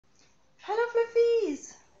Hello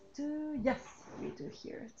Fluffies! Yes, we do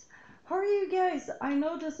hear it. How are you guys? I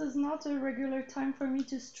know this is not a regular time for me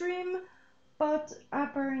to stream, but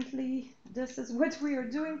apparently this is what we are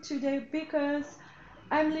doing today because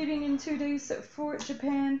I'm leaving in 2 days for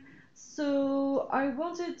Japan. So I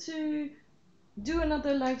wanted to do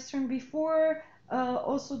another live stream before,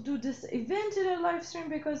 also do this event in a live stream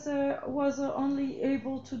because I was only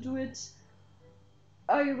able to do it.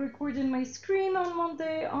 I recorded my screen on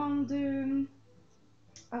Monday on the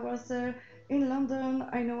I was in London.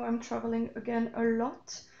 I know I'm traveling again a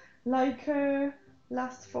lot, like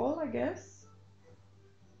last fall, I guess.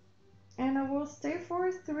 And I will stay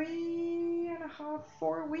for 3.5,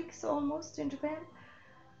 4 weeks almost in Japan.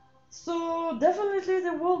 So definitely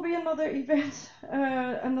there will be another event,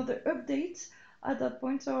 another update at that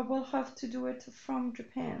point. So I will have to do it from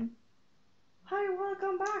Japan. Hi,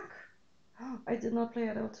 welcome back. I did not play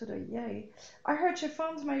at all today. Yay! I heard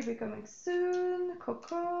chiffons may be coming soon.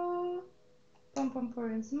 Coco. Pom Pom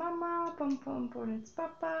Porin's mama, Pom Pom Porin's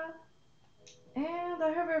papa, and I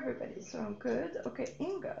have everybody, so I'm good. Okay,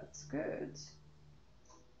 ingots, good.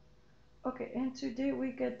 Okay, and today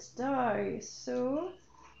we get dye, so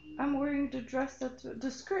I'm wearing the the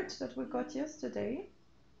skirt that we got yesterday.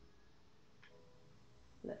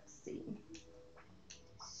 Let's see.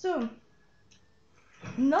 So,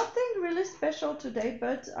 nothing really special today,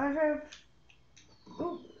 but I have,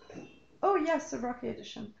 oh yes, a Rocky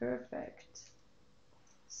edition, perfect.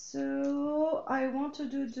 So I want to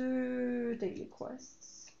do the daily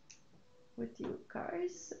quests with you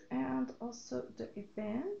guys and also the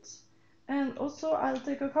event, and also I'll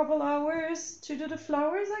take a couple hours to do the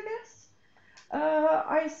flowers, I guess.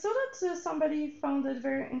 I saw that somebody found it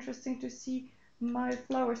very interesting to see my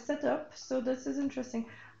flower setup, so this is interesting.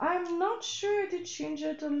 I'm not sure to change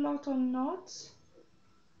it a lot or not.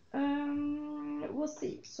 We'll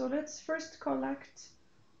see. So let's first collect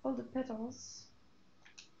all the petals.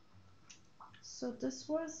 So this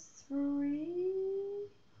was 3.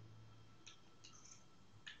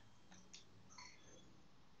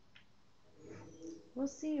 We'll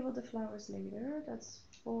see about the flowers later. That's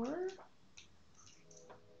 4.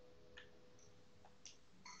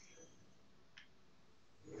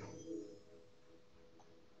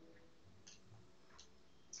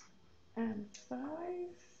 And 5.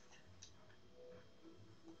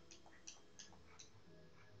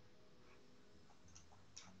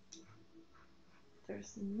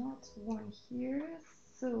 There's not one here,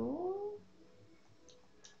 so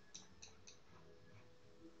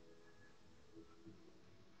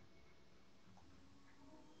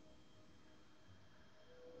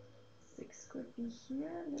six could be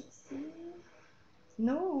here. Let's see.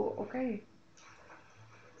 No, okay.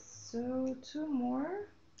 So 2 more.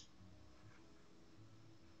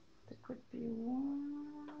 There could be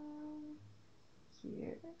 1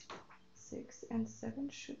 here. 6 and 7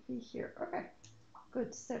 should be here. Okay,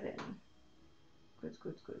 good. 7. Good,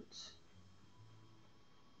 good, good.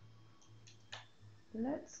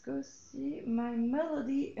 Let's go see my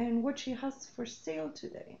Melody and what she has for sale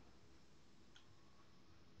today.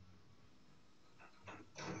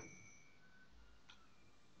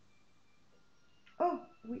 Oh,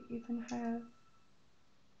 we even have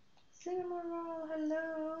Cinnamon Roll.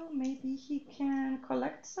 Hello. Maybe he can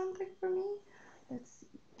collect something for me. Let's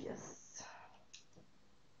see. Yes.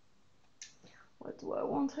 What do I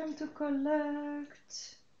want him to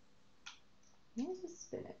collect? Maybe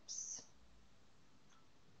spinnips.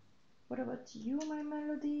 What about you, my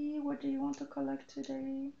Melody? What do you want to collect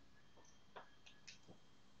today?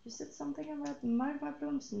 You said something about magma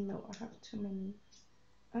blooms? No, I have too many.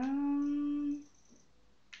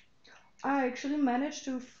 I actually managed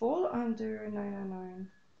to fall under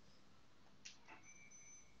 999.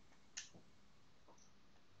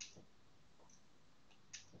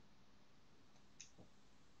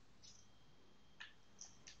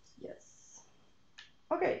 Yes.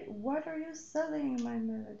 Okay, what are you selling, my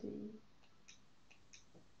Melody?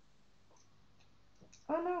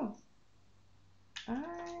 Oh no,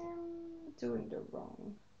 I'm doing the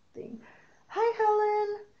wrong thing. Hi,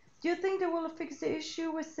 Helen! Do you think they will fix the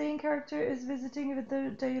issue with saying character is visiting if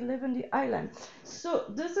they live on the island? So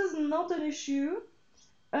this is not an issue.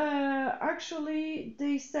 Actually,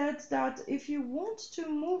 they said that if you want to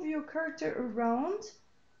move your character around,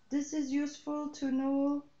 this is useful to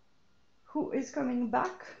know who is coming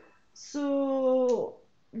back. So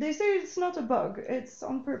they say it's not a bug, it's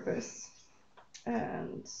on purpose.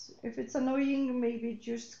 And if it's annoying, maybe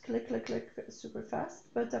just click, click, click super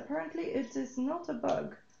fast. But apparently it is not a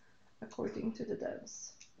bug, according to the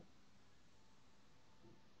devs.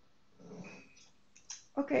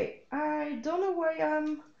 Okay, I don't know why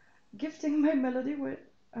I'm gifting my melody with.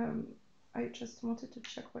 I just wanted to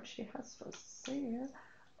check what she has for sale.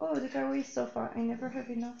 Oh, the kawaii sofa. I never have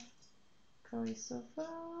enough kawaii sofa.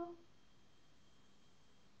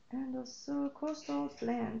 And also coastal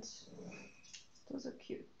plant. Those are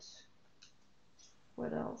cute.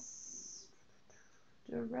 What else?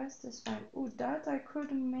 The rest is fine. Oh, that I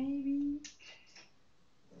could maybe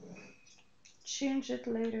change it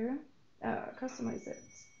later. Customize it.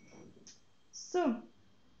 So,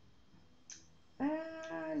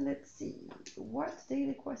 let's see. What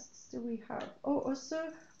daily quests do we have? Oh,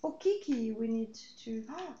 also, oh, Kiki, we need to.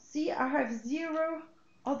 See, I have 0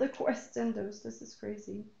 other quests in those. This is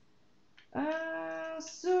crazy.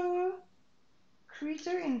 So,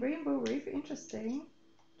 creature in Rainbow Reef, interesting.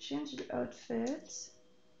 Change the outfit.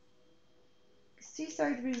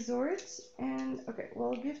 Seaside Resort, and okay,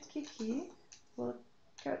 we'll gift Kiki. We'll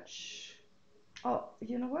catch. Oh,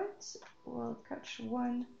 you know what? We'll catch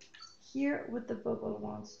one here with the bubble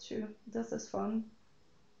ones too. This is fun.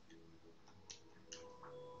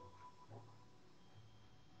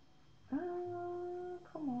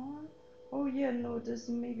 Come on. Oh yeah, no, there's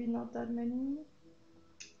maybe not that many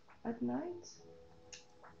at night.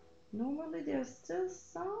 Normally there's still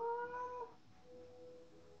some.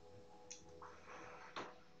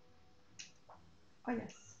 Oh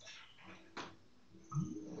yes.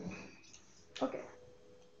 Okay.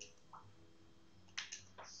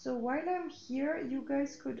 So while I'm here, you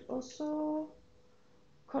guys could also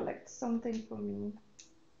collect something for me.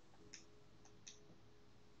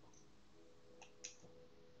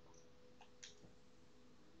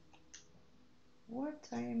 What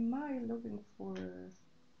am I looking for?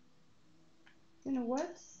 You know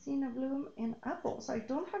what? Cinnabloom and apples. I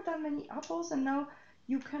don't have that many apples, and now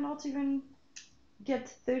you cannot even get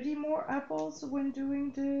 30 more apples when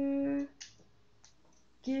doing the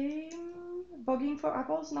game. Bugging for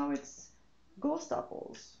apples. Now it's ghost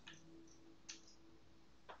apples.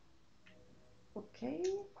 Okay.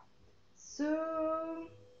 So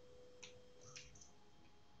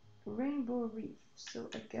Rainbow Reef. So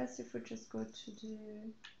I guess if we just go to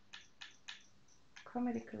the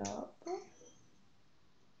comedy club,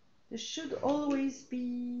 there should always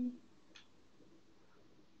be,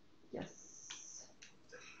 yes,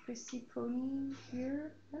 Chrissy Pony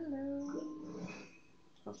here. Hello.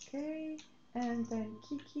 Okay, and then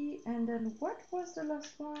Kiki, and then what was the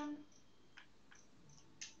last one?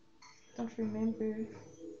 Don't remember.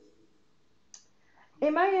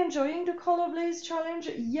 Am I enjoying the Colorblaze challenge?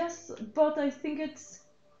 Yes, but I think it's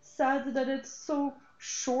sad that it's so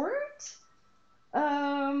short.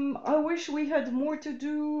 I wish we had more to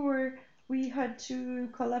do, or we had to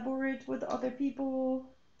collaborate with other people.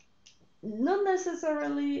 Not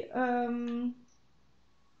necessarily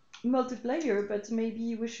multiplayer, but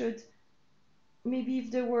maybe we should. Maybe if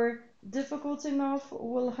they were difficult enough,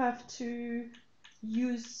 we'll have to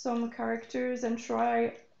use some characters and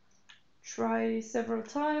try several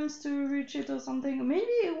times to reach it or something.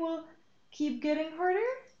 Maybe it will keep getting harder,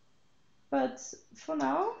 but for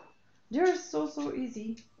now, they're so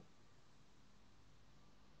easy.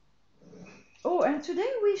 Oh, and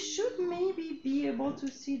today we should maybe be able to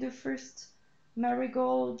see the first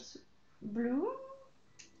marigold bloom.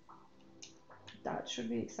 That should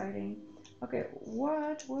be exciting. Okay,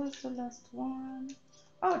 what was the last one?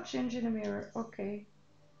 Oh, change in the mirror. Okay.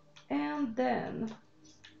 And then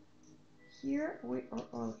here we are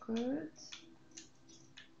all good.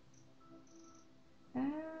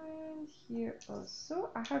 And here also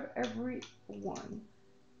I have every one.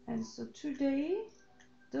 And so today,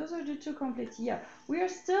 those are the 2 complete. Yeah, we are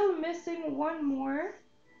still missing one more.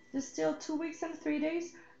 There's still 2 weeks and 3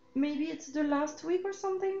 days. Maybe it's the last week or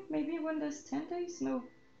something. Maybe when there's 10 days. No.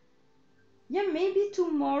 Yeah, maybe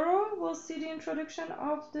tomorrow we'll see the introduction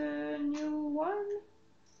of the new one.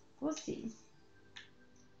 We'll see.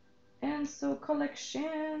 And so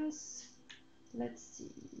collections. Let's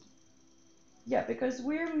see. Yeah, because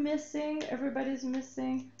we're missing, everybody's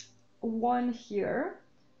missing one here.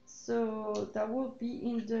 So that will be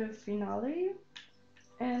in the finale.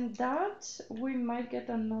 And that, we might get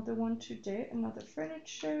another one today, another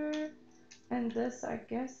furniture. And this, I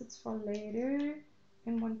guess it's for later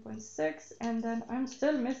in 1.6. And then I'm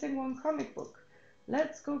still missing one comic book.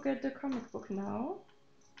 Let's go get the comic book now.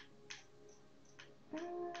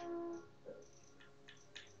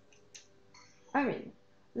 I mean,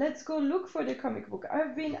 let's go look for the comic book.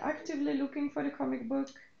 I've been actively looking for the comic book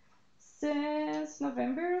since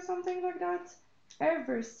November or something like that.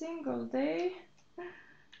 Every single day.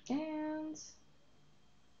 And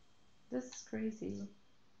this is crazy.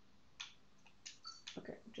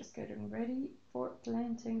 Okay, just getting ready for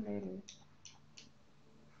planting later.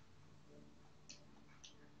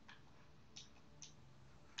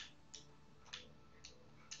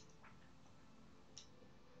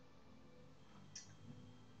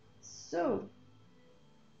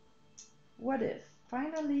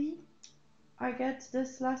 finally I get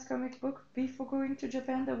this last comic book before going to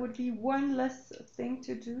Japan. There would be one less thing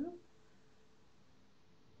to do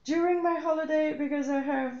during my holiday, because I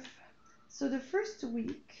have, so the first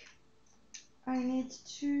week I need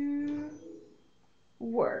to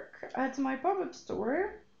work at my pop-up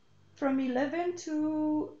store from 11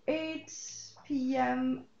 to 8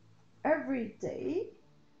 p.m. every day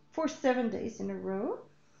for 7 days in a row.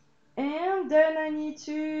 And then I need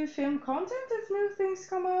to film content if new things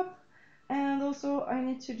come up. And also I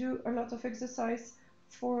need to do a lot of exercise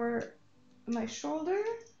for my shoulder.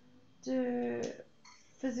 The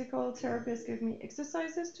physical therapist gave me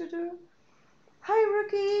exercises to do. Hi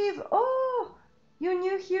Rookie Eve! Oh! You're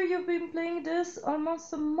new here, you've been playing this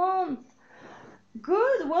almost a month.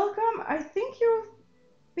 Good, welcome. I think you've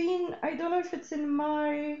been, I don't know if it's in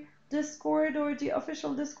my Discord or the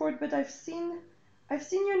official Discord, but I've seen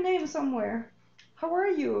your name somewhere. How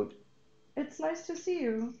are you? It's nice to see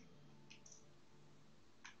you.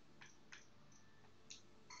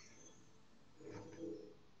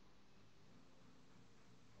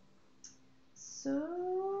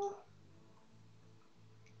 So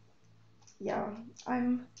yeah,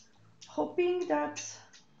 I'm hoping that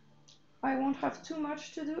I won't have too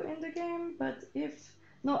much to do in the game, but if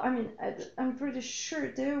no, I mean, I'm pretty sure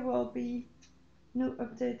there will be new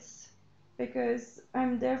updates, because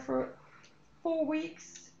I'm there for 4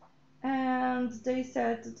 weeks and they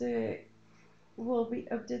said there will be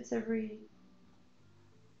updates every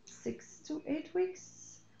 6 to 8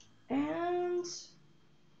 weeks, and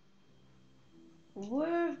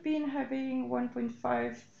we've been having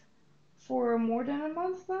 1.5 for more than a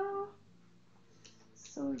month now.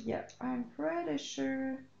 So yeah, I'm pretty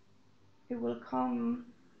sure it will come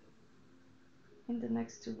in the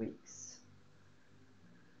next 2 weeks.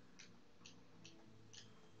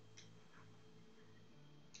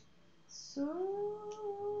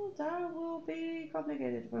 So that will be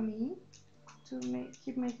complicated for me to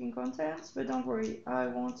keep making content, but don't worry, I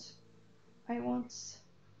won't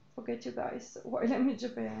forget you guys while I'm in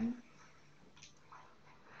Japan.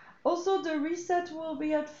 Also, the reset will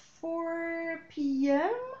be at 4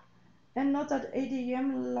 p.m. and not at 8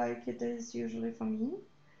 a.m. like it is usually for me.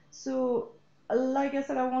 So, like I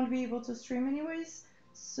said, I won't be able to stream anyways.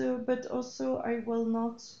 So, but also I will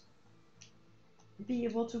not be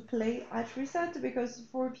able to play at reset, because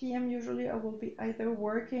 4 p.m. usually I will be either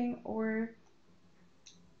working or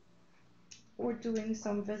doing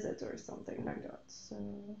some visit or something like that. So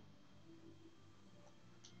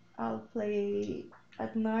I'll play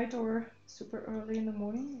at night or super early in the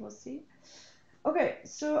morning, we'll see. Okay,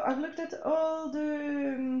 so I've looked at all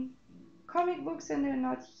the comic books and they're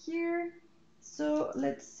not here. So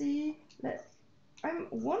let's see. I'm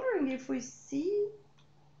wondering if we see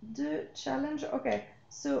the challenge. Okay,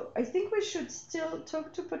 so I think we should still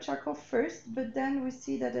talk to Pochako first, but then we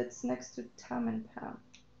see that it's next to Tam and Pam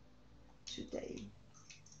today.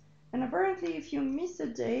 And apparently if you miss a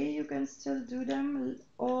day, you can still do them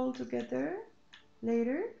all together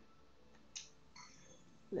later.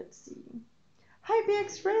 Let's see. Hi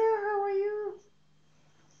BX Rare, how are you?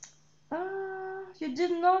 You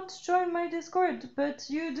did not join my Discord, but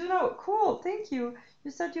you do now. Cool, thank you.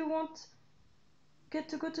 You said you won't get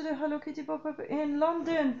to go to the Hello Kitty pop-up in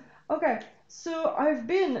London. Okay, so I've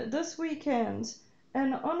been this weekend,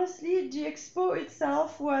 and honestly, the expo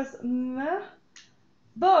itself was meh,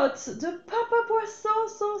 but the pop-up was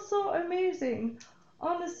so amazing.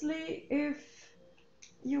 Honestly, if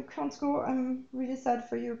you can't go, I'm really sad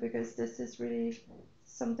for you, because this is really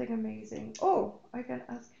something amazing. Oh, I can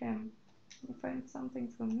ask him. Can you find something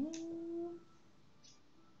for me?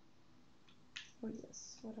 Oh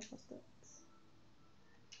yes, what was that?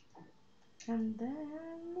 And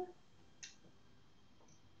then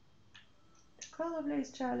the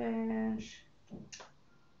Colorblaze challenge.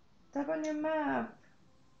 Tap on your map.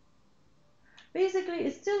 Basically,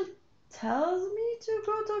 it still tells me to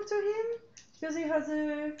go talk to him because he has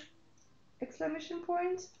a exclamation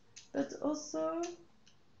point, but also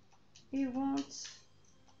he won't.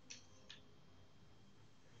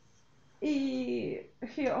 He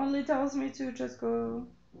only tells me to just go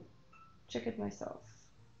check it myself.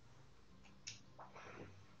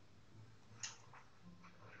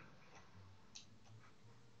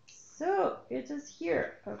 So it is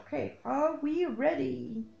here. Okay, are we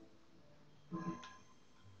ready?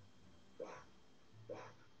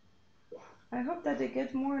 I hope that they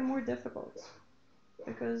get more and more difficult,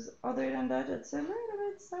 because other than that, it's a little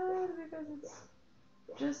bit sad because it's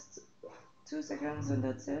just 2 seconds and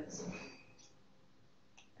that's it.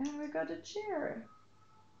 And we got a chair.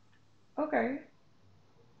 Okay,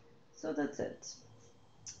 so that's it.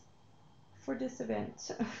 for this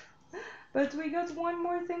event. But we got one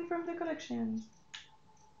more thing from the collection.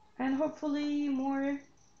 And hopefully more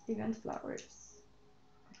event flowers.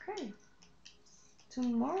 Okay.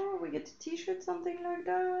 Tomorrow we get a t-shirt, something like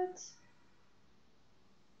that.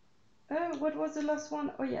 What was the last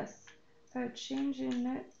one? Oh yes. A change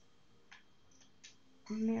in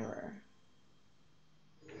mirror.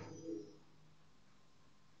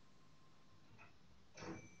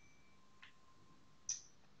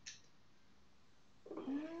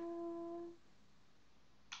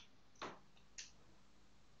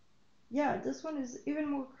 Yeah, this one is even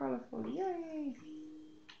more colorful. Yay!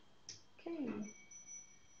 Okay.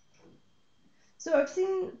 So I've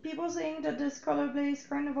seen people saying that this Colorblaze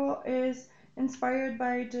Carnival is inspired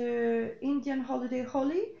by the Indian holiday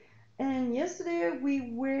Holi. And yesterday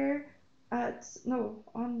we were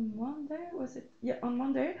on Monday, was it? Yeah, on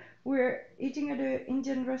Monday, we were eating at an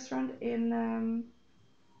Indian restaurant in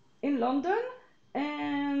London,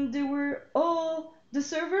 and the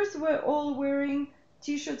servers were all wearing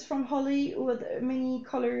t-shirts from Holi with many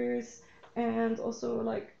colors and also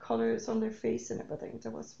like colors on their face and everything.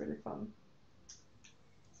 That was really fun.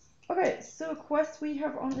 Okay, so quest we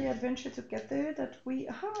have on the adventure together that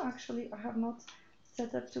actually I have not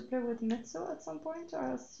set up to play with Mitsu at some point.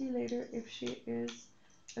 I'll see later if she is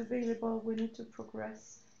available. We need to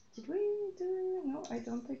progress. Did we do? No, I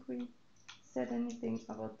don't think we said anything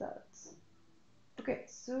about that. Okay,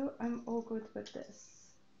 so I'm all good with this.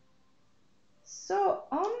 So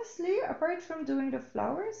honestly, apart from doing the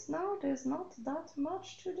flowers, now there's not that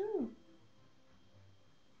much to do.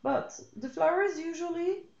 But the flowers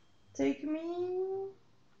usually take me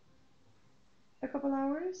a couple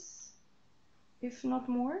hours, if not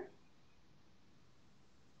more.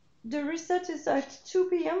 The reset is at 2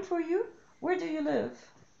 p.m. for you. Where do you live?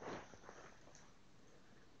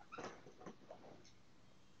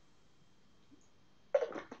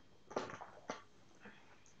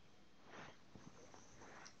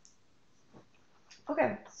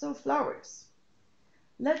 Okay, so flowers.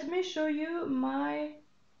 Let me show you my,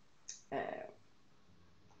 I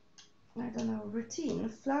don't know, routine,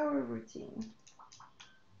 flower routine.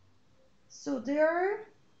 So there are,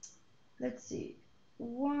 let's see,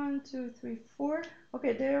 1, 2, 3, 4.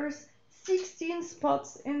 Okay, there's 16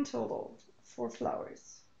 spots in total for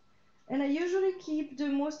flowers. And I usually keep the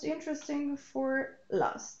most interesting for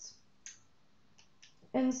last.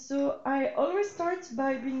 And so I always start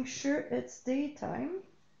by being sure it's daytime,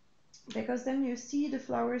 because then you see the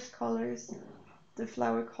flower colors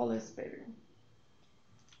better.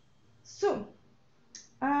 So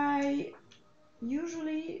I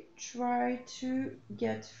usually try to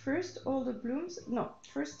get first all the blooms. No,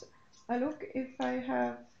 first I look if I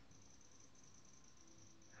have,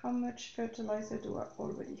 how much fertilizer do I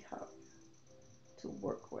already have to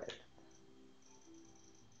work with.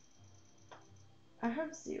 I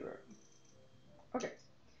have 0. Okay,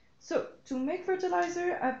 so to make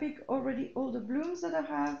fertilizer I pick already all the blooms that I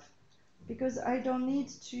have, because I don't need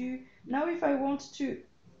to, now if I want to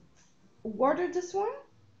water this one,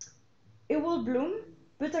 it will bloom,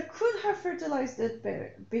 but I could have fertilized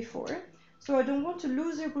it before, so I don't want to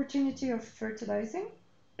lose the opportunity of fertilizing.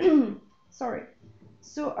 Sorry.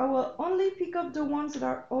 So I will only pick up the ones that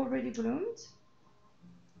are already bloomed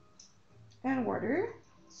and water,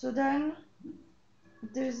 so then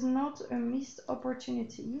there's not a missed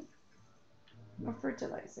opportunity of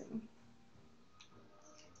fertilizing.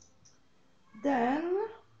 Then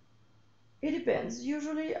it depends.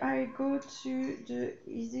 Usually I go to the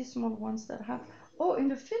easy small ones that have, oh, in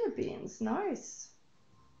the Philippines, nice.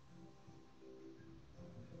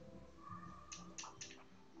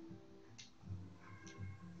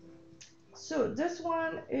 So this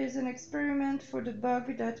one is an experiment for the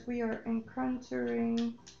bug that we are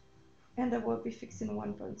encountering, and that will be fixed in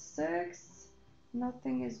 1.6.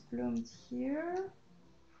 Nothing is bloomed here.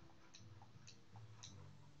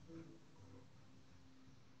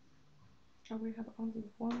 Oh, we have only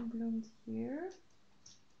one bloomed here.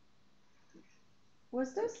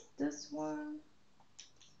 Was this one?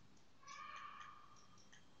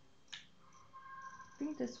 I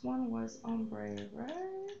think this one was ombre,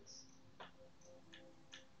 right?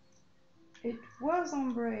 It was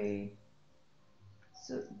ombre.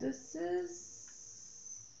 So this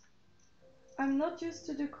is, I'm not used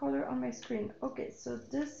to the color on my screen. Okay, so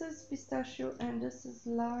this is pistachio and this is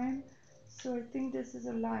lime. So I think this is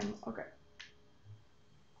a lime. Okay.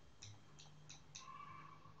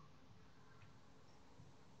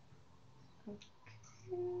 Okay.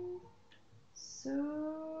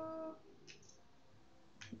 So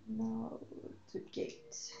now the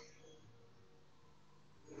gate.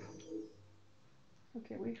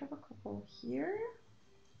 Okay, we have a couple here.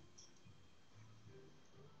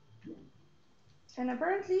 And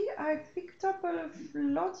apparently I picked up a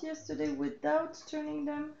lot yesterday without turning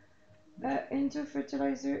them into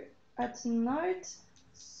fertilizer at night.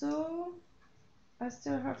 So I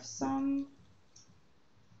still have some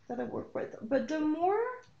that I work with. But the more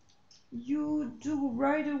you do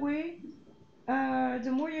right away,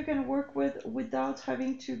 the more you can work with without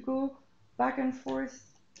having to go back and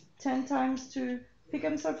forth 10 times to pick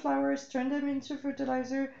up some flowers, turn them into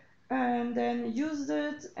fertilizer, and then use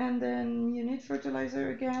it, and then you need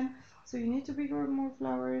fertilizer again, so you need to pick up more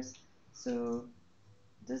flowers. So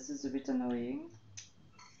this is a bit annoying.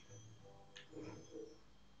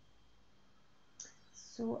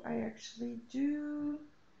 So I actually do...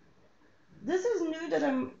 This is new that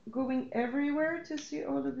I'm going everywhere to see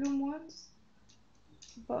all the bloom ones,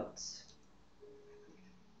 but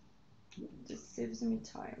this saves me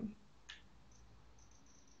time.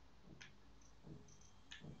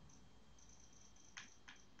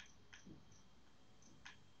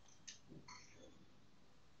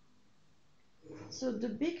 So the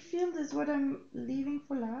big field is what I'm leaving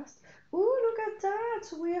for last. Ooh, look at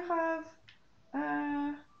that! We have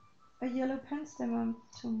a yellow pen stem on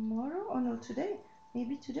tomorrow. Oh no, today.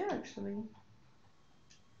 Maybe today actually.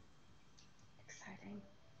 Exciting.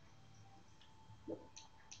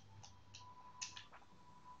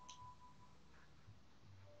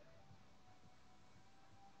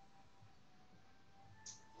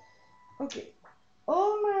 Okay,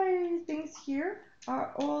 all my things here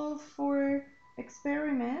are all for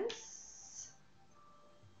experiments,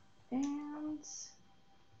 and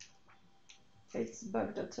it's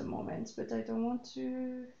bugged at the moment, but I don't want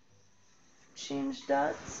to change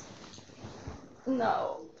that.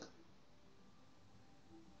 No,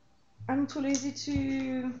 I'm too lazy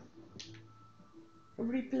to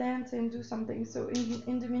replant and do something, so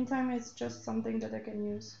in the meantime it's just something that I can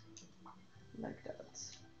use like that.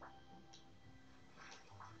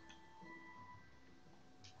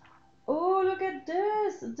 Oh, look at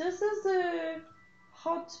this! This is a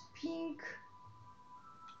hot pink.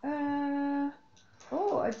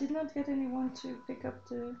 Oh, I did not get anyone to pick up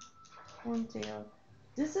the horntail.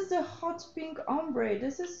 This is a hot pink ombre.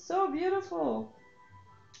 This is so beautiful.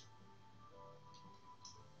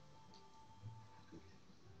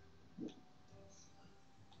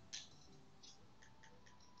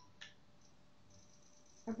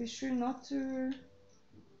 I'll be sure not to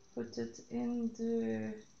put it in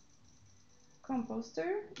the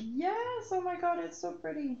composter. Yes! Oh my god, it's so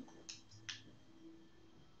pretty.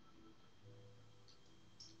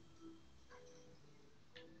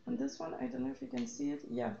 And this one, I don't know if you can see it.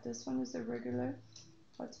 Yeah, this one is a regular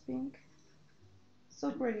hot pink.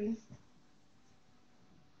 So pretty.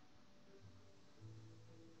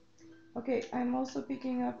 Okay, I'm also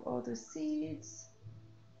picking up all the seeds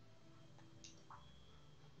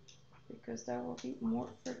because that will be more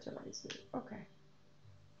fertilizer. Okay.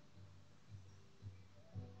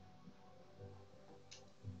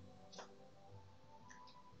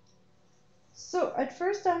 So at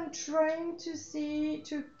first I'm trying to see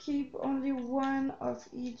to keep only one of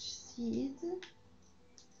each seed,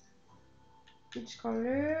 each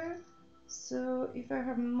color. So if I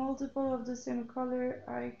have multiple of the same color,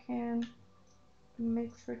 I can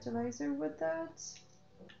make fertilizer with that.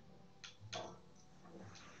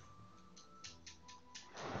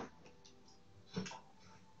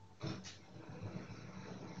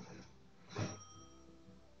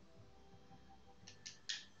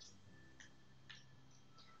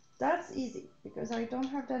 That's easy because I don't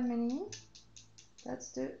have that many.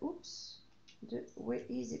 That's the, oops, the way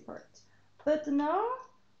easy part. But now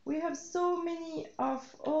we have so many of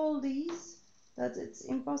all these that it's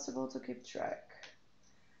impossible to keep track.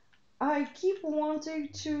 I keep wanting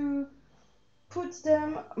to put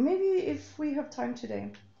them, maybe if we have time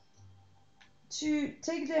today, to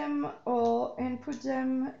take them all and put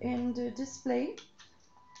them in the display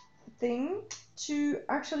thing to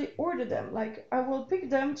actually order them. Like I will pick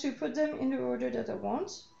them to put them in the order that I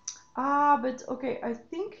want. But okay, I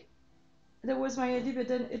think that was my idea, but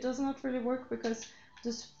then it does not really work because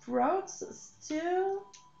the sprouts still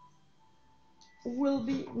will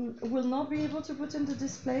not be able to put in the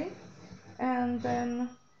display, and then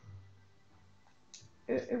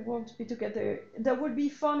it won't be together. That would be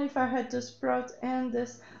fun if I had the sprout and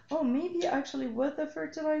this. Oh, maybe actually with the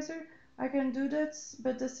fertilizer I can do this,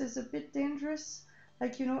 but this is a bit dangerous.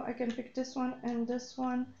 Like, you know, I can pick this one and this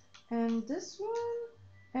one and this one.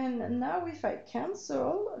 And now if I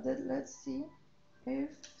cancel, that, let's see if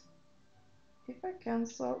I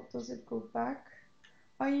cancel, does it go back?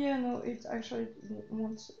 Oh yeah, no, it actually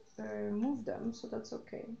won't move them, so that's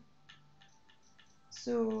okay.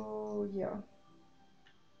 So yeah,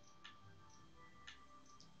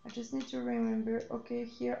 I just need to remember, okay,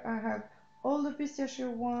 here I have all the pistachio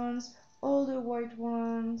ones, all the white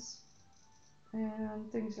ones,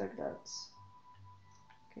 and things like that.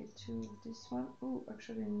 Okay, two, this one. Oh,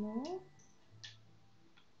 actually no.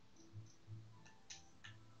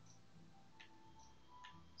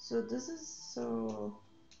 So this is so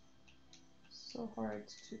hard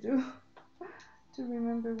to do, to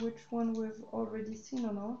remember which one we've already seen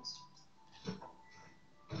or not.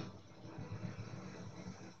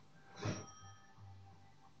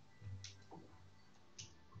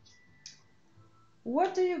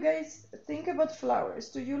 What do you guys think about flowers?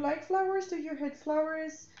 Do you like flowers? Do you hate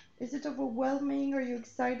flowers? Is it overwhelming? Are you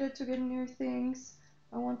excited to get new things?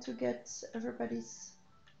 I want to get everybody's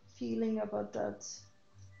feeling about that.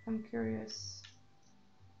 I'm curious.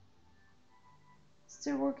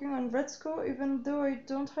 Still working on Red Skull, even though I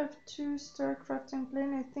don't have 2-star crafting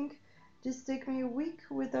plane. I think this take me a week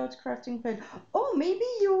without crafting plane. Oh, maybe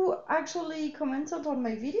you actually commented on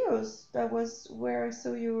my videos. That was where I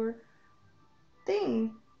saw your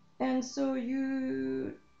thing. And so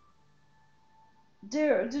you...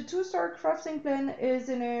 The 2-star crafting plane is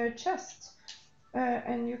in a chest.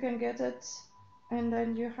 And you can get it. And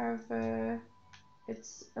then you have...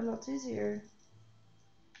 it's a lot easier.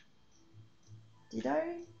 Did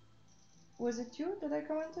I? Was it you that I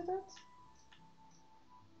commented that?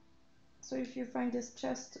 So if you find this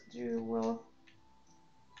chest, you will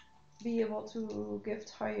be able to gift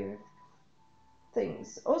higher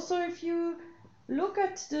things. Also, if you look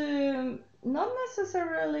at the, not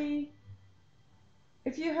necessarily,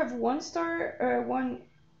 if you have 1-star,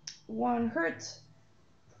 one hurt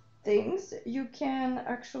things, you can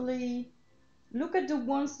actually look at the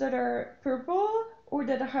ones that are purple or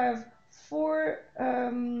that have 4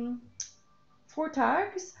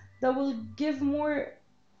 tags that will give more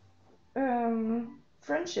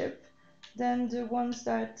friendship than the ones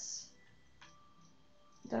that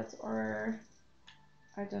are,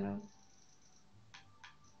 I don't know,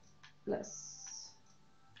 less.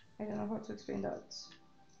 I don't know how to explain that.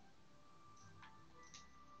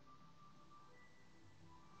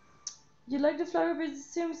 You like the flower, but it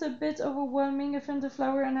seems a bit overwhelming. I found the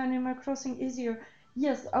flower and Animal Crossing easier.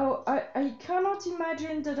 Yes, oh, I cannot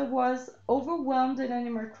imagine that I was overwhelmed in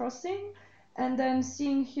Animal Crossing, and then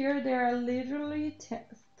seeing here there are literally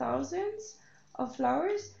thousands of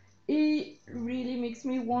flowers. It really makes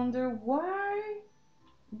me wonder, why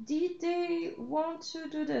did they want to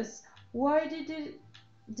do this? Why did they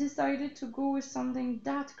decided to go with something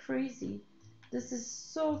that crazy? This is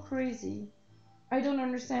so crazy. I don't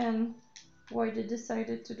understand why they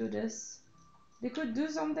decided to do this. They could do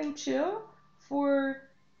something chill for,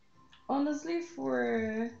 honestly,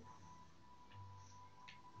 for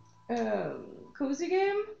cozy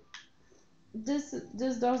game. This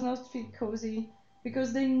does not feel cozy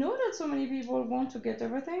because they know that so many people want to get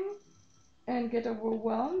everything and get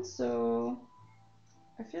overwhelmed. So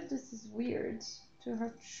I feel this is weird to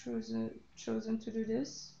have chosen to do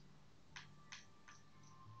this.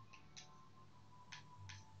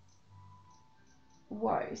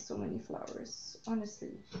 Why so many flowers,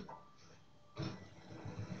 honestly?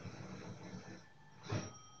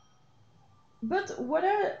 But what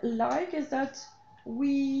I like is that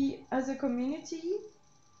we as a community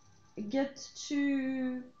get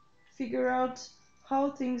to figure out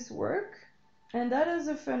how things work, and that is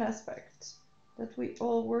a fun aspect, that we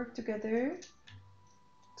all work together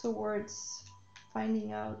towards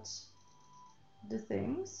finding out the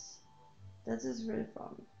things. That is really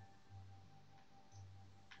fun.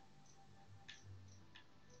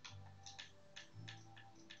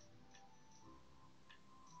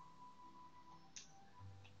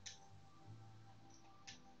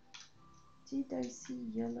 Did I see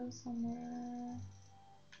yellow somewhere?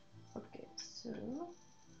 Okay, so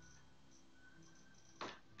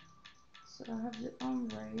I have the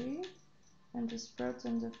ombre and the sprout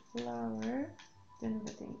and the flower, then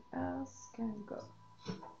everything else can go.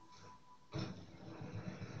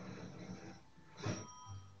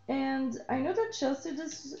 And I know that Chelsea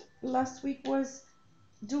this last week was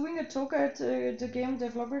doing a talk at the Game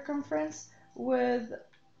Developer Conference with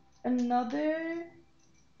another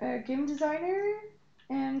game designer,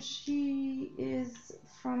 and she is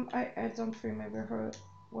from, I don't remember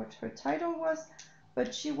what her title was,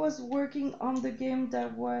 but she was working on the game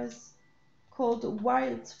that was called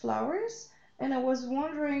Wildflowers, and I was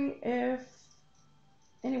wondering if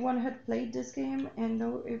anyone had played this game and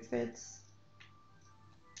know if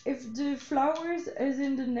the flowers is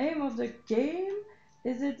in the name of the game,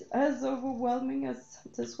 Is it as overwhelming as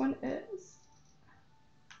this one is?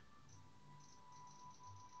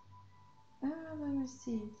 Let me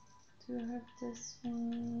see. Do I have this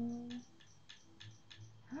one?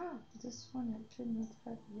 Ah, this one I did not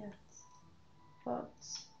have yet. But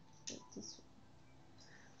this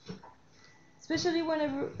one. Especially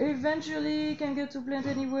whenever eventually can get to plant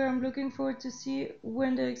anywhere, I'm looking forward to see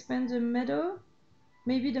when they expand the meadow.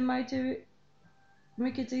 Maybe they might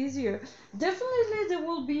make it easier. Definitely there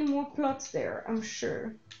will be more plots there, I'm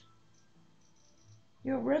sure.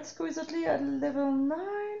 Your red score is only at level 9?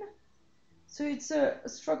 So it's a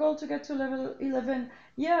struggle to get to level 11.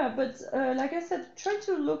 Yeah, but like I said, try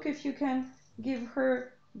to look if you can give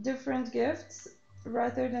her different gifts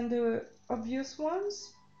rather than the obvious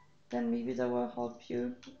ones. Then maybe that will help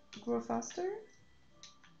you grow faster.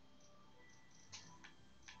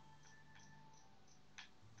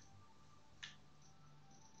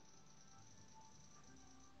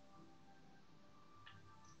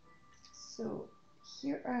 So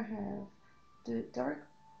here I have the dark,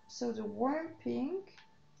 so the warm pink,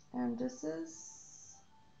 and this is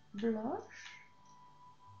blush.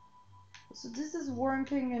 So this is warm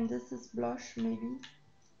pink and this is blush maybe.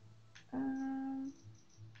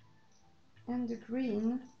 And the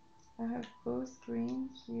green, I have both green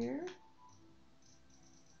here.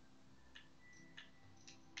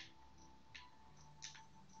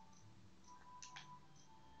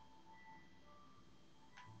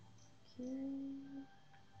 Okay,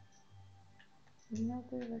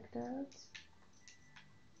 another like that.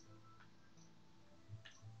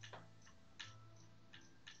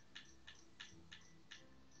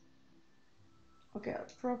 Okay, I'll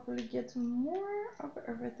probably get more of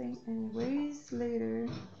everything anyways later.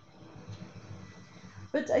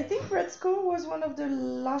 But I think Red Skull was one of the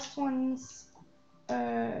last ones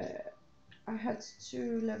I had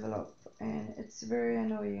to level up, and it's very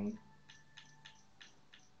annoying.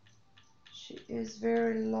 She is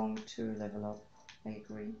very long to level up, I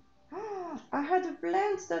agree. I had a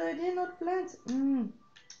plant that I did not plant.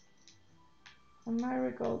 A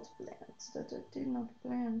marigold plant that I did not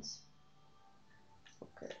plant.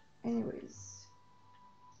 Okay, anyways.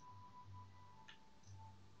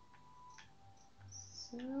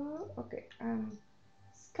 So, okay,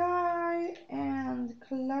 sky and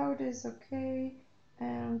cloud is okay,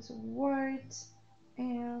 and white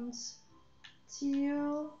and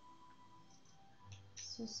teal.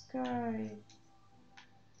 So sky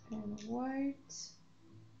and white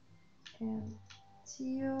and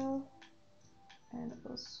teal and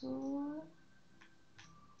also white.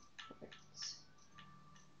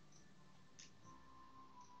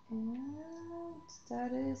 And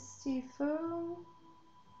that is seafoam.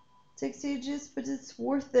 Takes ages, but it's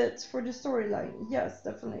worth it for the storyline. Yes,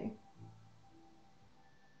 definitely.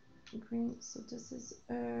 Green, so this is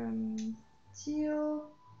teal.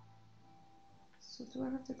 So do I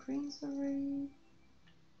have the greens already?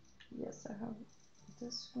 Yes, I have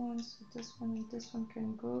this one, so this one and this one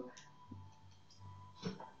can go.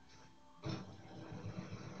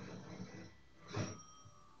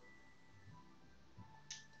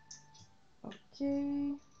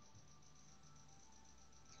 Okay.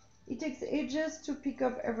 It takes ages to pick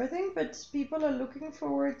up everything, but people are looking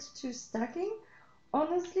forward to stacking.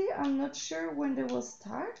 Honestly, I'm not sure when they will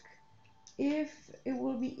stack. If it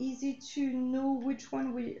will be easy to know which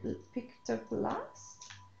one we picked up last.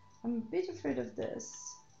 I'm a bit afraid of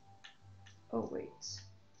this. Oh, wait.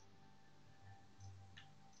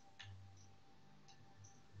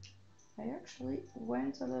 I actually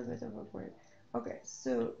went a little bit overboard. Okay,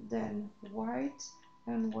 so then white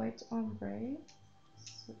and white ombre.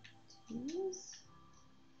 So these.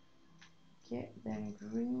 Okay, then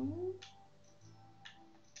green.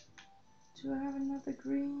 Do I have another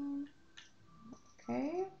green?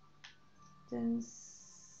 Okay. Then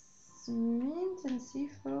mint and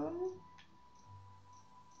seafoam.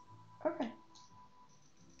 Okay.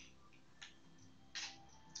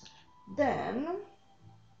 Then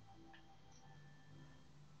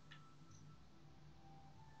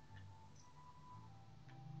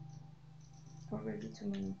already too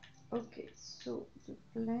many. Okay, so the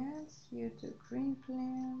plants here, the green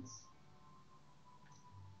plants.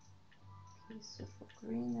 Okay, so for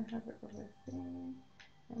green I have everything.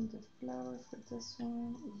 And the flower for this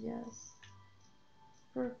one, yes.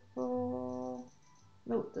 Purple.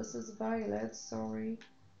 No, this is violet, sorry.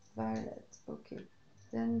 Violet, okay.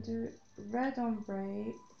 Then the red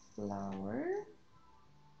ombre flower.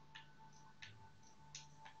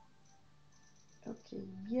 Okay,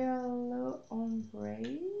 yellow ombre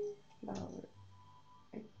flower.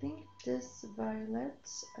 I think this violet,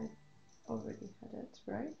 I already had it,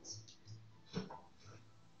 right?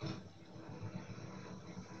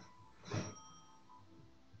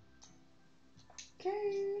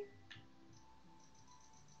 Okay.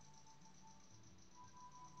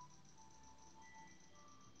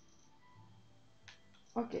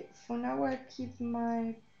 Okay, for now I keep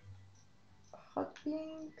my hot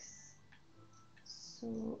pinks.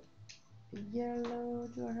 So yellow,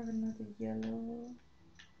 do I have another yellow?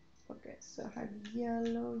 Okay, so I have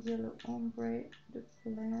yellow ombre, the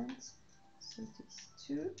plant. So these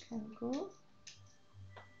two can go.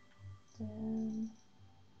 Then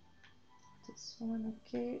this one,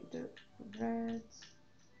 okay, the red.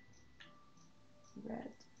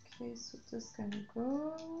 Okay, so this can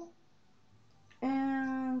go.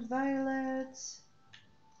 And violet,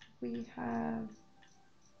 we have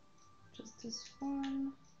just this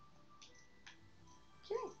one.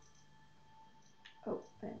 Okay. Oh,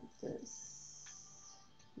 and this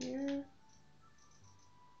here.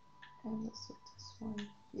 And also this one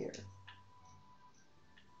here.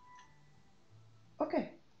 Okay,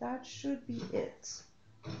 that should be it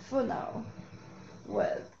for now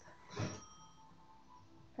with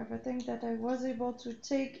everything that I was able to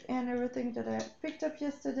take and everything that I picked up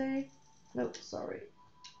yesterday. No, sorry.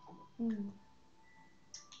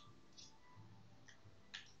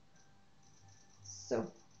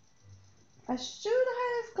 So, I should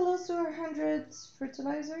have close to 100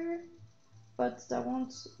 fertilizer, but that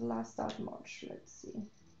won't last that much. Let's see.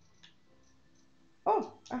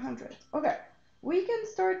 Oh, 100. Okay, we can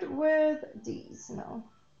start with these now.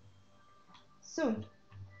 So,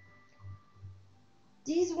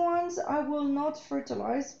 these ones I will not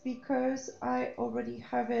fertilize because I already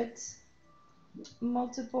have it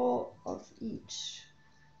multiple of each.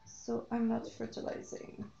 So I'm not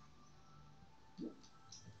fertilizing.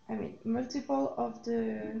 I mean, multiple of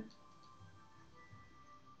the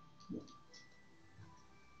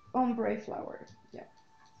ombre flower. Yeah.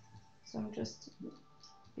 So I'm just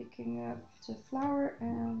picking up the flower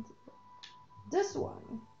and this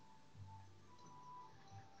one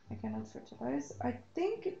I cannot fertilize. I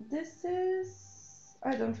think this is,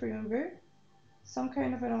 I don't remember, some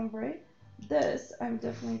kind of an ombre. This I'm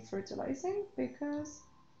definitely fertilizing because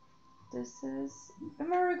this is a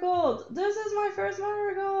marigold. This is my first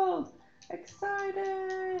marigold.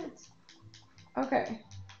 Excited. Okay,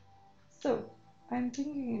 so I'm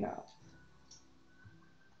thinking enough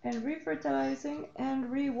and refertilizing and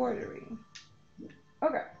rewatering.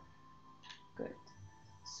 Okay, good.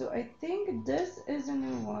 So I think this is a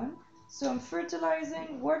new one. So I'm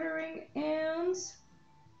fertilizing, watering, and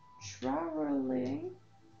troweling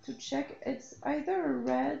to check. It's either a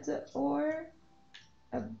red or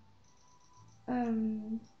a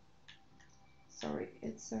sorry,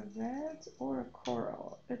 it's a red or a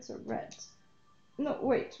coral. It's a red. No,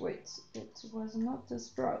 wait. It was not the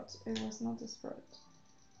sprout. It was not the sprout.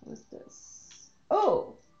 It was this.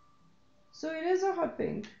 Oh! So it is a hot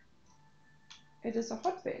pink. It is a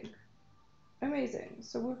hot pink. Amazing.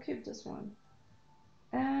 So we'll keep this one.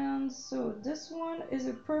 And so this one is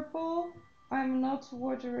a purple. I'm not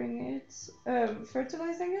watering it,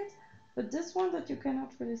 fertilizing it. But this one that you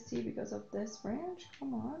cannot really see because of this branch,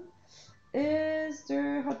 come on, is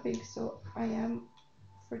the hot pink. So I am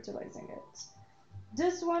fertilizing it.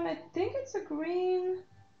 This one, I think it's a green.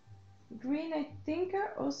 Green, I think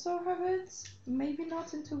I also have it. Maybe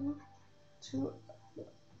not into two.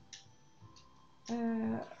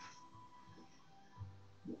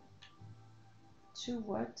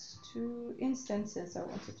 Two instances I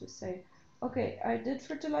wanted to say. Okay, I did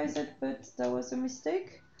fertilize it, but that was a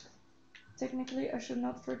mistake. Technically, I should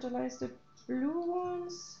not fertilize the blue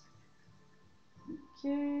ones.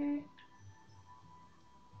 Okay.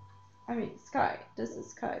 I mean, sky. This is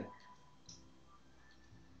sky.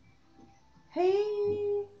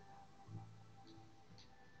 Hey!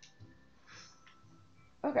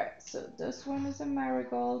 Okay, so this one is a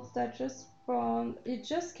marigold that just spawned. It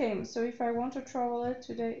just came, so if I want to travel it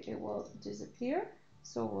today, it will disappear.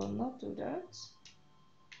 So we'll not do that.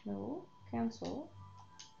 No, cancel.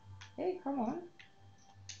 Hey, come on.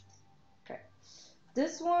 Okay.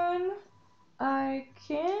 This one, I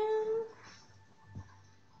can,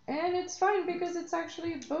 and it's fine because it's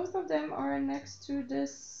actually, both of them are next to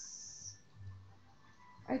this,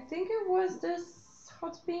 I think it was this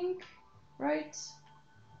hot pink, right?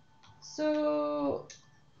 So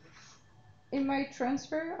in my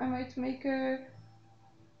transfer, I might make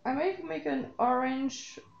an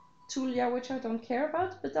orange Tulia, which I don't care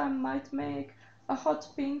about, but I might make a hot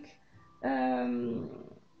pink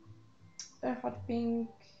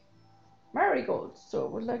marigold, so I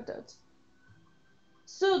would like that.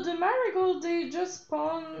 So the marigold, they just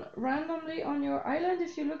spawn randomly on your island.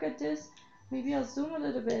 If you look at this, maybe I'll zoom a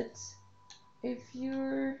little bit. If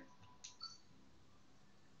you're,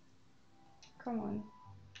 come on.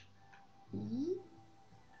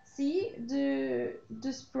 See, the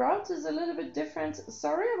sprout is a little bit different.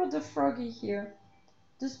 Sorry about the froggy here.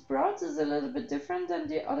 The sprout is a little bit different than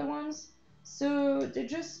the other ones. So they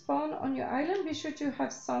just spawn on your island. Be sure to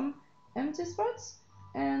have some empty spots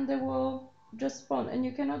and they will just spawn and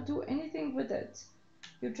you cannot do anything with it.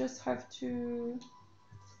 You just have to,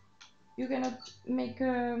 you cannot make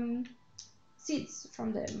seeds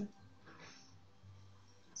from them.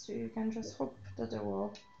 So you can just hope that they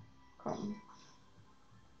will come.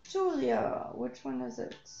 Julia, which one is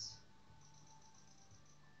it?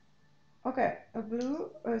 Okay, a blue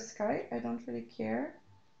or sky, I don't really care.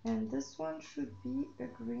 And this one should be a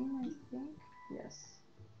green, I think. Yes.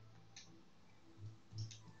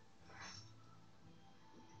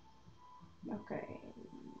 Okay.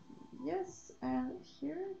 Yes, and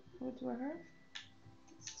here, what do I have?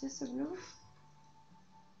 Is this a blue?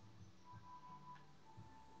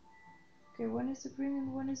 Okay, one is a green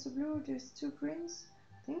and one is a blue. There's two greens.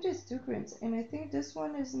 I think there's two greens, and I think this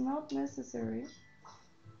one is not necessary.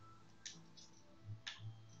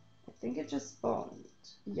 I think it just spawned.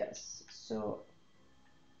 Yes, so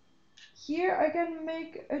here I can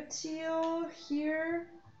make a teal. Here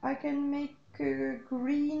I can make a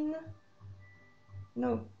green.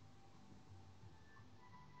 No.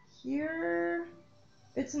 Here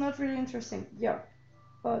it's not really interesting. Yeah.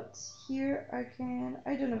 But here I can,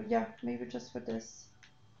 I don't know, yeah, maybe just for this.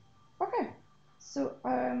 Okay, so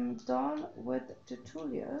I'm done with the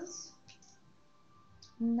tulias.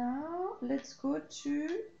 Now let's go to,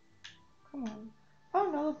 come on.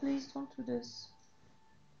 Oh no, please don't do this.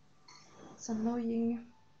 It's annoying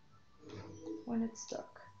when it's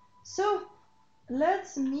stuck. So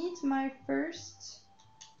let's meet my first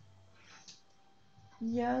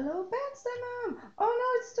yellow pentstemon. Oh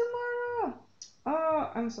no, it's tomorrow. Oh,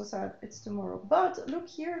 I'm so sad. It's tomorrow. But look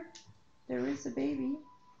here. There is a baby.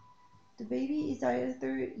 The baby is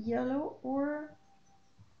either yellow or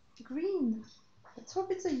green. Let's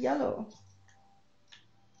hope it's a yellow.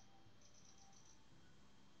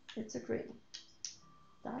 It's a green.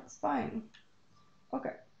 That's fine.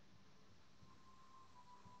 Okay.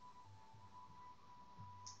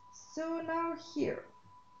 So now here.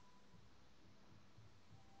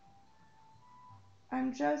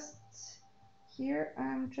 I'm just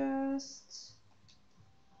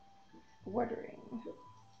watering.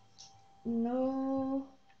 No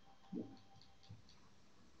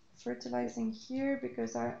fertilizing here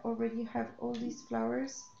because I already have all these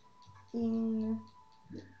flowers in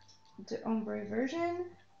the ombre version,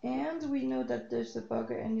 and we know that there's a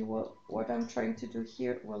bug and what I'm trying to do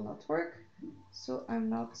here will not work, so I'm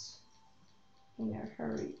not in a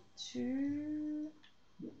hurry to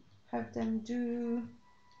have them do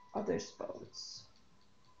other spells.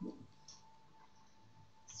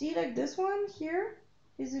 See, like this one here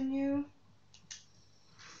is a new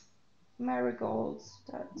marigold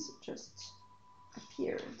that just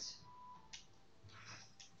appeared.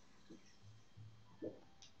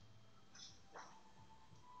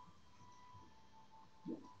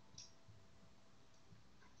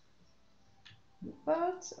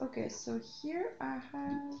 But okay, so here I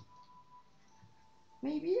have,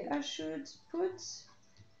 maybe I should put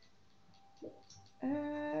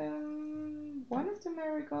one of the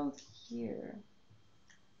marigold here.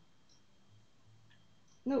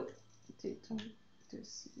 No, they don't do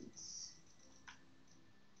seeds.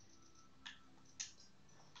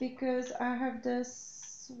 Because I have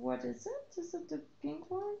this, what is it? Is it the pink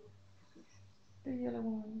one? The yellow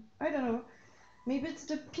one? I don't know. Maybe it's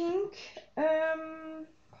the pink,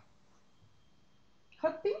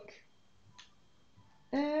 hot pink?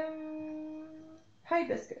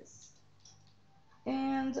 Hibiscus.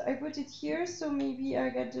 And I put it here, so maybe I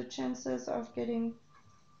get the chances of getting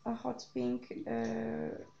a hot pink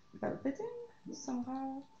velvetin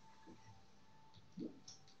somehow.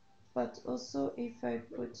 But also if I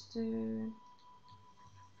put the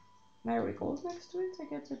marigold next to it, I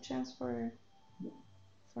get a chance for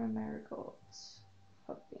a marigold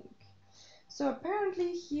hot pink. So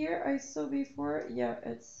apparently here I saw before, yeah,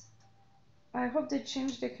 it's, I hope they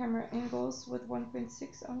changed the camera angles with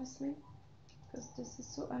 1.6 honestly, because this is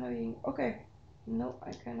so annoying. Okay, no,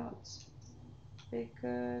 I cannot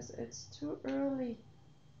because it's too early.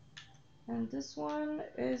 And this one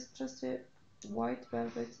is just a white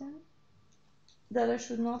velvetin that I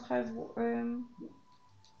should not have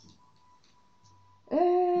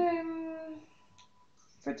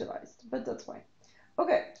fertilized, but that's fine.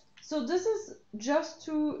 Okay, so this is just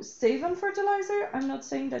to save on fertilizer. I'm not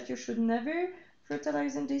saying that you should never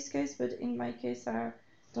fertilizer in this case, but in my case I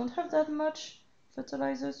don't have that much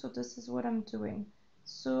fertilizer, so this is what I'm doing.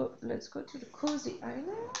 So let's go to the cozy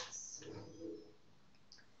islands.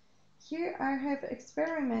 Here I have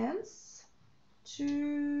experiments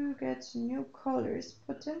to get new colors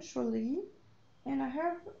potentially, and I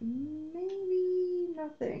have maybe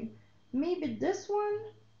nothing. Maybe this one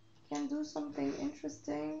can do something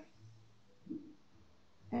interesting,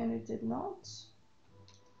 and it did not.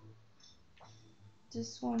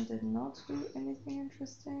 This one did not do anything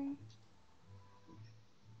interesting.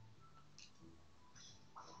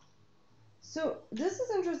 So this is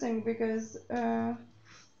interesting because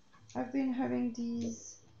I've been having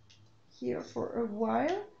these here for a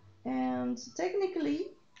while, and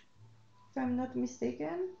technically, if I'm not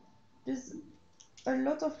mistaken, there's a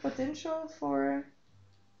lot of potential for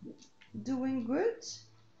doing good,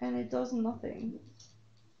 and it does nothing.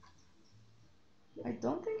 I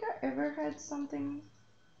don't think I ever had something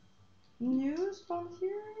new spawn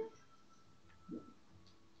here.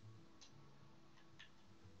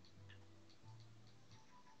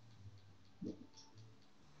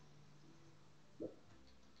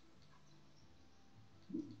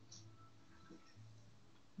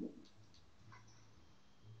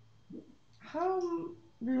 How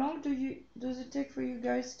long does it take for you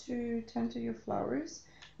guys to tend to your flowers?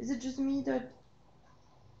 Is it just me that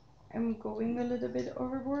I'm going a little bit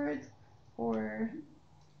overboard, or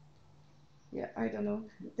yeah, I don't know.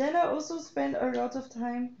 Then I also spend a lot of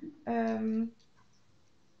time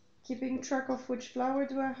keeping track of which flower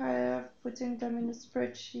do I have, putting them in a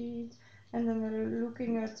spreadsheet, and then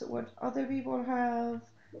looking at what other people have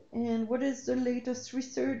and what is the latest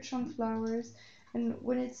research on flowers. And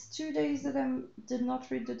when it's 2 days that I did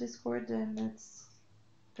not read the Discord, then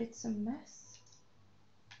it's a mess.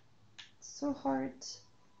 It's so hard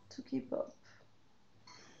to keep up.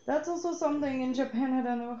 That's also something in Japan. I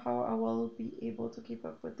don't know how I will be able to keep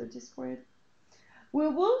up with the Discord. We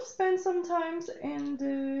will spend some times in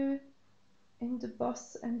the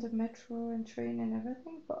bus and the metro and train and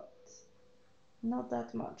everything, but not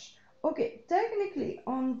that much. Okay, technically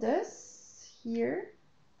on this here,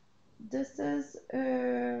 this is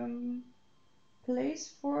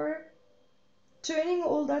place for turning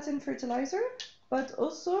all that in fertilizer, but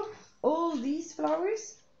also all these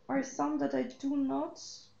flowers are some that I do not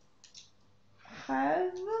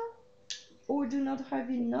have or do not have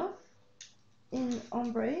enough in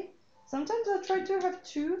ombre. Sometimes I try to have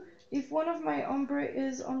two. If one of my ombre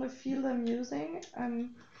is on the field I'm using, I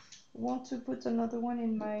want to put another one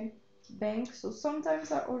in my bank. So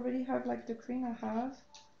sometimes I already have like the green I have,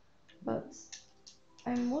 but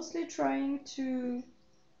I'm mostly trying to,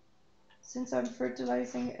 since I'm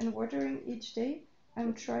fertilizing and watering each day,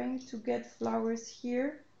 I'm trying to get flowers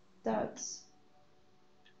here that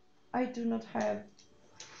I do not have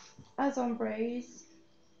as ombres.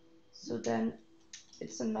 So then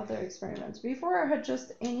it's another experiment. Before I had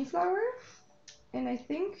just any flower, and I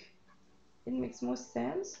think it makes more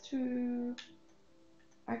sense to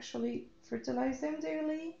actually fertilize them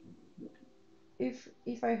daily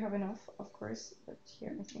if I have enough, of course, but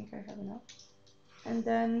here I think I have enough. And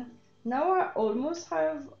then now I almost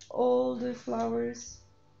have all the flowers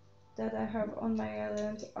that I have on my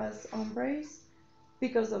island as ombres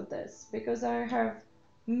because of this, because I have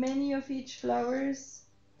many of each flowers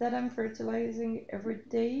that I'm fertilizing every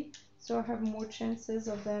day, so I have more chances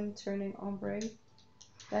of them turning ombre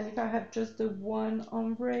than if I have just the one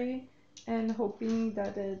ombre and hoping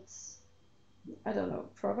that it's, I don't know,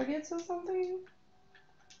 propagates or something.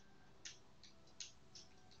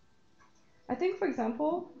 I think, for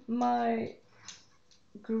example, my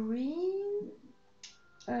green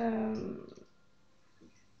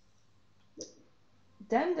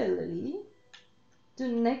dandelion, the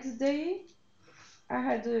next day I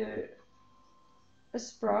had a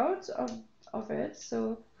sprout of it,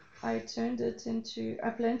 so I turned it into, I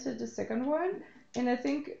planted the second one, and I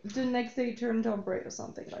think the next day it turned ombre or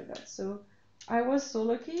something like that. So I was so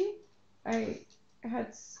lucky. I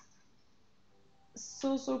had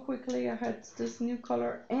so quickly I had this new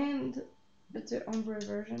color and the ombre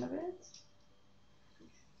version of it.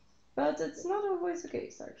 But it's not always the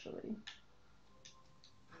case, actually.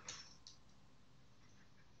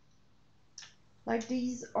 Like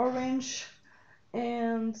these orange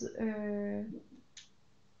and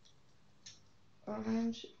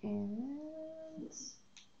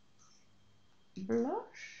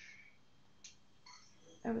blush.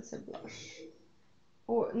 I would say blush.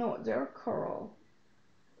 Or no, they're coral.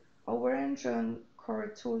 Orange and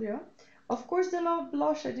coratulia. Of course, they're not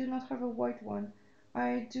blush. I do not have a white one.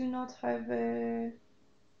 I do not have an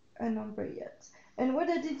ombre yet. And what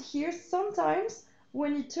I did here, sometimes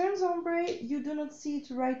when it turns ombre, you do not see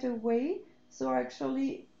it right away. So I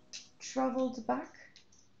actually traveled back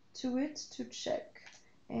to it to check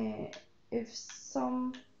if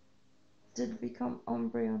some did become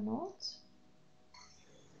ombre or not.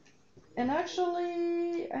 And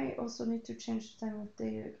actually, I also need to change the time of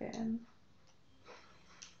day again.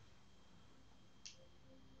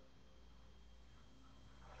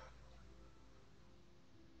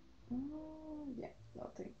 Yeah,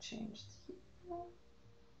 nothing changed here.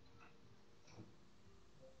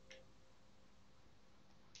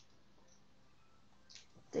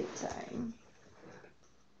 Daytime.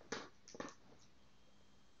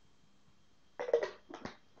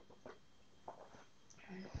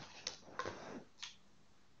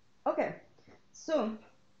 Okay, so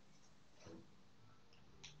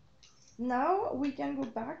now we can go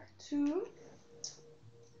back to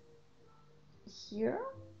here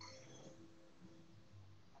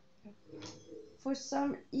for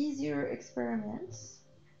some easier experiments.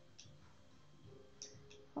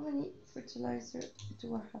 How many fertilizer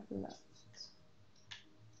do I have left?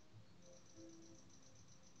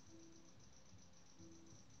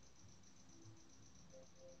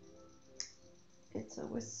 It's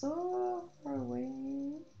always so far away.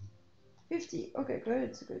 50. Okay,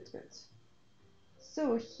 good, good, good.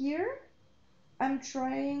 So here I'm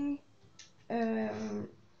trying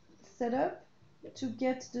setup to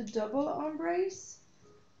get the double ombres,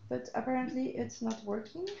 but apparently it's not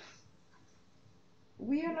working.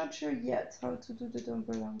 We are not sure yet how to do the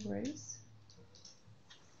double ombres.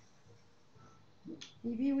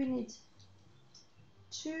 Maybe we need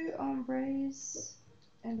 2 ombres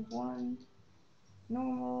and 1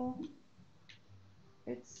 normal.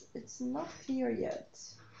 It's not clear yet.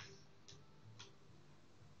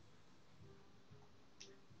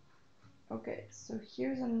 Okay, so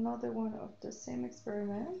here's another one of the same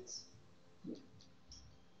experiment.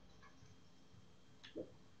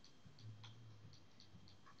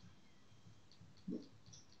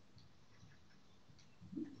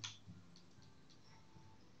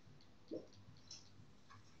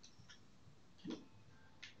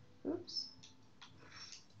 Oops.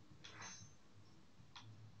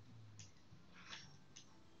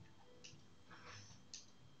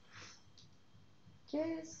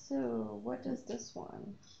 Okay, so what is this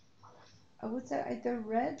one? I would say either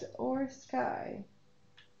red or sky.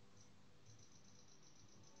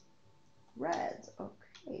 Red,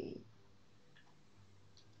 okay.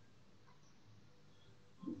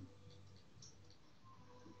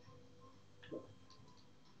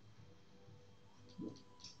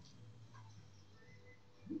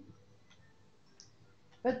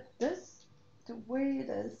 But this, the way it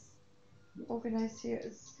is organized here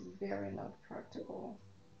is very not practical.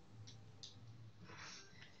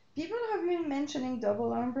 People have been mentioning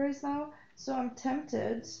double ombres now, so I'm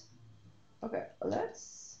tempted. Okay,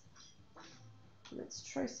 let's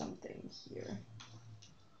try something here.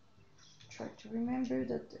 Try to remember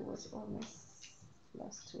that it was almost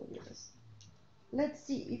last 2 years. Let's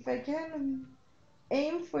see if I can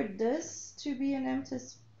aim for this to be an empty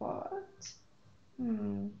spot.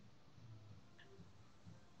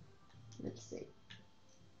 Let's see.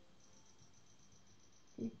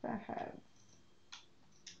 If I have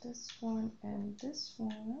this one and this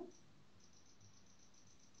one.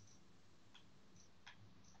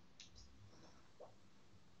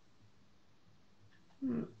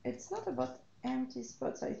 It's not about empty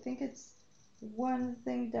spots. I think it's one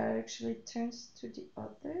thing that actually turns to the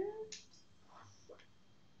other.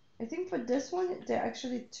 I think for this one, they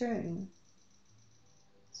actually turn.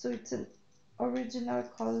 So it's an original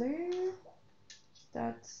color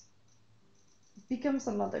that becomes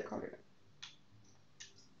another color.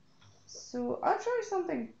 So I'll try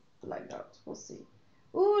something like that. We'll see.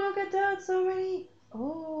 Oh, look at that. So many.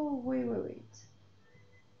 Oh, wait.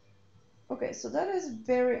 Okay, so that is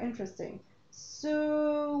very interesting.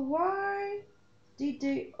 So why did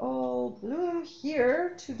they all bloom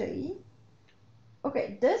here today?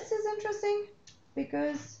 Okay, this is interesting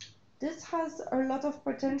because this has a lot of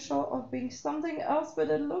potential of being something else, but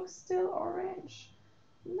it looks still orange.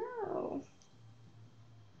 No.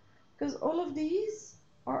 Because all of these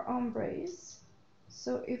are ombres.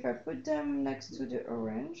 So if I put them next to the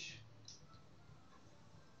orange,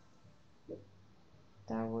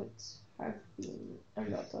 that would have been a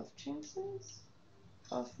lot of chances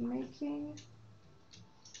of making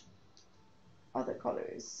other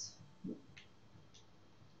colors.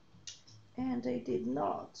 And they did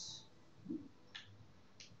not.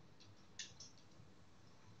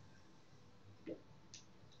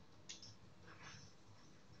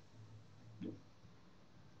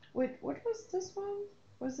 Wait, what was this one?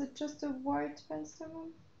 Was it just a white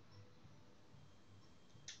penstemon?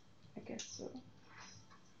 I guess so.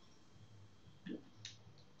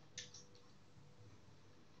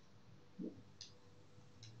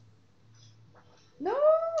 No!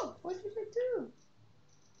 What did I do?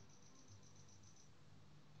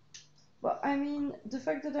 Well, I mean, the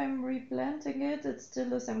fact that I'm replanting it, it's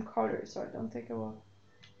still the same color, so I don't think it will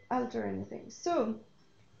alter anything. So,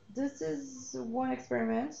 this is one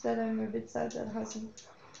experiment that I'm a bit sad that hasn't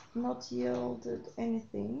not yielded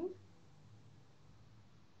anything.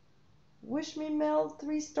 Wish Me Mail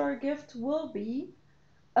 3-star gift will be.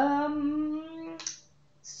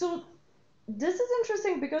 So this is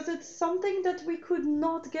interesting because it's something that we could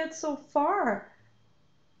not get so far.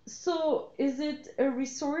 So is it a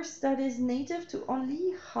resource that is native to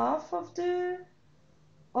only half of the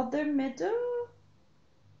other meadow?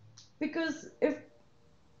 Because if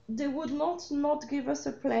they would not give us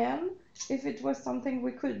a plan if it was something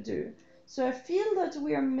we could do. So I feel that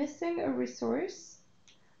we are missing a resource.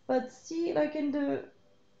 But see, like in the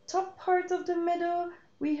top part of the meadow,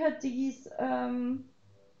 we had these how's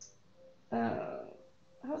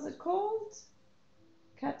it called?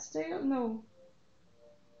 Cat's tail? No.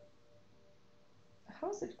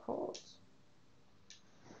 How's it called?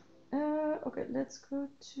 Okay, let's go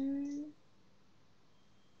to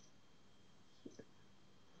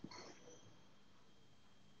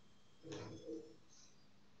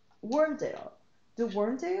Wormtail. The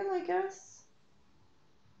Wormtail, I guess.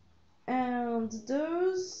 And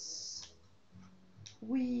those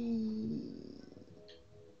we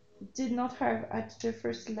did not have at the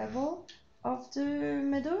first level of the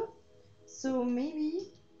meadow. So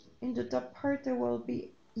maybe in the top part there will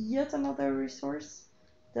be yet another resource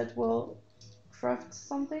that will craft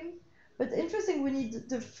something. But interesting, we need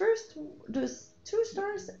the 2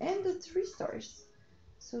 stars and the 3 stars.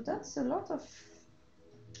 So that's a lot of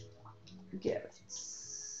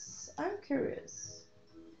gifts. I'm curious.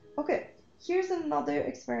 Okay, here's another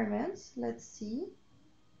experiment. Let's see.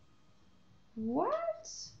 What?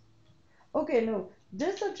 Okay, no,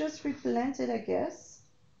 this I just replanted, I guess.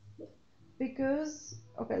 Because,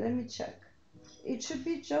 okay, let me check. It should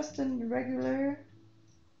be just a regular,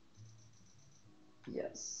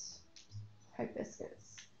 yes,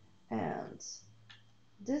 hibiscus. And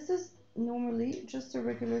this is normally just a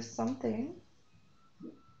regular something.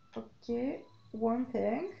 Okay, warm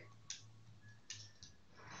pink.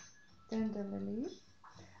 Dandelion.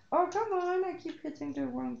 Oh, come on, I keep hitting the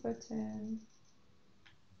wrong button.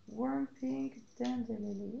 Warm pink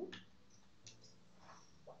dandelion.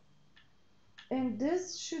 And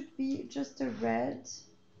this should be just a red.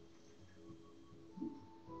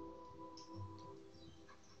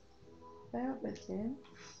 Velvetin.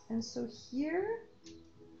 And so here,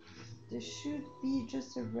 there should be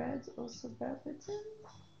just a red, also velvetin.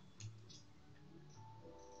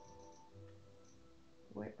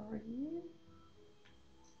 Where are you?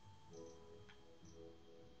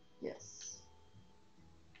 Yes.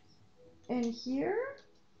 And here,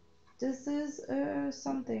 this is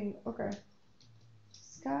something. Okay.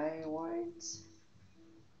 Sky white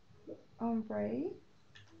ombre.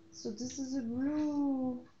 So this is a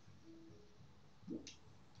blue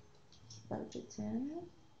velvetin.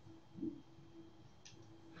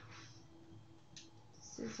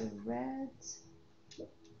 This is a red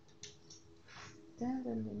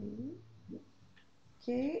dandelion.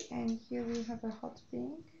 Okay, and here we have a hot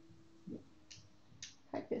pink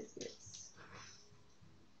hibiscus.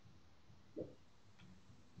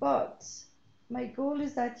 But my goal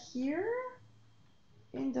is that here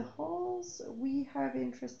in the halls we have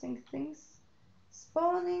interesting things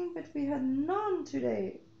spawning, but we had none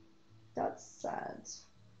today. That's sad.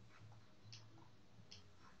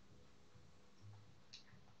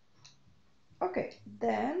 Okay,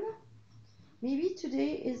 then maybe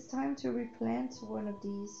today is time to replant one of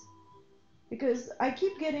these, because I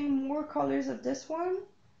keep getting more colors of this one,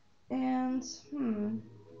 and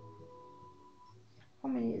how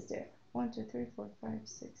many is there? 1, 2, 3, 4, 5,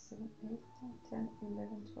 6, 7, 8, 9, 10,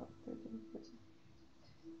 11, 12, 13, 14.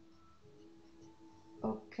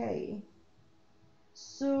 Okay.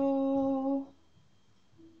 So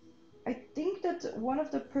I think that one of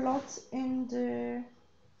the plots in the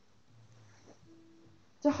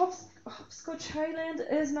Hopscotch Island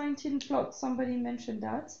is 19 plots. Somebody mentioned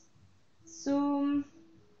that. So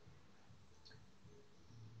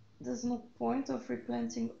there's no point of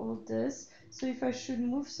replanting all this. So if I should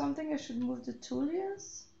move something, I should move the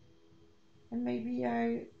Tullias. And maybe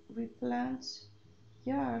I replant.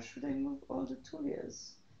 Yeah, should I move all the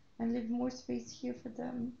Tullias and leave more space here for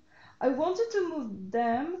them? I wanted to move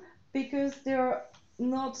them because they're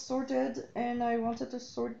not sorted and I wanted to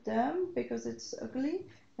sort them because it's ugly.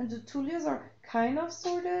 And the tulias are kind of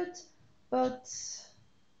sorted, but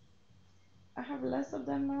I have less of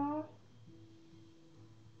them now.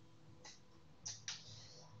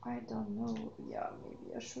 I don't know. Yeah,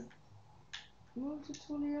 maybe I should move the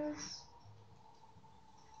tulias.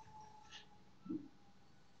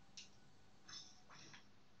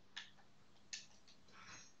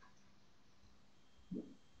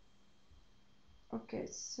 Okay,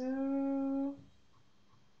 so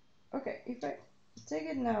okay, if I take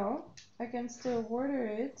it now, I can still water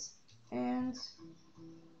it and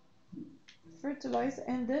fertilize,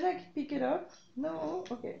 and then I can pick it up. No,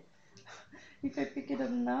 okay. If I pick it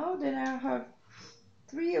up now, then I have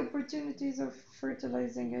 3 opportunities of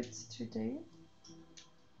fertilizing it today.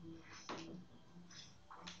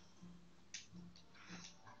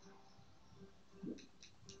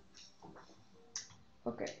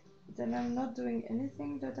 Okay, then I'm not doing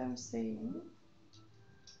anything that I'm saying.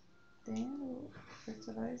 Then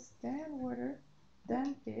fertilize, then water,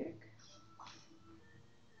 then pick.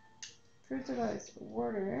 Fertilize,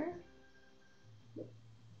 water,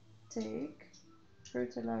 take,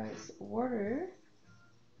 fertilize, water,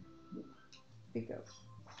 pick up.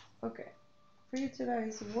 Okay,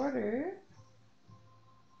 fertilize, water,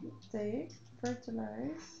 take,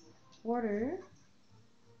 fertilize, water.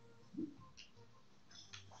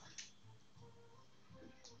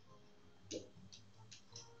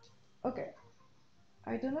 Okay,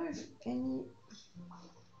 I don't know if any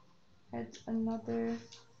had another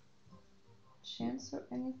chance or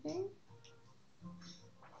anything.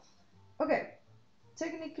 Okay,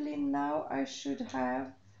 technically now I should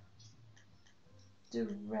have the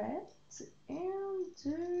red and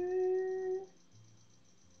the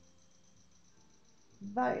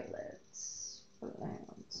violet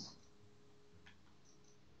plant.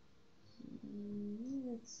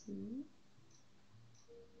 Let's see.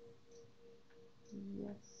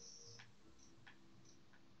 Yes.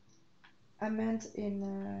 I meant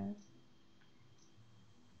in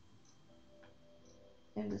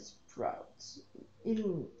the sprouts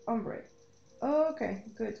in ombre. Okay,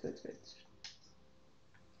 good.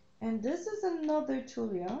 And this is another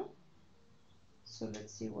tulia. So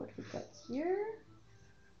let's see what we got here.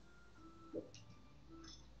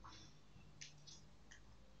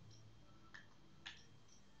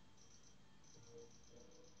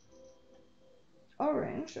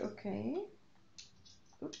 Orange, okay.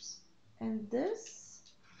 Oops. And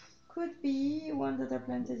this could be one that I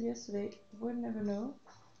planted yesterday. Would never know.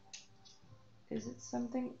 Is it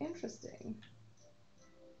something interesting?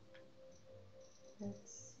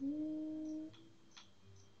 Let's see.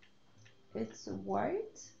 It's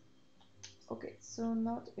white. Okay, so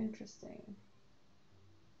not interesting.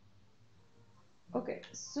 Okay,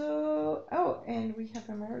 so oh, and we have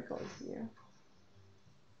a marigold here.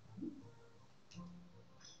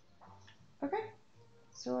 Okay,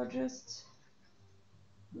 so I'll just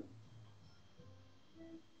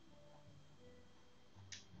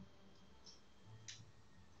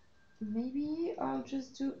maybe I'll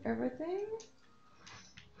just do everything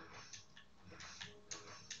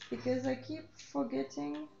because I keep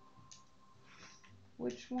forgetting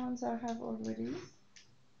which ones I have already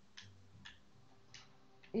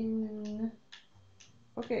in.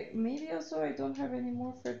 Okay, maybe also I don't have any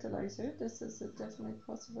more fertilizer. This is a definite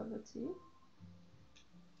possibility.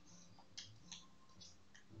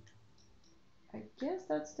 I guess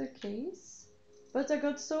that's the case. But I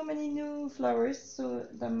got so many new flowers, so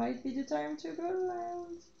that might be the time to go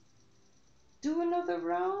and do another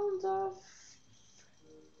round of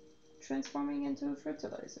transforming into a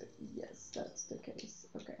fertilizer. Yes, that's the case.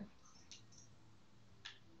 Okay.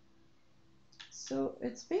 So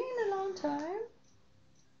it's been a long time.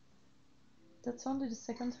 That's only the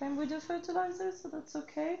second time we do fertilizer, so that's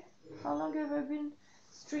okay. How long have I been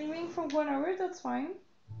streaming? For 1 hour, that's fine.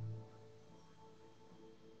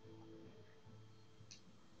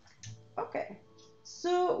 Okay,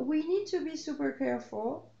 so we need to be super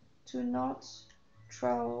careful to not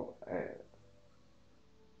throw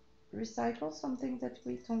recycle something that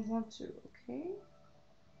we don't want to, okay?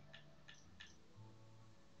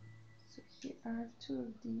 So here I have 2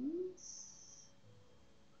 of these.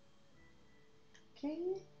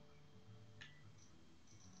 Okay.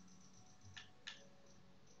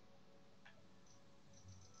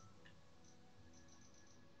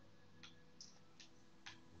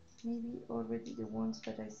 Maybe already the ones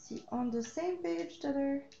that I see on the same page that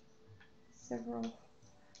are several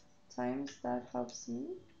times, that helps me.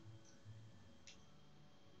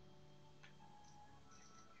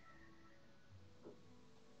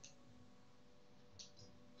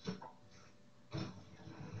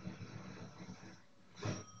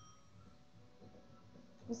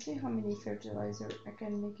 Let's see how many fertilizer I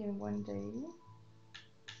can make in one day.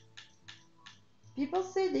 People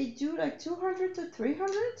say they do like 200 to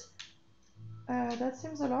 300. That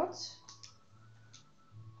seems a lot.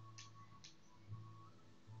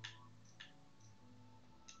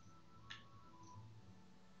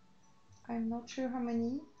 I'm not sure how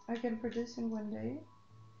many I can produce in one day.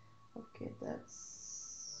 Okay,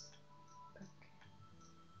 that's okay.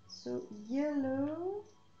 So yellow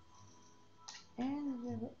and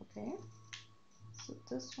yellow. Okay. So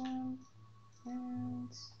this one and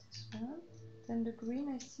this one. Then the green,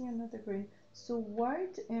 I see another green. So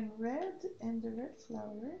white and the red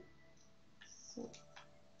flower. So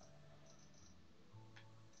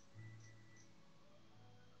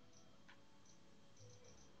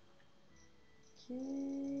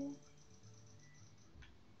okay.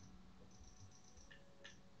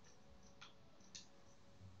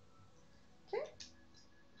 Okay.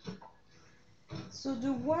 So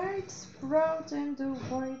the white sprout and the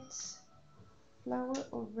white flower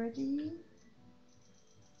already.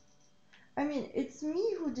 I mean, it's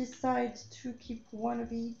me who decide to keep one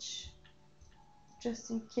of each, just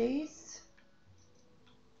in case.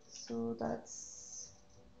 So that's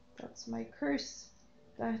my curse.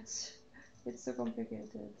 That it's so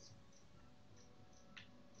complicated.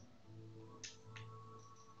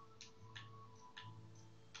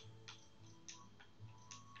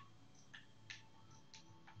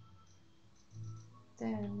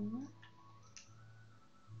 Then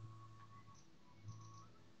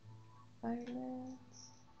violet.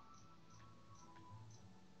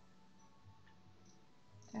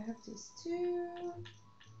 I have these two.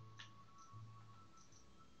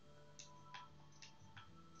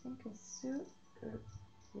 I think I should.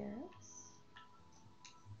 Yes.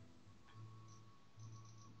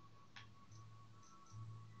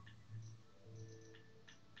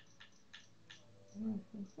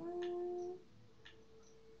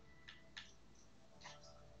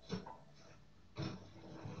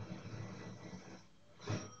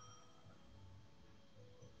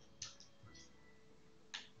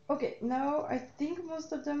 Okay, now I think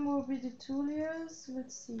most of them will be the Tulias.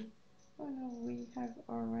 Let's see. Oh no, we have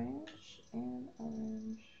orange and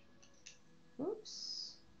orange.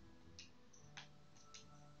 Oops.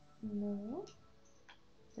 No.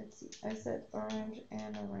 Let's see. I said orange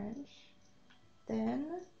and orange.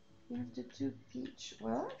 Then we have the two peach.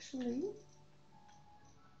 Well, actually,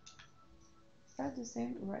 is that the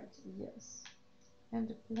same? Right, yes. And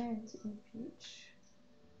the plant in peach.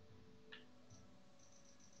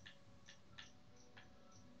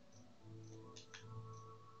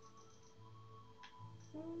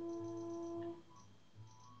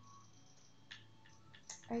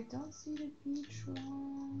 I don't see the peach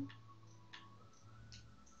one.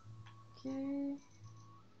 Okay.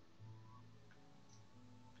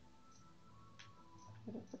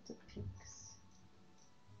 What about the pinks?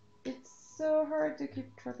 It's so hard to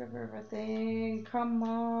keep track of everything. Come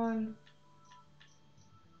on.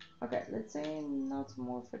 Okay, let's say not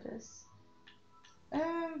more for this.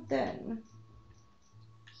 Then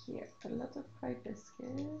here, a lot of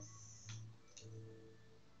hibiscus.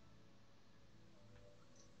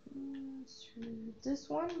 This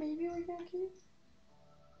one maybe we can keep.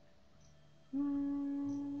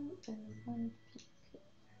 And one pink like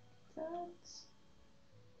that.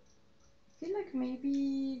 I feel like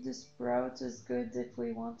maybe the sprout is good if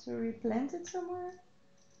we want to replant it somewhere.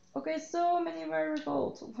 Okay, so many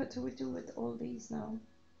marigolds. What do we do with all these now?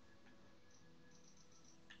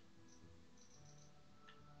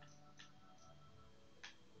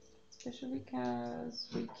 Especially because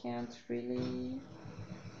we can't really...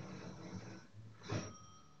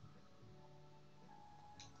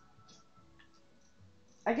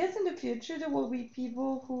 I guess in the future there will be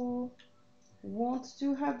people who want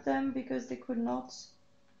to have them because they could not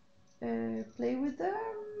play with them.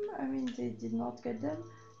 I mean, they did not get them,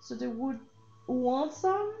 so they would want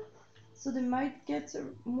some, so they might get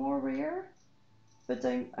more rare, but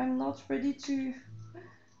I'm not ready to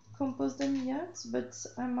compose them yet, but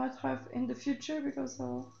I might have in the future because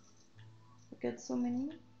I'll get so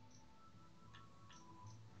many.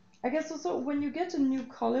 I guess also when you get a new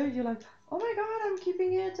color, you're like, oh my god, I'm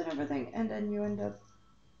keeping it and everything, and then you end up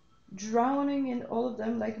drowning in all of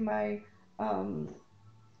them, like my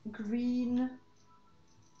green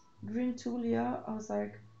Tulia. I was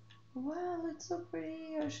like, well, it's so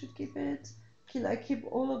pretty, I should keep it. I keep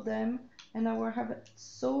all of them, and now I have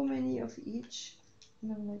so many of each,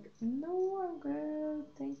 and I'm like, no, I'm good,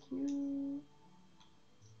 thank you.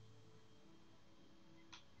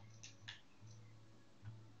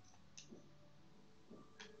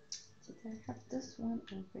 Did I have this one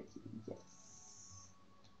already? Yes.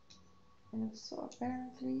 And also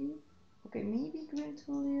apparently, okay, maybe green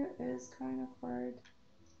tulle is kind of hard.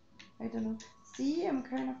 I don't know. See, I'm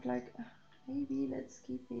kind of like, maybe let's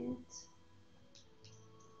keep it.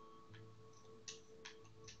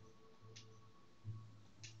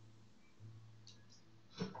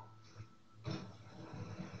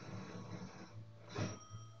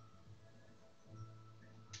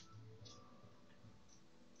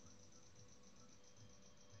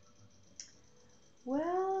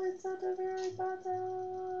 Well, it's at the very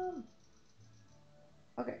bottom.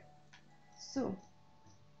 Okay, so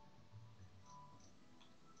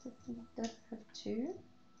that have two.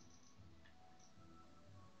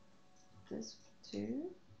 This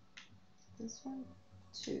two. This one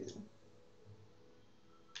two.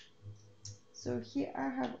 So here I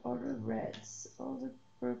have all the reds, all the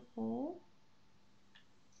purple,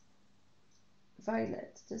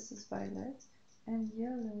 violet. This is violet and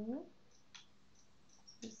yellow.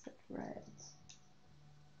 This is red.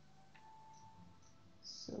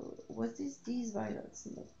 So what is these violets?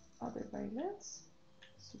 No other violets.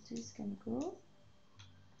 So these can go.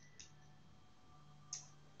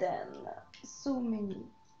 Then so many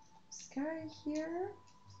sky here.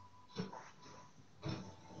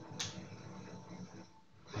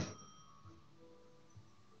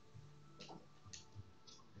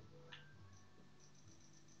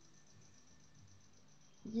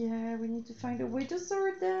 Yeah, we need to find a way to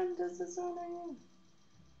sort them. This is so annoying.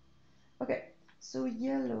 Okay, so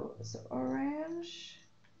yellow, so orange,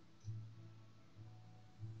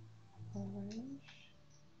 orange,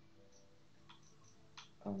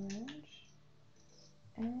 orange,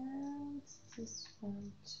 and this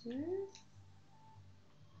one too.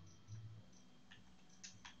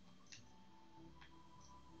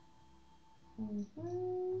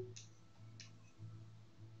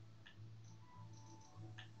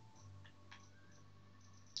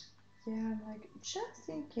 Yeah, I'm like, just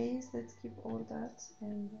in case, let's keep all that,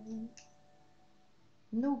 and then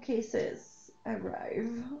no cases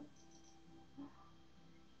arrive.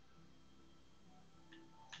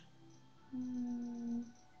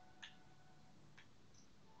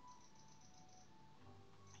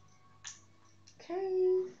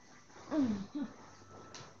 Okay.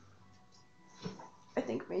 I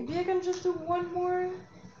think maybe I can just do one more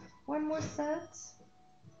set.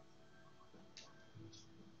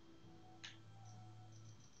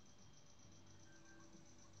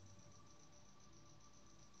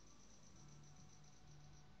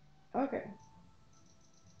 Okay.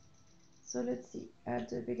 So let's see. At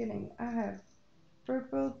the beginning, I have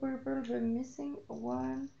purple, purple. We're missing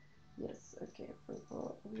one. Yes. Okay.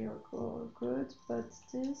 Purple. We are all good. But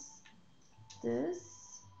this,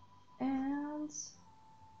 and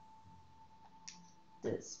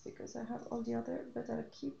this, because I have all the other. But I'll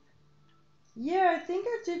keep. Yeah, I think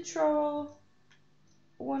I did throw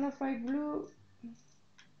one of my blue.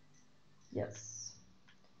 Yes.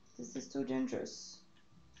 This is too dangerous.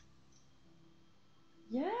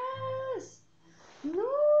 Yes!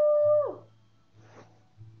 No!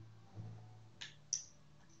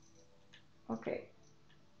 Okay.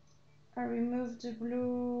 I removed the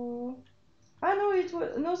blue. Ah, no, it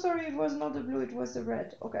was. No, sorry, it was not the blue, it was the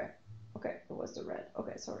red. Okay. Okay, it was the red.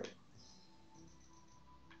 Okay, sorry.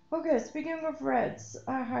 Okay, speaking of reds,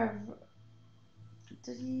 I have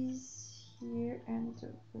these here and the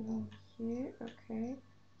blue here. Okay.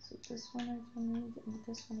 So this one I don't need, and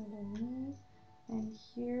this one I don't need. And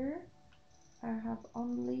here I have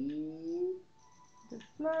only the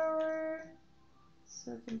flower,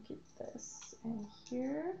 so I can keep this. And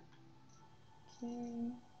here,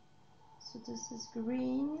 okay, so this is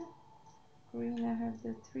green. Green, I have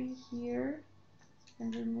the three here.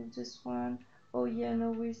 And remove this one. Oh yeah,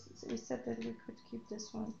 no, we said that we could keep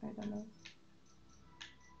this one. I don't know.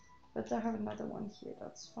 But I have another one here,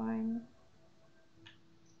 that's fine.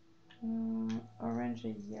 Orange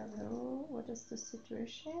and yellow. What is the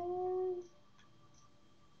situation?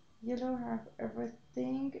 Yellow have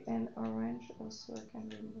everything, and orange also I can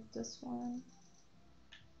remove this one.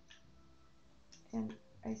 And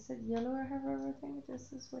I said yellow I have everything.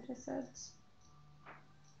 This is what I said.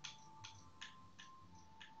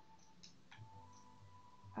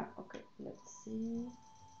 Ah, okay, let's see.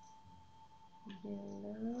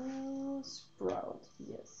 Yellow sprout,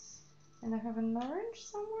 yes. And I have an orange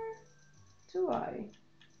somewhere? Do I?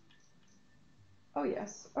 Oh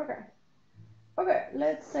yes, okay. Okay,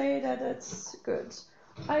 let's say that it's good.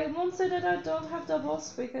 I won't say that I don't have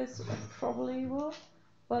doubles because I probably will,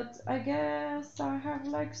 but I guess I have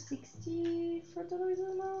like 60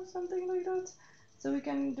 fertilizer now, something like that. So we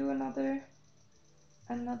can do another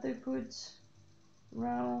good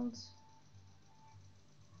round.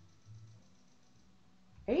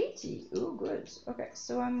 80. Oh, good. Okay,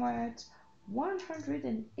 so I'm at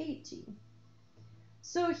 180.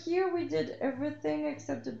 So here we did everything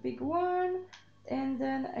except the big one. And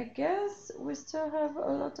then I guess we still have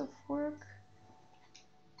a lot of work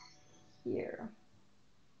here.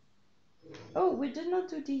 Oh, we did not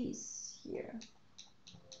do these here.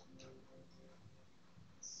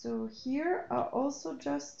 So here are also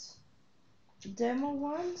just demo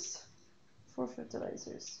ones for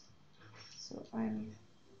fertilizers. So I'm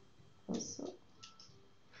also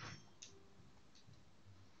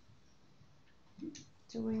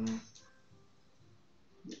doing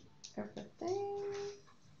everything,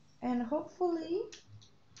 and hopefully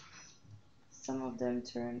some of them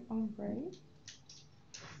turn ombre,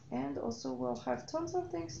 and also we'll have tons of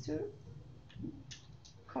things to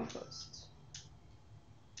compost.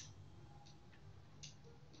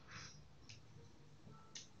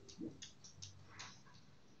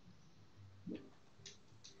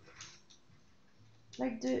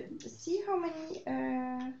 Like see how many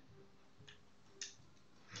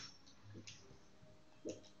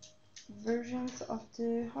versions of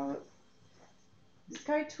the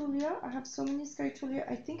Sky Tulia. I have so many Sky Tulia.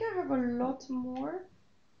 I think I have a lot more.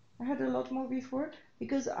 I had a lot more before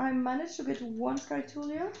because I managed to get one Sky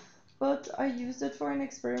Tulia, but I used it for an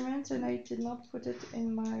experiment and I did not put it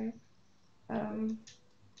in my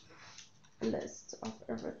list of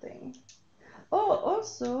everything. Oh,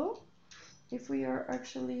 also, if we are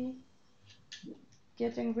actually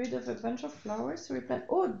getting rid of a bunch of flowers, so we plant.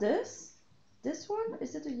 Oh, this one,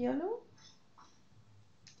 is it a yellow?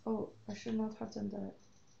 Oh, I should not have done that.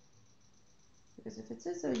 Because if it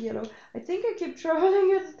is a yellow, I think I keep traveling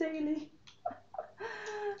it daily.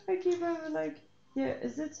 I keep having like, yeah,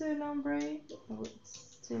 is it an ombre? Oh,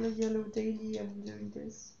 it's still a yellow daily. I'm doing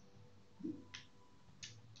this.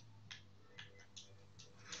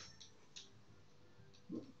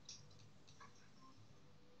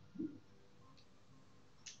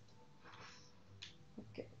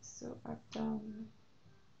 Okay, so I've done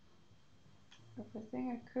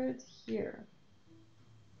everything I could here.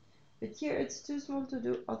 But here it's too small to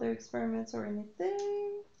do other experiments or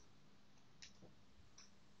anything.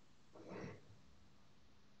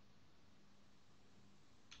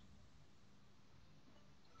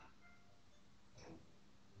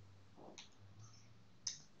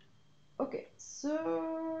 Okay,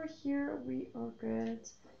 so here we are good.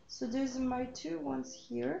 So there's my two ones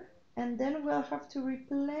here, and then we'll have to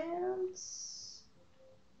replant,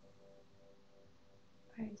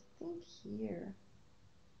 I think here.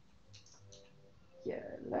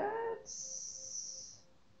 Yeah,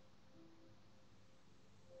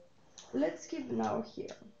 let's keep now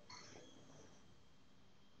here.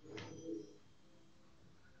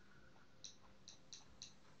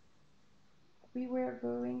 We were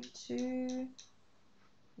going to,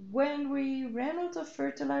 when we ran out of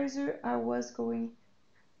fertilizer, I was going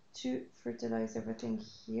to fertilize everything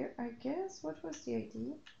here, I guess. What was the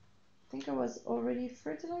idea? I think I was already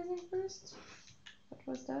fertilizing first. What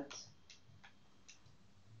was that?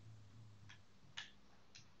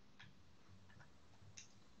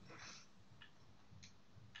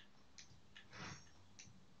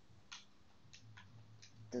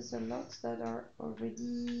 There's a lot that are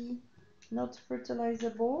already not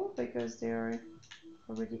fertilizable because they are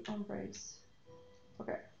already ombres.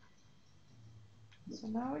 Okay. So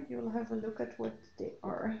now you'll have a look at what they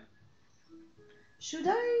are. Should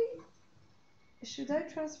I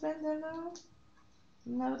transplant them now?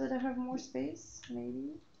 Now that I have more space,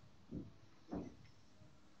 maybe?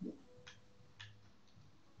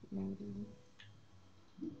 Maybe.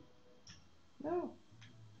 No.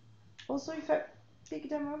 Also, if I pick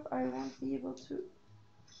them up, I won't be able to.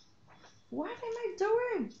 What am I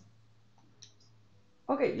doing?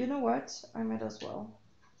 Okay, you know what? I might as well.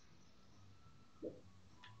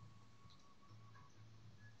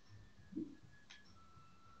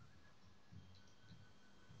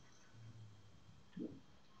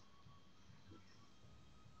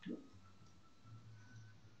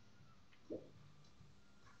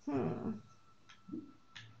 Hmm.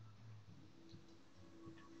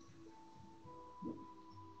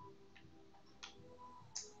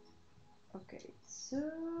 Okay,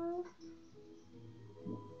 so.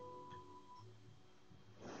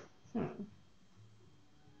 Hmm.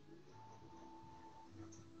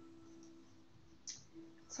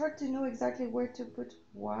 It's hard to know exactly where to put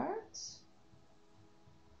what.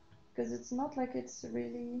 Because it's not like it's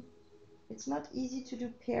really. It's not easy to do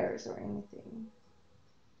pairs or anything.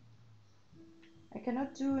 I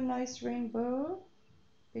cannot do a nice rainbow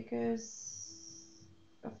because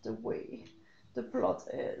of the way the plot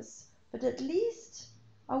is. But at least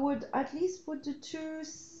I would at least put the two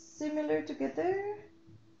similar together.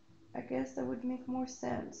 I guess that would make more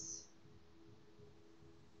sense.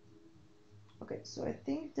 Okay, so I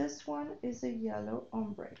think this one is a yellow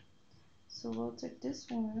ombre. So we'll take this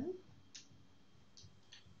one.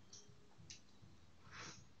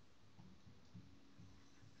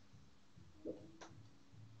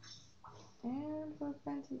 And we'll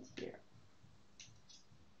plant it here.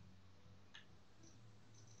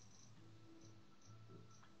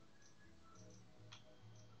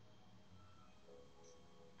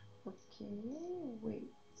 Okay,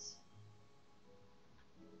 wait.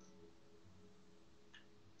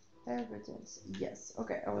 Evidence. Yes,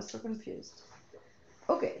 okay, I was so confused.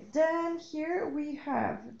 Okay, then here we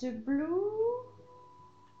have the blue.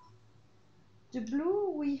 The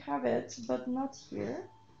blue, we have it, but not here.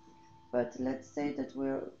 But let's say that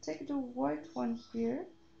we'll take the white one here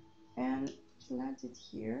and plant it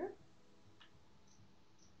here.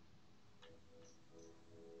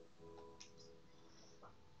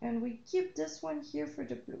 And we keep this one here for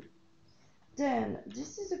the blue. Then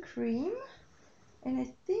this is a cream. And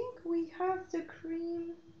I think we have the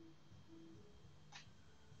cream.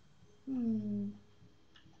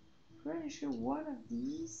 Pretty sure one of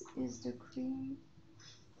these is the cream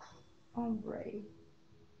ombre.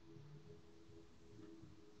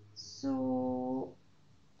 So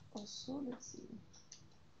also let's see.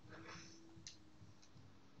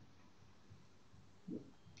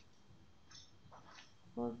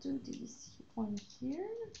 We'll do this one here.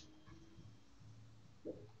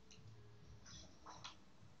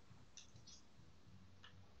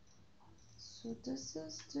 So this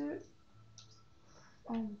is the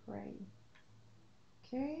ombre.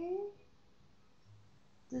 Okay.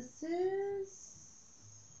 This is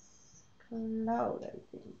cloud, I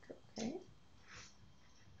think. Okay.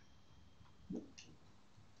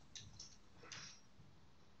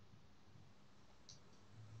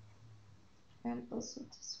 And also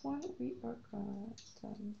this one we are gonna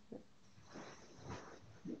done with.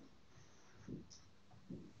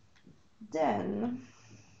 Then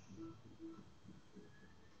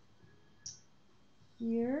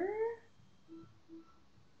here,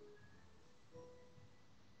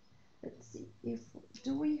 let's see if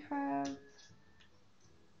do we have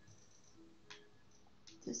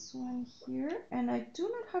this one here, and I do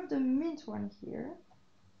not have the mint one here,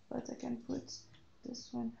 but I can put this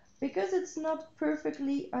one because it's not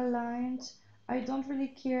perfectly aligned. I don't really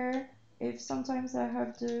care if sometimes I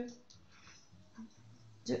have the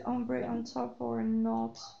ombre on top or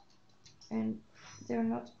not, and they're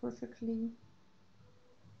not perfectly.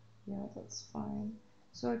 Yeah, that's fine.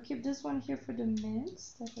 So I keep this one here for the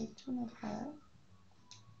mints that I do not have.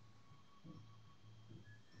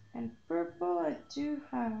 And purple I do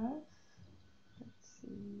have. Let's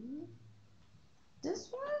see.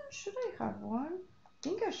 This one, should I have one? I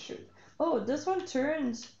think I should. Oh, this one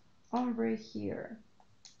turned ombre here.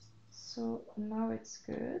 So now it's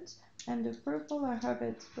good. And the purple I have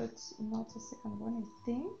it, but not the second one, I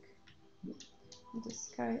think. The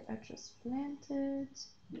sky I just planted.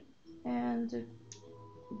 And the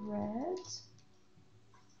red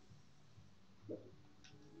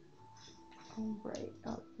ombre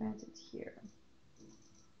I'll plant it here.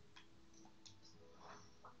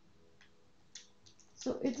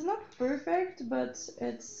 So it's not perfect, but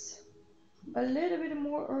it's a little bit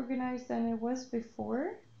more organized than it was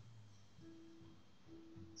before.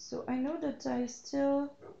 So I know that I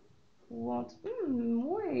still want,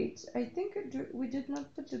 wait, I think we did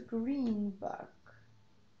not put the green back.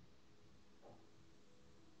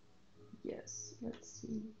 Yes, let's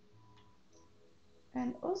see.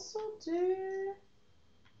 And also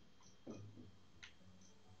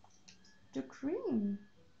the cream.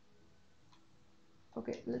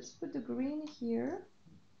 Okay, let's put the green here.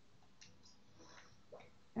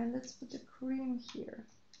 And let's put the cream here.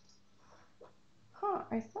 Huh,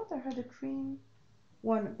 I thought I had a cream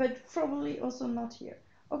one, but probably also not here.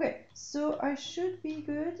 Okay, so I should be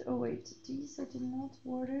good. Oh wait, these I did not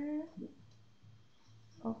water.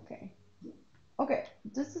 Okay. Okay,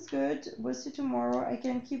 this is good. We'll see tomorrow. I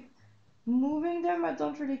can keep moving them. I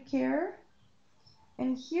don't really care.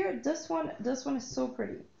 And here, this one is so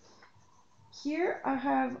pretty. Here I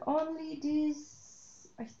have only these.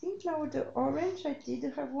 I think now the orange I did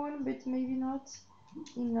have one, but maybe not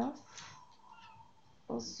enough.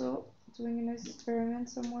 Also doing a nice experiment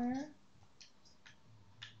somewhere.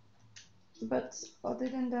 But other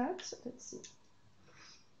than that, let's see.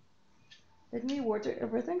 Let me water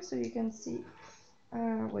everything so you can see.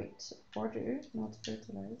 Wait, water, not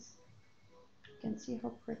fertilize. You can see how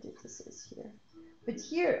pretty this is here. But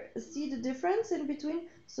here, see the difference in between?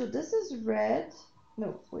 So this is red,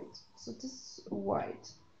 No, wait. So this is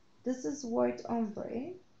white. This is white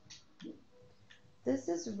ombre. This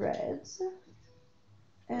is red.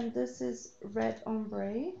 And this is red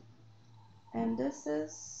ombre. And this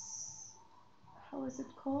is, how is it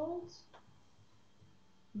called?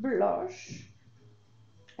 Blush.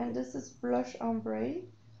 And this is blush ombre.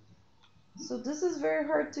 So this is very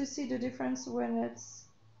hard to see the difference when it's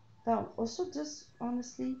down. Also, this,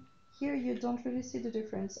 honestly, here you don't really see the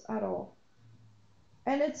difference at all.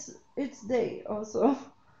 And it's day also.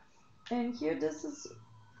 And here this is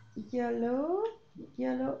yellow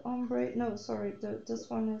ombre. No, sorry, this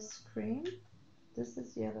one is cream. This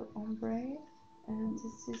is yellow ombre, and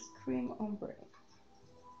this is cream ombre.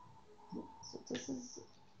 So this is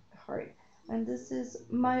hard. And this is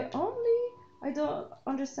my only, I don't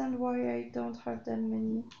understand why I don't have that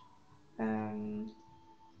many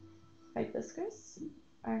hibiscus.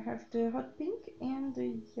 I have the hot pink and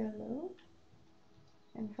the yellow.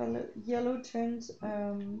 And yellow turns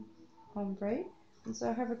ombre. And so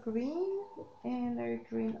I have a green and a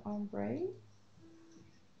green ombre.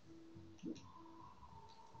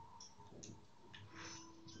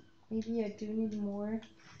 Maybe I do need more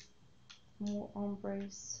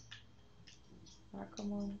ombres. Ah,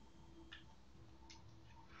 come on.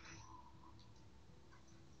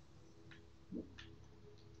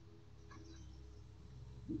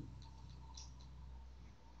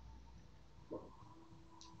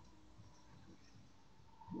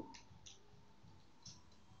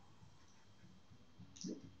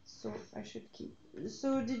 So I should keep.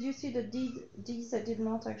 So did you see that these I did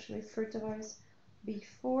not actually fertilize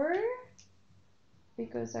before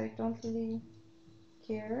because I don't really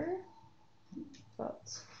care,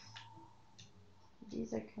 but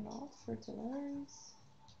these I cannot fertilize.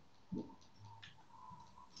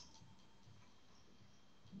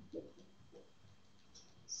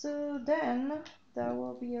 So then that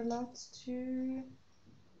will be a lot to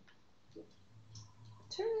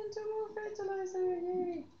turn into more fertilizer.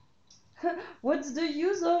 Yay! What's the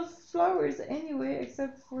use of flowers anyway,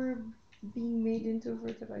 except for being made into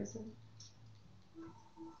fertilizer?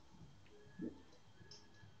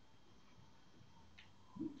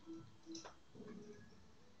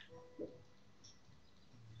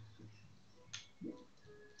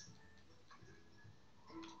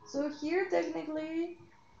 So here, technically,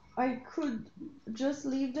 I could just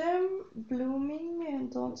leave them blooming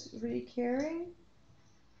and don't really caring.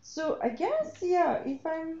 So I guess, yeah, if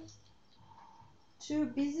I'm too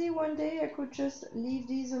busy one day, I could just leave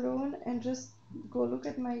these alone and just go look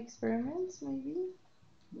at my experiments, maybe.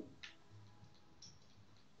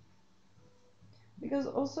 Because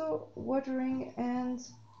also watering and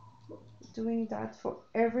doing that for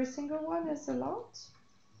every single one is a lot.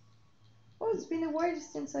 Oh, it's been a while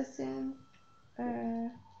since I've seen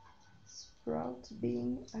sprout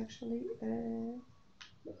being actually a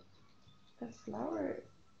flower,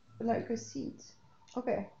 like a seed.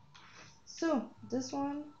 Okay, so this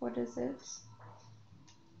one, what is it?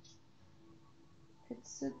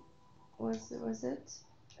 It's a, was it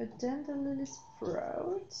a dandelion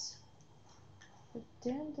sprout? A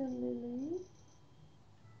dandelion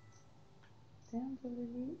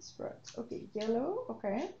sprout. Okay, yellow.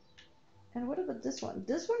 Okay. And what about this one?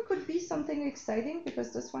 This one could be something exciting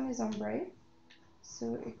because this one is ombre.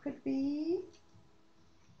 So it could be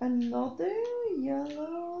another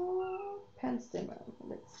yellow penstemon.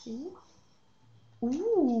 Let's see.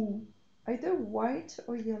 Ooh, either white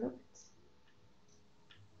or yellow.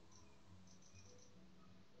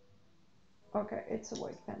 Okay, it's a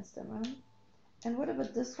white penstemon. And what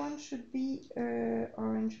about this one? Should be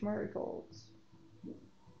orange marigold.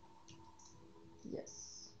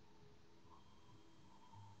 Yes.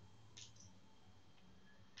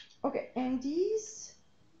 Okay, and these.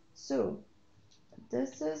 So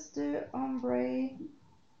this is the ombre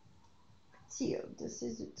teal. This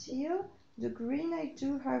is the teal. The green I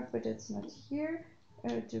do have, but it's not here.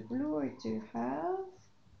 The blue I do have.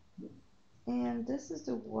 And this is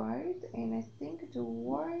the white, and I think the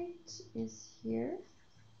white is here.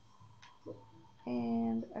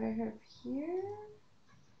 And I have here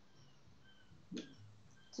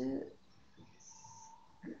the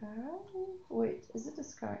sky. Wait, is it the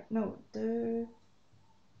sky? No, the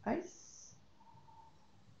ice.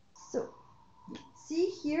 So, see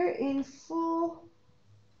here in full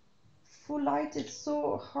light, it's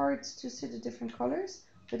so hard to see the different colors,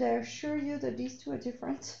 but I assure you that these two are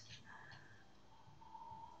different.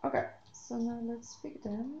 Okay, so now let's pick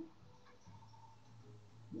them.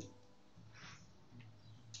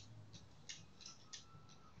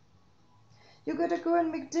 You gotta go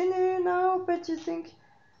and make dinner now, but you think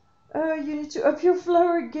you need to up your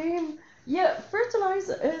flower game. Yeah, fertilize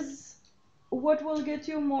is what will get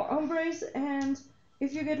you more ombres, and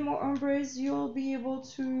if you get more ombres, you'll be able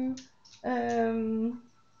to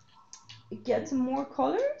get more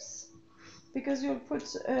colors because you'll put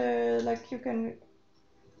like you can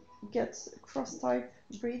get cross-type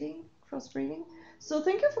breeding, crossbreeding. So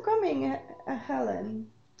thank you for coming, Helen.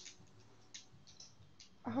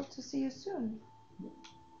 I hope to see you soon,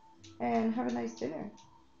 and have a nice dinner.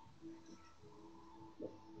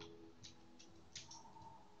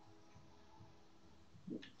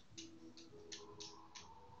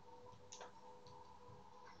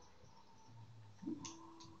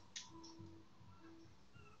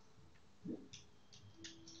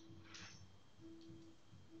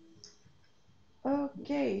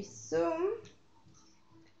 Okay, so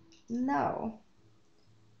now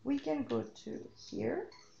we can go to here.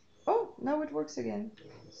 Oh, now it works again.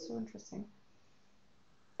 So interesting.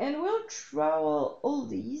 And we'll trowel all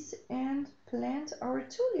these and plant our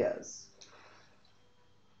tulias.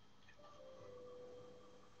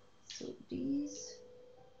 So these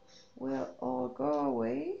will all go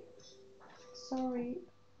away. Sorry.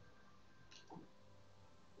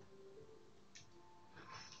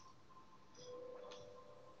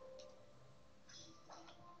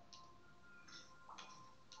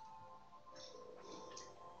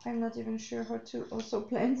 I'm not even sure how to also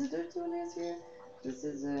plant the tulias here. This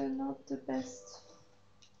is not the best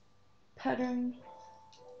pattern.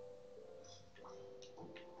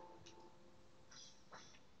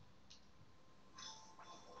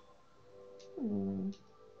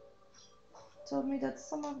 Told me that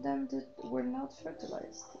some of them were not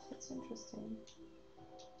fertilized. That's interesting.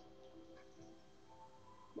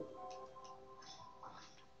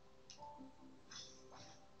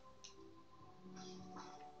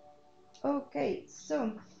 Okay,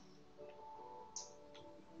 so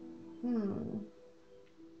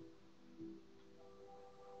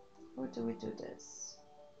how do we do this?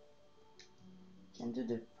 Can do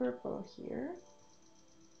the purple here.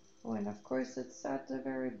 Oh, and of course it's at the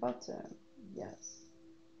very bottom. Yes.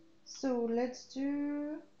 So let's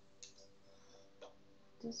do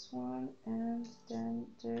this one and then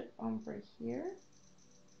the ombre here.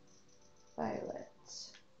 Violet.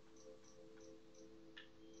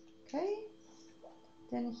 Okay.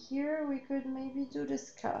 Then here we could maybe do the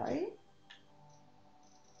sky.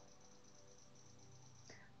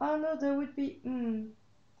 Oh no, that would be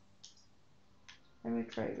Let me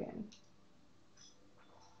try again.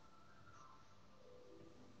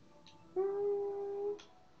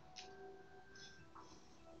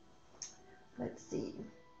 Let's see.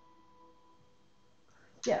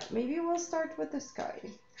 Yeah, maybe we'll start with the sky.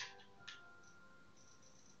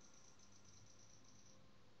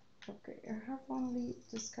 Okay, I have only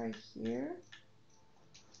the sky here.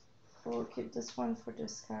 We'll keep this one for the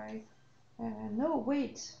sky. No,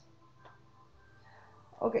 wait.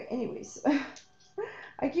 Okay, anyways.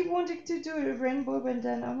 I keep wanting to do a rainbow, and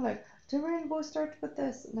then I'm like, the rainbow starts with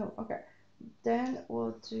this. No, okay. Then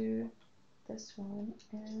we'll do this one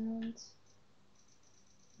and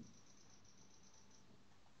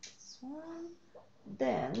this one.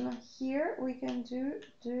 Then here we can do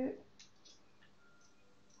the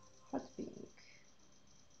hot pink.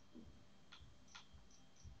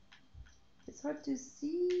 It's hard to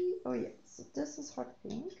see. Oh yeah, so this is hot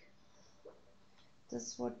pink.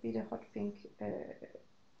 This would be the hot pink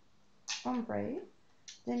ombre.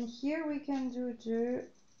 Then here we can do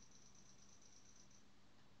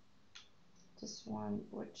this one,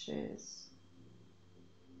 which is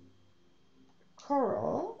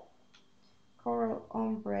coral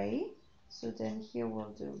ombre. So then here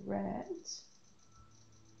we'll do red.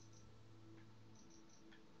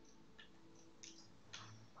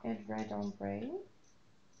 And red ombre.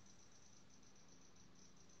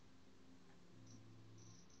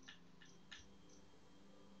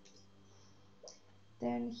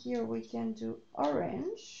 Then here we can do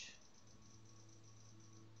orange.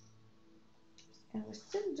 And we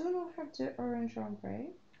still do not have the orange ombre.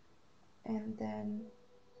 And then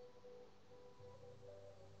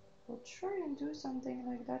we'll try and do something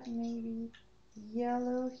like that. Maybe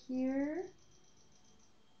yellow here.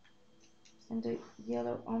 And the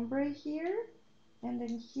yellow ombre here. And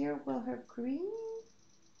then here we'll have green.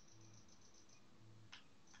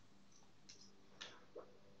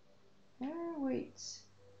 Wait.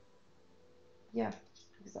 Yeah,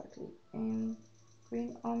 exactly. And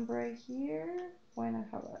green ombre here when I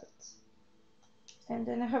have it. And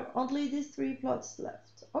then I have only these 3 plots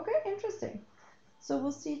left. Okay, interesting. So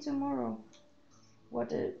we'll see tomorrow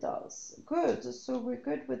what it does. Good, so we're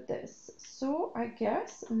good with this. So I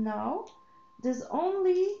guess now there's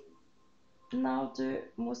only now the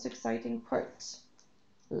most exciting part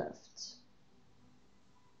left.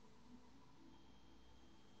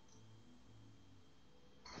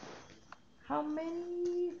 How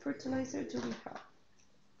many fertilizer do we have?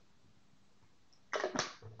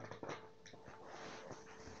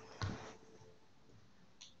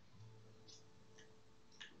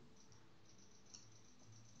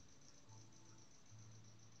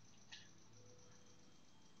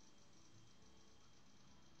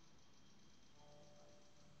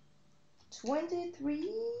 $23.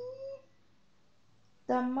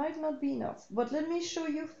 That might not be enough, but let me show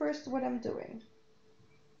you first what I'm doing.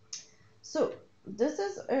 So this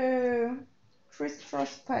is a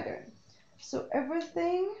crisscross pattern. So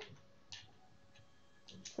everything,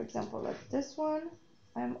 for example, like this one,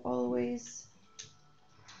 I'm always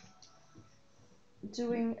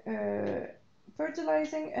doing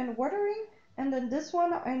fertilizing and watering, and then this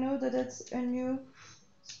one I know that it's a new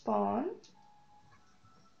spawn,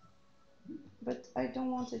 but I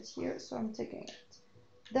don't want it here, so I'm taking it.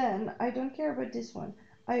 Then I don't care about this one.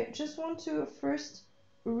 I just want to first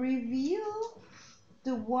reveal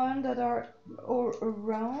the one that are or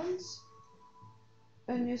around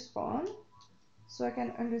a new spawn, so I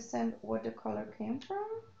can understand what the color came from.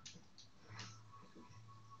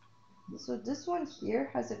 So this one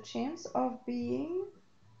here has a chance of being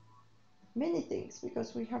many things,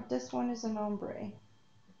 because we have this one is an ombre.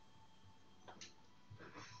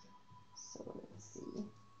 So let's see.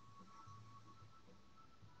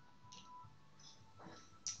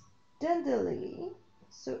 Dandelion.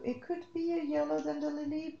 So it could be a yellow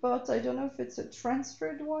dandelion, but I don't know if it's a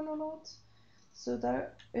transferred one or not. So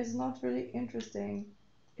that is not really interesting.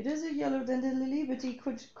 It is a yellow dandelion, but it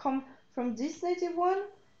could come from this native one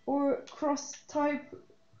or cross type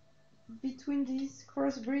between these,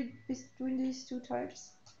 crossbreed between these two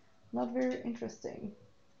types. Not very interesting.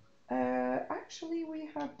 Actually, we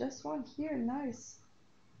have this one here. Nice.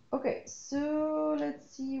 Okay, so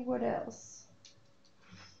let's see what else.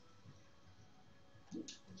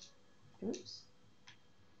 Oops.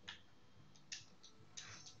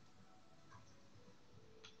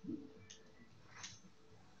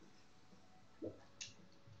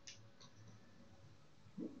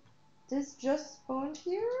 This just spawned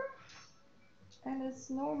here, and it's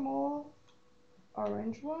normal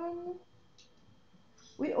orange one.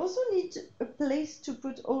 We also need a place to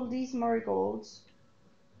put all these marigolds.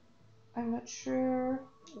 I'm not sure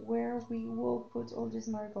where we will put all these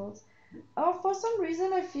marigolds. Oh, for some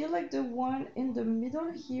reason I feel like the one in the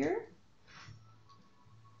middle here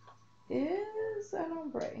is an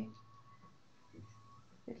ombre.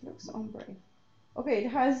 It looks ombre. Okay, it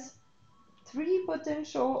has 3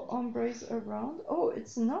 potential ombres around. Oh,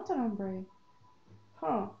 it's not an ombre.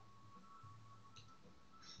 Huh.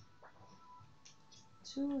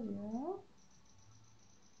 Tulia.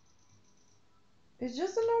 It's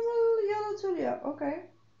just a normal yellow Tulia. Okay.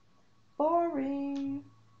 Boring.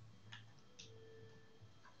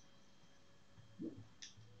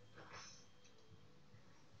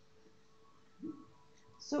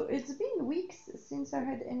 So it's been weeks since I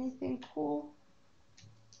had anything cool.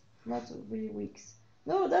 Not really weeks.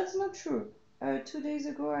 No, that's not true. 2 days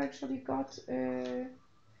ago I actually got...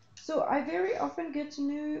 So I very often get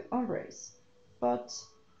new ombres. But...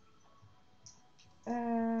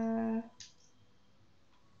 I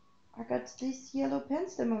got this yellow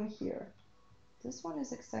penstemon here. This one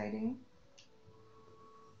is exciting.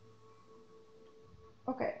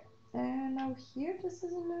 Okay. And now here this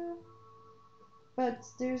is a new... But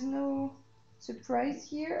there's no surprise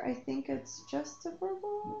here. I think it's just a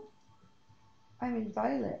purple. I mean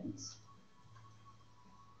violet.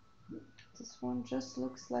 This one just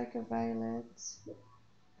looks like a violet.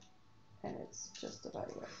 And it's just a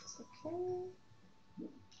violet. Okay.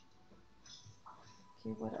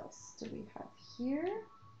 Okay, what else do we have here?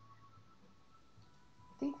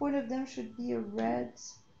 I think one of them should be a red.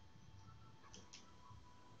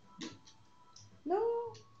 No.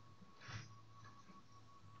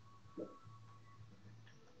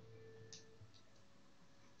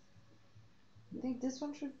 I think this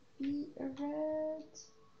one should be a red.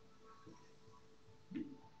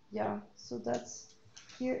 Yeah, so that's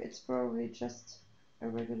here. It's probably just a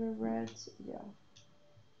regular red. Yeah.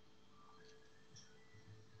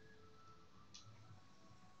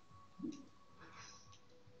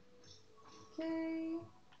 Okay.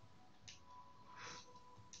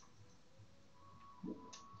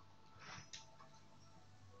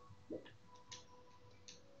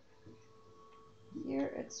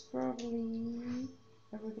 Here it's probably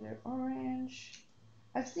a regular orange.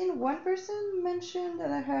 I've seen one person mention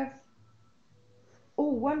that I have... Oh,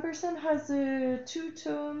 one person has a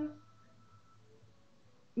two-tone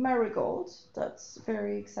marigold. That's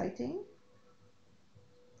very exciting.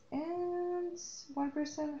 And one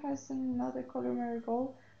person has another color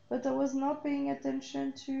marigold, but I was not paying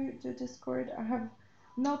attention to the Discord. I have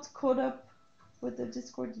not caught up with the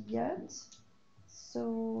Discord yet,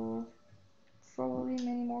 so probably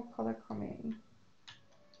many more color coming.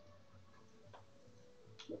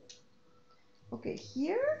 Okay,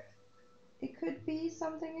 here it could be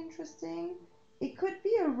something interesting. It could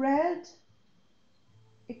be a red.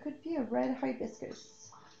 It could be a red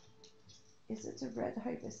hibiscus. Is it a red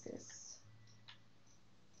hibiscus?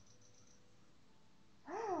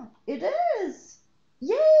 It is!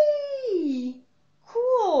 Yay!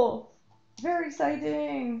 Cool! Very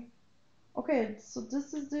exciting. Okay, so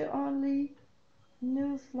this is the only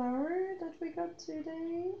new flower that we got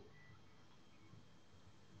today.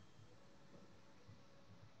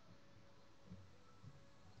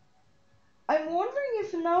 I'm wondering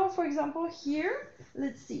if now, for example, here,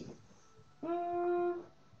 let's see.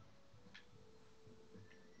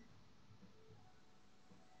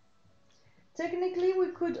 Technically, we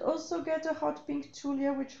could also get a hot pink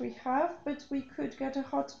Tulia, which we have, but we could get a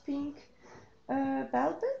hot pink bell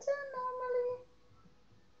button normally.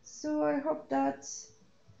 So I hope that,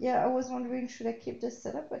 yeah, I was wondering should I keep this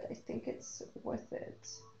setup, but I think it's worth it.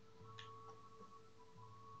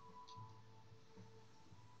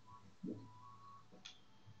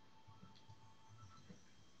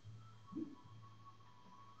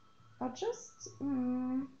 I'll just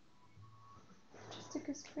take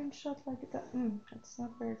a screenshot like that. That's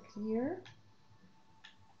not very clear.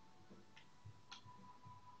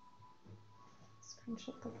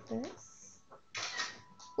 Screenshot like this.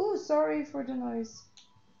 Oh, sorry for the noise.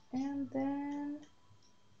 And then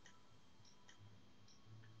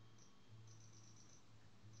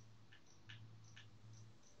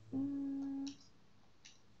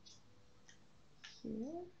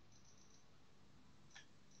here.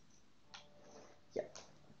 Yeah.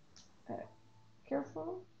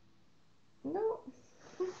 Careful. No.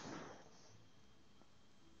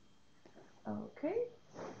 Okay.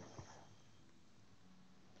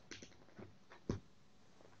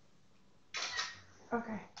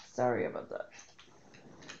 Okay. Sorry about that.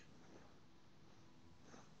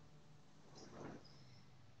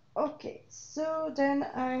 Okay, so then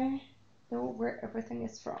I know where everything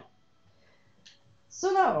is from.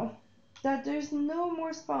 So now that there's no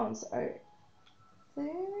more spawns, I think.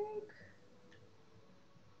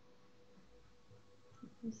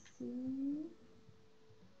 Let me see.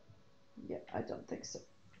 Yeah, I don't think so.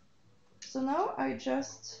 So now I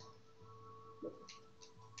just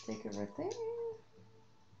take everything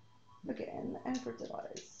again and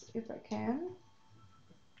fertilize if I can.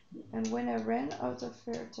 And when I ran out of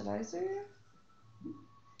fertilizer,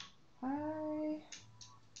 I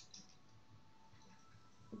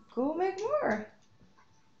go make more.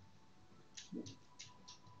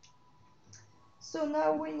 So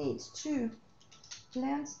now we need to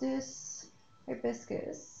plant this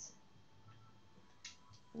hibiscus.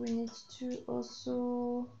 We need to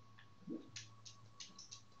also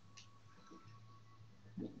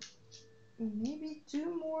maybe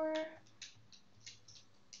do more.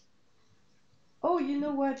 Oh, you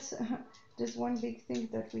know what? There's one big thing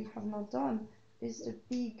that we have not done is the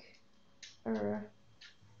big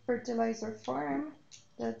fertilizer farm.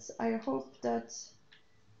 That I hope that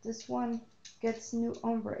this one gets new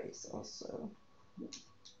ombres also.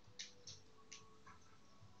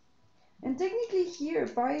 And technically here,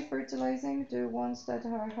 by fertilizing the ones that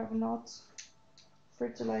I have not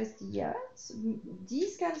fertilized yet,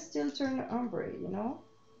 these can still turn ombre, you know?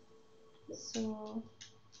 So...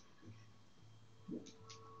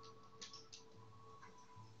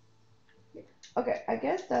 Okay, I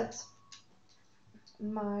guess that's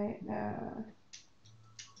my...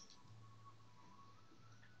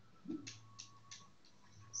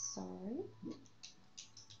 Sorry.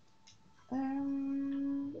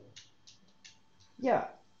 Yeah,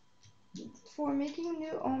 for making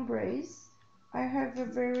new ombres, I have a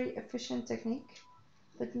very efficient technique,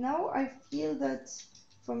 but now I feel that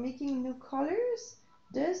for making new colors,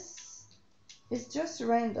 this is just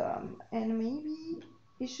random, and maybe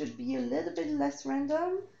it should be a little bit less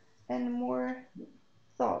random and more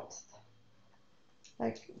thought.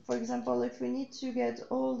 Like, for example, if we need to get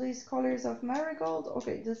all these colors of marigold,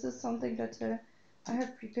 okay, this is something that I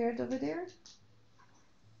have prepared over there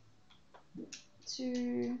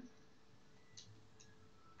to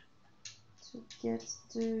get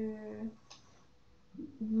the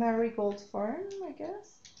marigold farm, I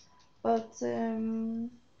guess. But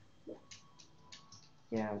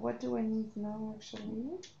yeah, what do I need now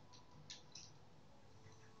actually?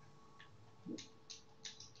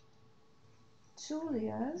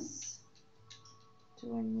 petunias.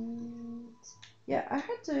 Do I need... Yeah, I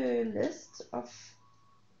had a list of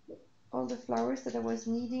all the flowers that I was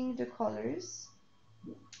needing the colors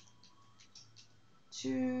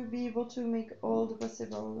to be able to make all the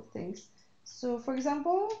possible things. So for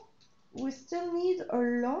example, we still need a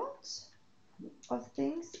lot of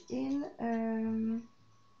things in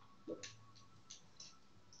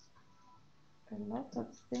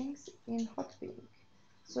hot pink.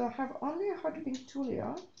 So I have only a hot pink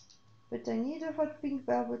tulia, but I need a hot pink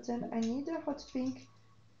bell button, I need a hot pink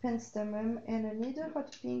penstemon, and I need a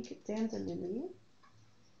hot pink dandelion.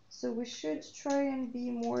 So we should try and be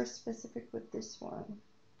more specific with this one.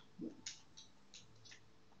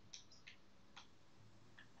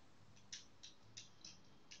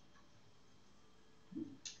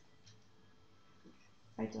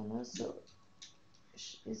 I don't know, so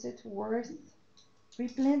is it worth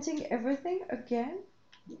replanting everything again?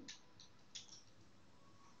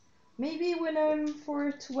 Maybe when I'm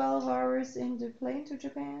for 12 hours in the plane to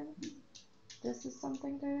Japan, this is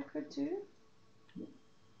something that I could do.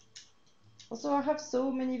 Also, I have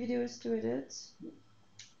so many videos to edit.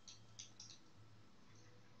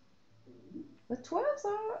 But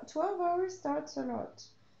 12 hours starts a lot.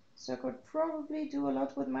 So I could probably do a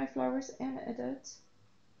lot with my flowers and edit.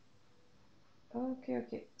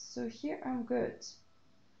 Okay. So here I'm good.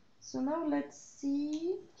 So now let's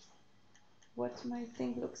see what my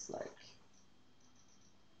thing looks like.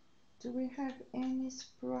 Do we have any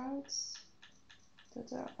sprouts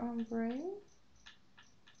that are ombre?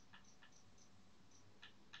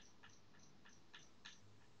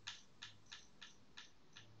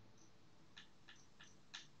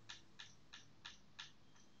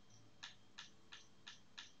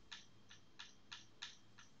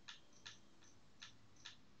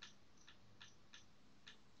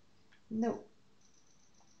 No.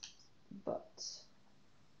 But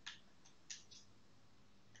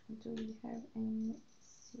do we have any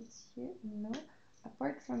seeds here? No.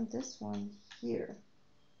 Apart from this one here.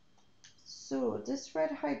 So this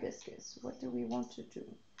red hibiscus, what do we want to do?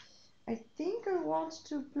 I think I want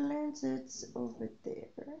to plant it over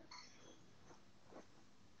there.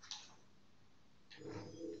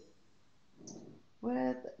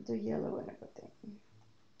 With the yellow and everything.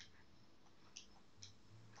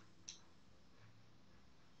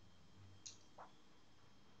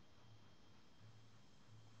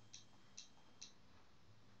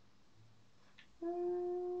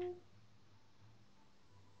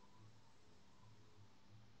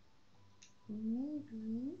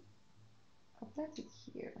 Maybe I'll plant it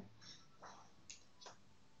here.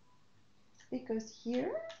 Because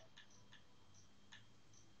here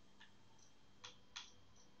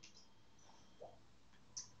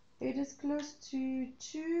it is close to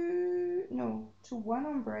one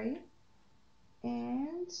ombre,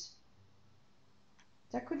 and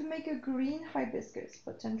that could make a green hibiscus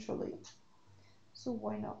potentially. So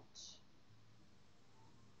why not?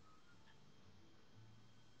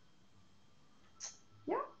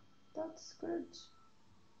 Yeah, that's good.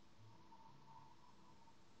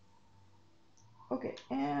 Okay,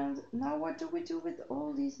 and now what do we do with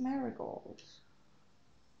all these marigolds?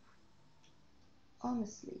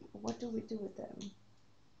 Honestly, what do we do with them?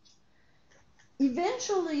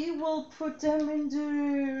 Eventually, we'll put them in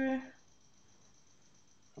the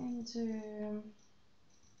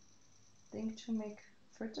thing to make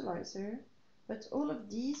fertilizer. But all of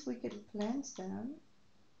these, we can plant them.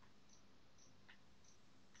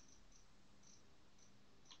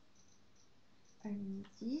 And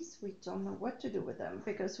these, we don't know what to do with them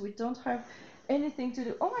because we don't have anything to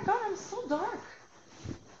do. Oh my god, I'm so dark.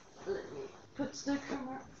 Let me put the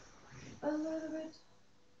camera a little bit.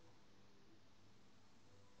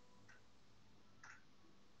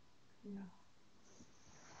 Yeah.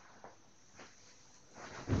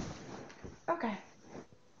 Okay.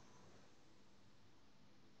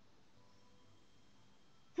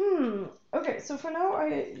 Okay, so for now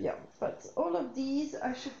but all of these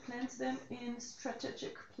I should plant them in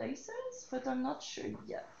strategic places, but I'm not sure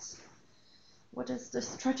yet. What is the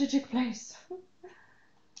strategic place?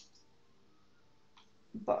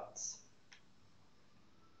 But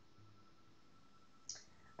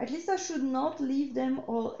at least I should not leave them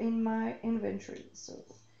all in my inventory. So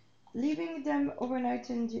leaving them overnight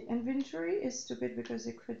in the inventory is stupid because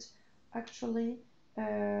it could actually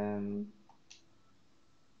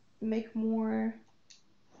make more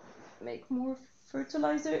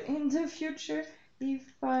fertilizer in the future if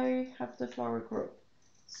I have the flower grow.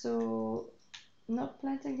 So not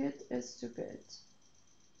planting it is stupid.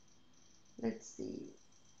 Let's see.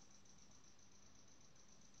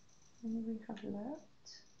 What do we have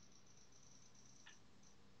left?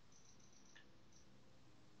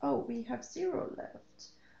 we have 0 left.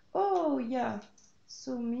 Oh yeah,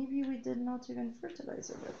 so maybe we did not even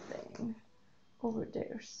fertilize everything over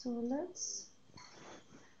there. So let's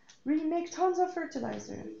remake tons of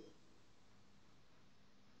fertilizer.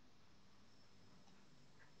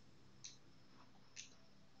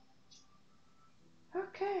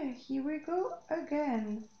 Okay, here we go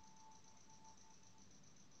again.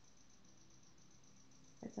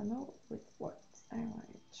 I don't know with what. I want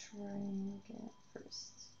to try again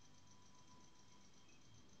first.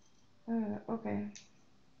 Okay.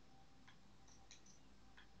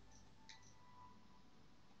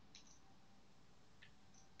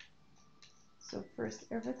 So first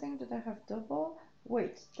everything that I have double.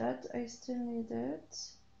 Wait, that I still need it.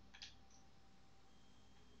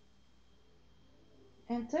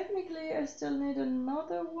 And technically I still need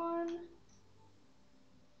another one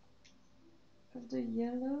of the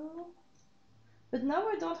yellow. But now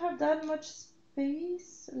I don't have that much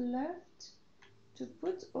space left to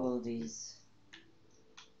put all these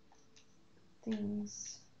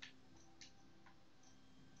things.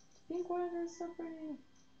 The pink one is so pretty.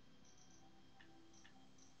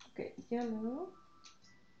 Okay, yellow.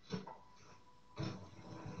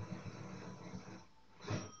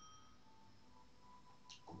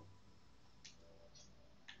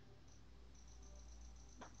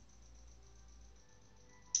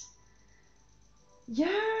 Yeah!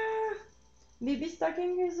 Maybe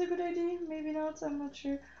stacking is a good idea, maybe not, I'm not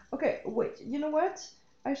sure. Okay, wait, you know what?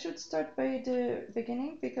 I should start by the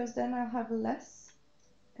beginning because then I'll have less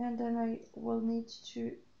and then I will need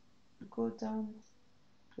to go down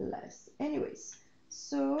less. Anyways,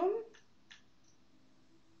 so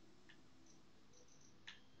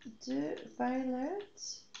the violet,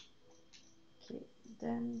 okay,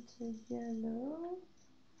 then the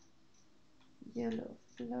yellow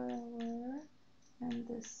flower, and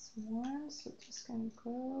this one, so this can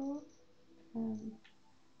go, and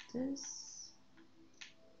this,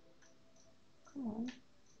 come on,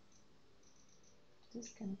 this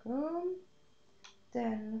can go,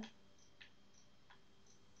 then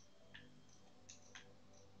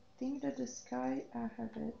I think that the sky, I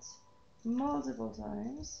have it multiple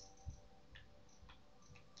times,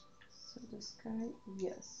 so the sky,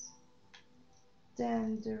 yes,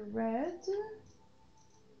 then the red,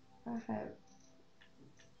 I have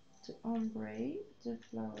the ombre, the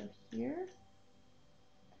flower here,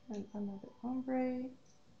 and another ombre.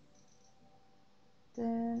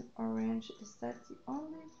 Then orange, is that the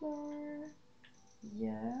only flower?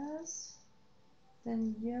 Yes.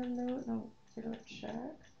 Then yellow, no, yellow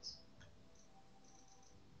checked.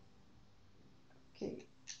 Okay,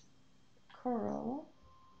 coral,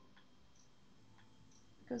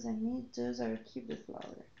 because I need those, I will keep the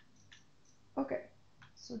flower. Okay,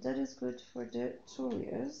 so that is good for the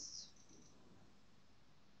tulias.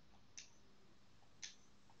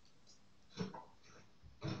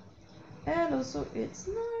 And also it's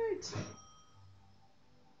night.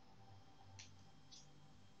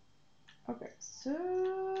 Okay, so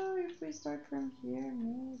if we start from here,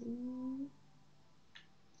 maybe.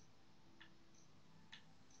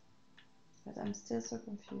 But I'm still so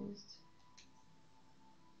confused.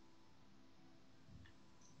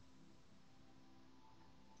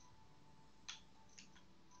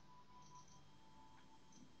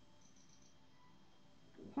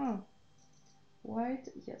 Huh. White,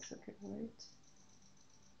 yes, okay, white.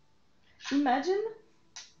 Imagine,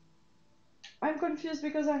 I'm confused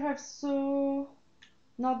because I have so,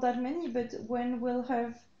 not that many, but when we'll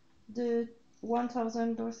have the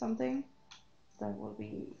 1000 or something, that will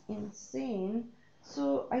be insane.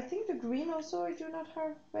 So I think the green also, I do not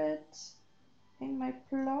have it in my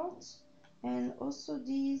plot. And also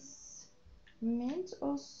these mint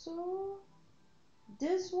also.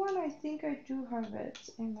 This one, I think I do have it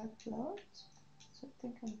in my plot. So I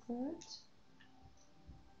think I'm good.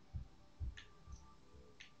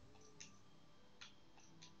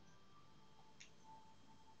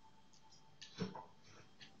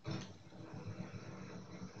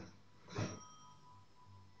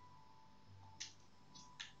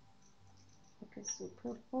 Okay, so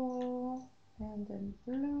purple and then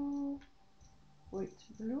blue. Wait,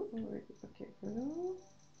 blue already. Okay, blue.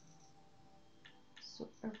 So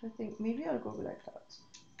everything, maybe I'll go like that.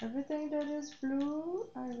 Everything that is blue,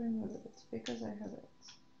 I remove it because I have it.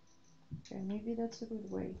 Okay, maybe that's a good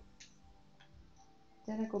way.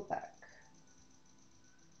 Then I go back.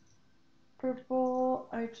 Purple,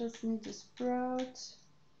 I just need a sprout.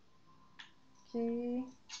 Okay.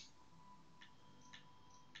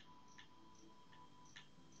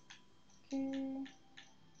 Okay.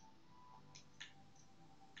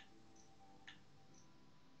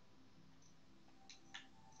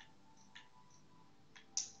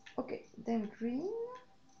 then green.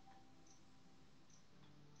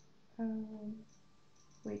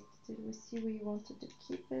 Wait, did we see we wanted to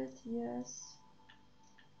keep it? Yes.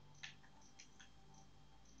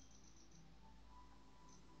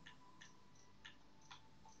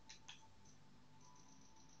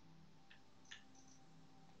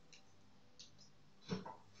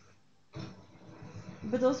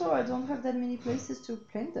 But also I don't have that many places to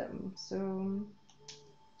plant them, so...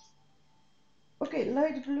 Okay,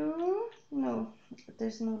 light blue. No,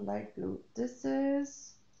 there's no light blue. This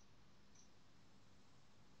is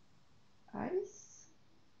ice.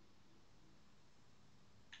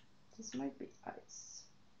 This might be ice.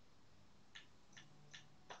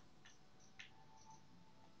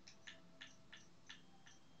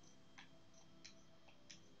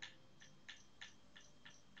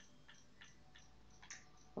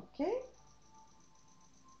 Okay.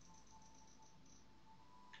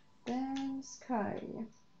 Then sky.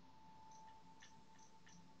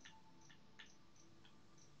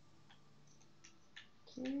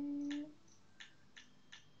 Okay.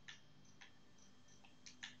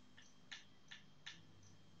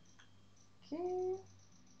 Okay.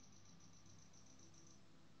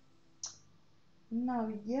 Now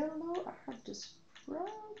yellow, I have the sprout.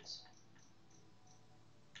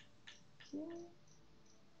 Okay.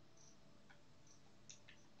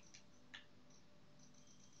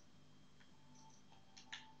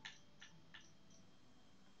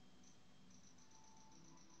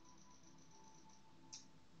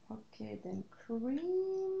 Okay, then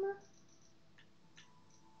cream.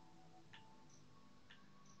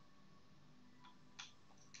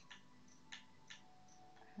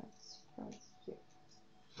 I have sprout here.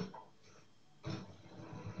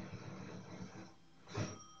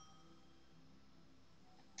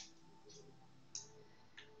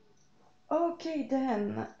 Okay,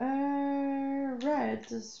 then red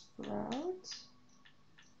sprout.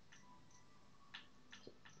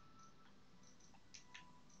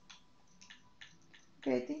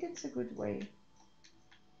 Okay, I think it's a good way.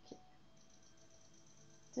 Okay.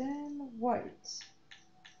 Then white,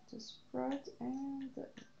 the sprout and the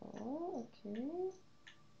oh, okay.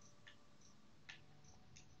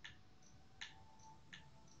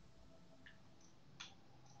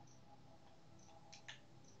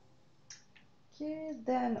 Okay,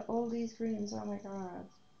 then all these greens. Oh my god.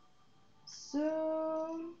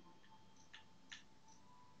 So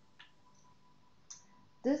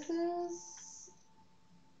this is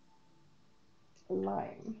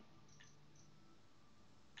lime.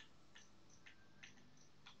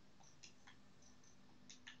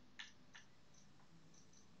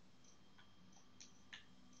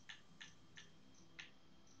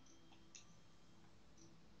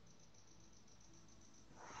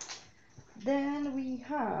 Then we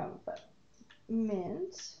have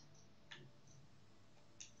mint.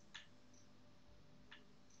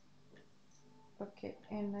 Okay,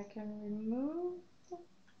 and I can remove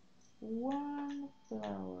one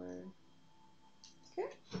flower. Okay.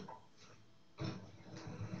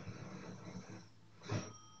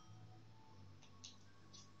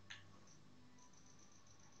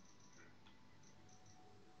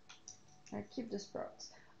 I keep the sprouts.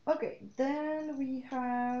 Okay, then we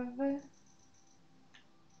have,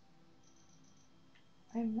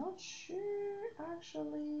 I'm not sure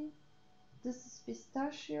actually. This is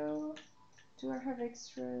pistachio. Do I have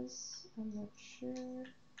extras? I'm not sure.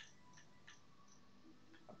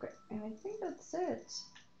 Okay, and I think that's it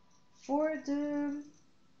for the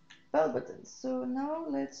bell buttons. So now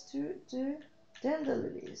let's do the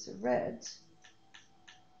dandelions, red.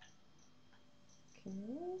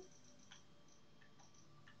 Okay.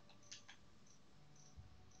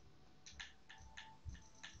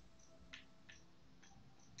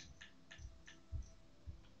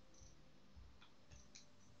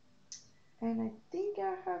 And I think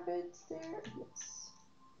I have it there. Yes.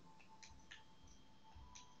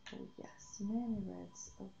 Oh yes, many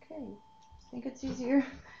reds. Okay. I think it's easier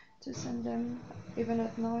to send them even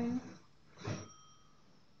at 9.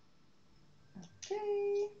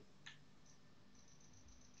 Okay.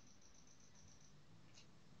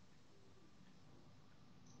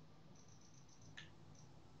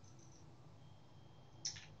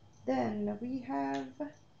 Then we have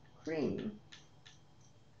cream.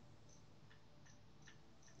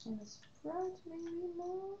 And a sprout maybe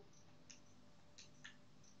more.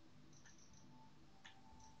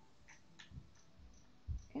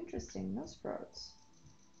 Interesting, no sprouts.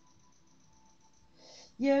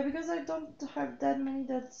 Yeah, because I don't have that many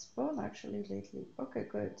that spawn actually lately. Okay,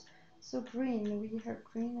 good. So green, we have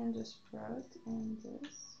green and the sprout and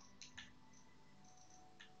this.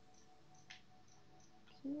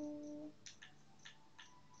 Okay.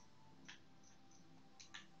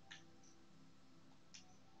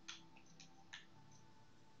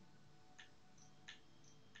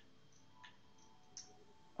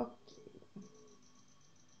 Okay.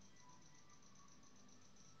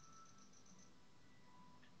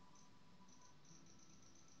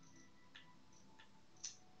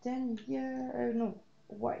 Then yeah, no,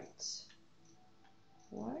 white.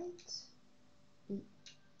 White.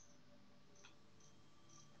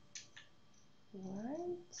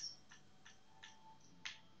 White.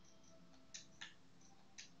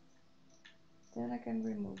 Then I can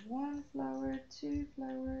remove one flower, two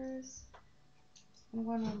flowers, and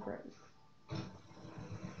one umbrella.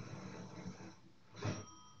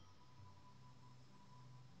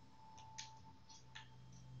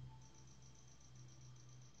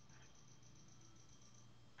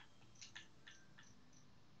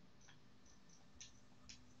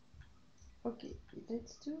 Okay,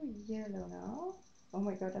 let's do yellow now. Oh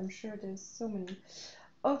my god, I'm sure there's so many.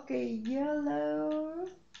 Okay, yellow.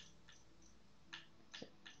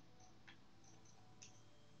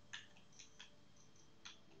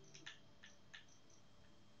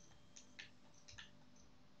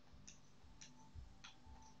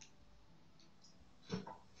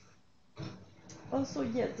 Also,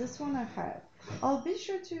 yeah, this one I have. I'll be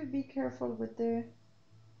sure to be careful with the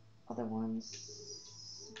other ones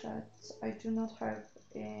that I do not have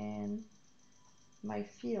in my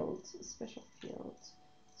field, special field.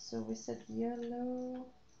 So we said yellow.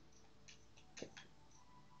 Okay.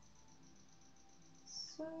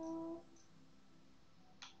 So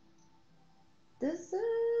this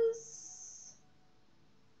is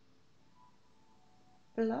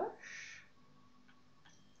blush.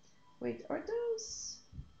 Wait, are those?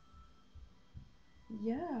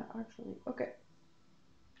 Yeah, actually. Okay.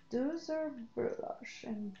 Those are blush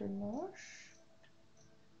and blush.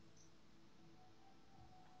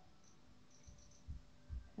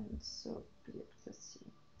 And so, yeah, let's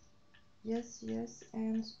see. Yes, yes,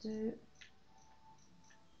 and the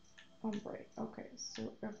ombre. Okay,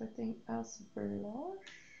 so everything else blush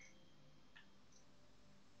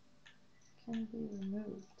can be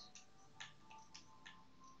removed.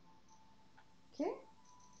 Okay.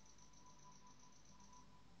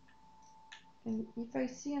 And if I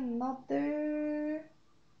see another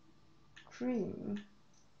cream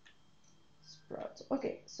sprout.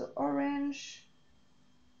 Okay, so orange.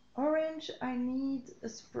 Orange, I need a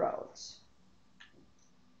sprout.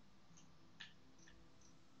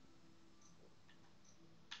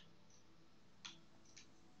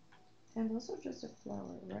 And also just a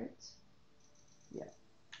flower, right? Yeah.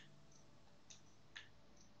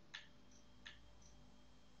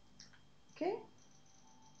 Okay.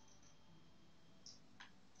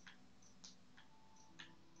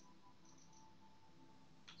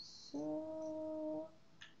 So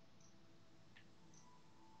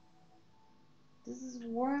this is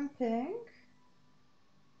warm pink.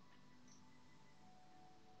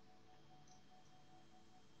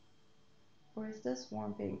 Or is this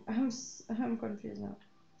warm pink? I'm confused now.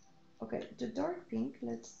 Okay, the dark pink,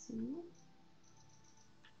 let's see.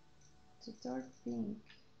 The dark pink.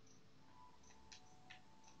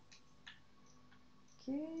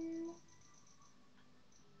 Okay.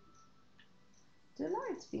 The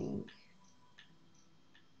light pink.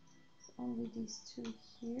 It's only these two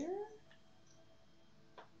here.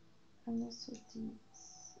 And also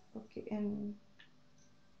these. Okay, and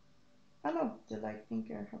oh no, the light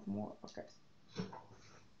pink I have more. Okay.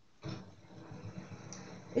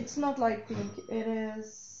 It's not light pink, it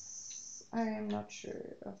is, I am not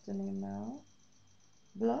sure of the name now.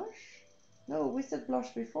 Blush? No, we said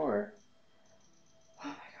blush before. Oh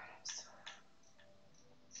my god, I'm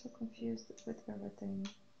so confused with everything.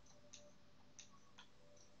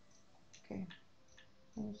 Okay.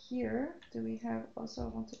 And here, do we have also, I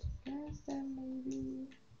wanted to guess them maybe?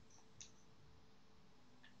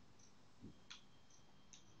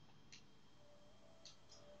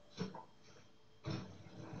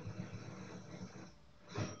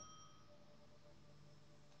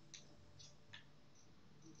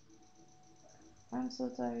 I'm so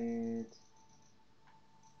tired.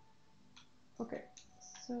 Okay,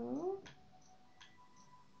 so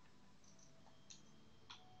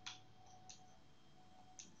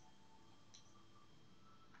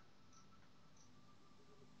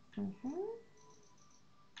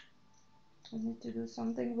I need to do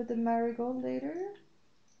something with the marigold later,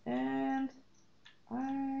 and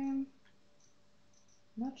I'm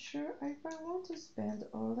not sure if I want to spend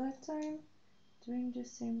all that time doing the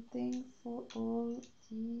same thing for all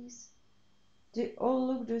these. They all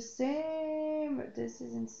look the same. This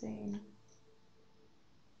is insane.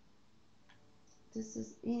 This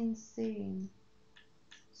is insane.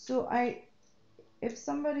 So if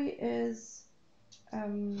somebody is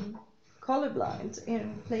colorblind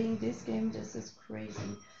in playing this game, this is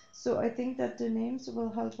crazy. So I think that the names will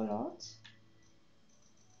help a lot.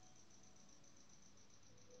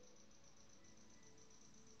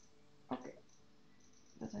 Okay,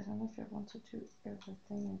 but I don't know if I want to do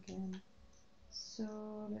everything again. So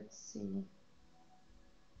let's see.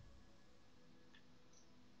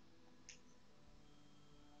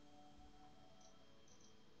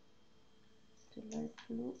 The light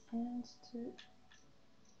blue and the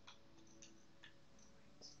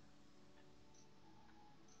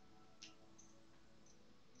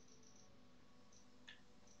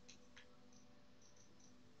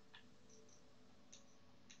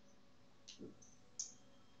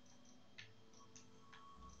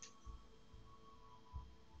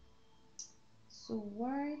so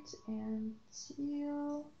white and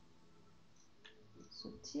teal. So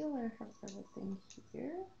teal, I have everything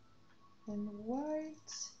here, and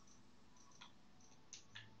white,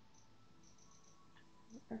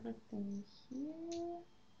 everything here.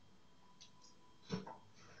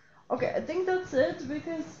 Okay, I think that's it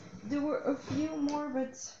because there were a few more,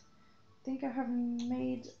 but I think I have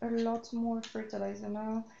made a lot more fertilizer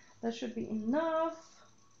now. That should be enough.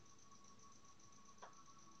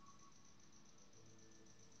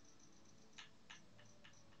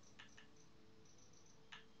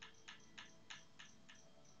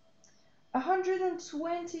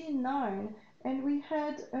 $129, and we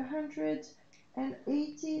had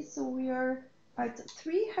 180, so we are at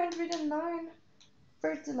 309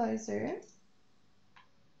 fertilizer.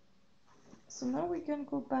 So now we can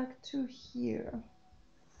go back to here.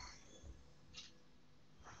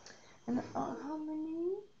 And how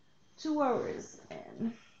many? 2 hours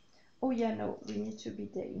in. Oh yeah, no, we need to be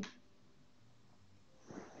day.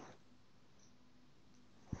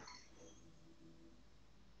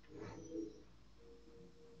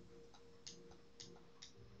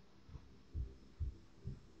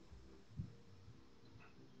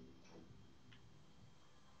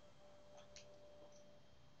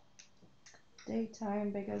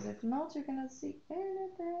 Daytime, because if not, you cannot see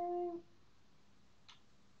anything.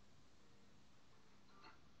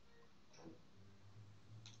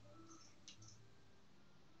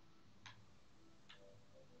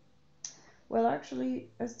 Well,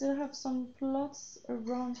 actually, I still have some plots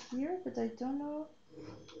around here, but I don't know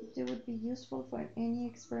if they would be useful for any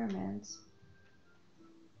experiment.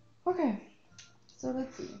 Okay, so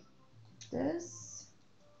let's see. This.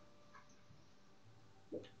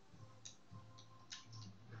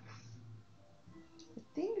 I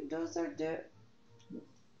think those are the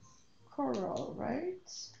coral,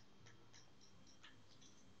 right?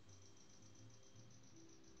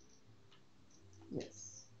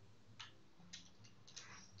 Yes.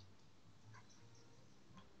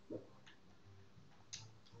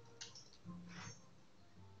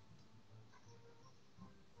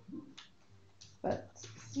 But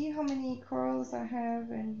see how many corals I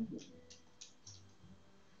have, and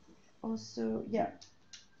also, yeah,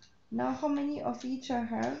 now how many of each I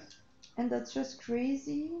have, and that's just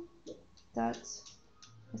crazy that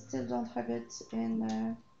I still don't have it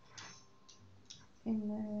in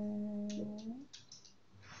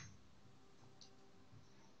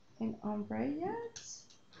ombre yet.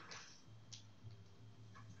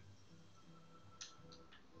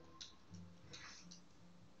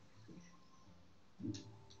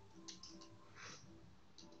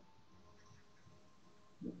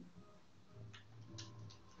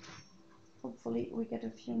 Hopefully we get a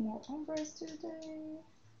few more ombres today.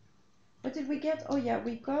 What did we get? Oh yeah,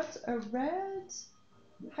 we got a red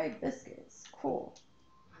hibiscus. Cool.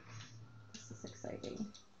 This is exciting.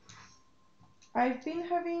 I've been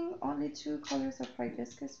having only 2 colors of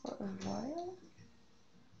hibiscus for a while.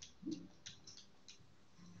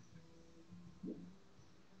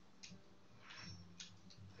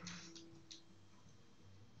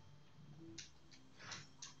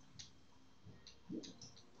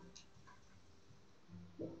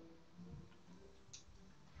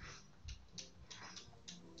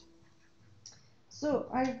 So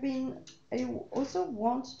I also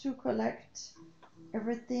want to collect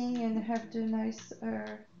everything and have the nice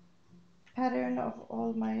pattern of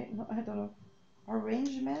all my, I don't know,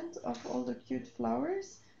 arrangement of all the cute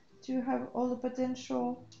flowers to have all the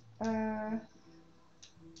potential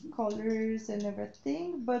colors and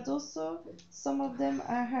everything, but also some of them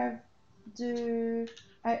I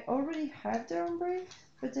already have the ombre,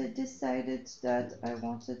 but I decided that I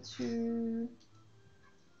wanted to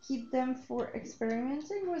keep them for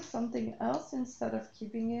experimenting with something else instead of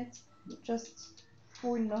keeping it just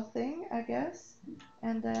for nothing, I guess.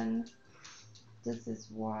 And then this is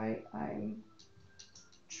why I'm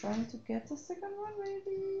trying to get the second one,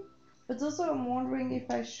 maybe. But also I'm wondering if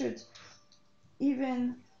I should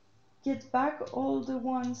even get back all the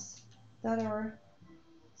ones that are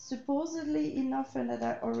supposedly enough and that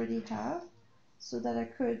I already have, so that I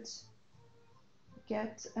could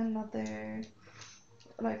get another,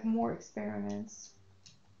 like, more experiments.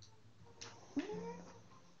 I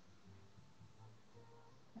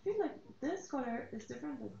feel like this color is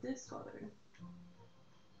different than this color,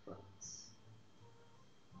 but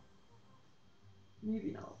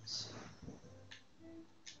maybe not.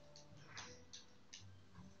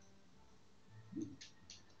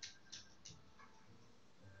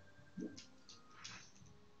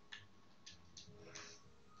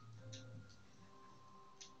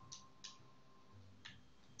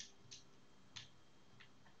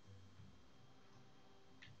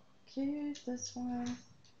 Okay, this one.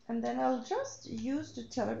 And then I'll just use the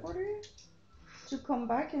teleporter to come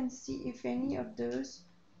back and see if any of those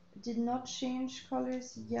did not change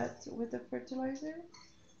colors yet with the fertilizer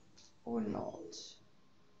or not.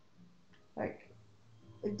 Like,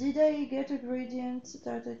 did I get a gradient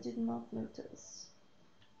that I did not notice?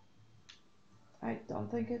 I don't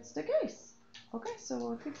think it's the case. Okay, so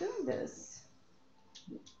we'll keep doing this.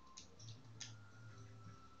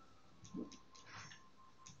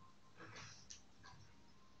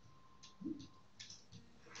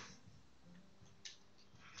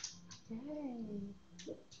 Yay.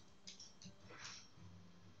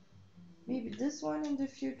 Maybe this one in the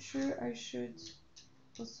future I should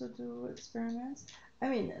also do experiments. I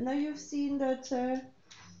mean, now you've seen that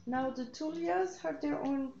now the Tulias have their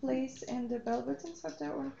own place and the bell buttons have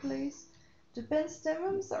their own place. The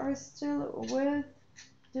pentstemons are still with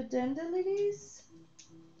the dandelions,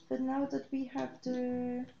 but now that we have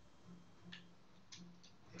the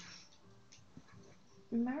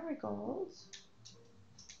marigolds,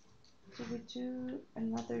 do we do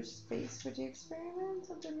another space for the experiment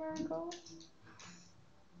of the marigold?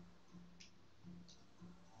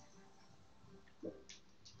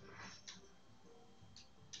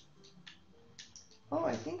 Oh,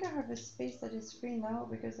 I think I have a space that is free now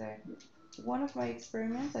because one of my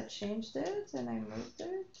experiments I changed it and I moved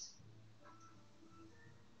it.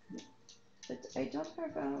 But I don't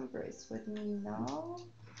have an embrace with me now,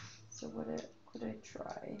 so what could I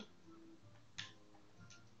try?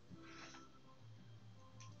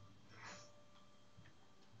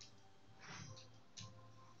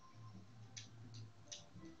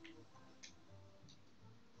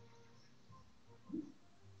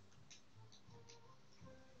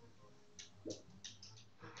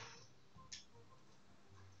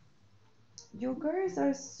 You guys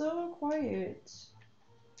are so quiet.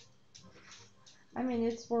 I mean,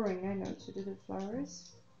 it's boring, I know, to do the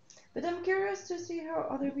flowers. But I'm curious to see how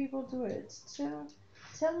other people do it.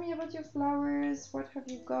 Tell me about your flowers. What have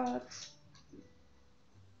you got?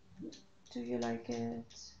 Do you like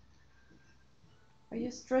it? Are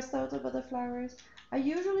you stressed out about the flowers? I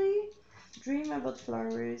usually dream about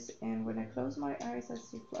flowers, and when I close my eyes, I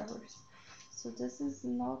see flowers. So this is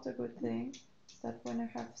not a good thing. Is that when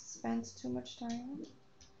I have spent too much time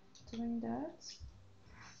doing that?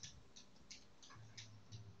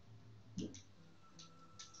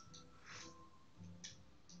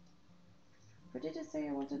 What did I say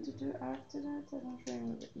I wanted to do after that? I don't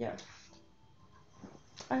remember. Yeah.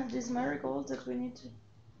 I have this marigold that we need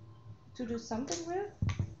to do something with.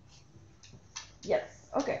 Yes.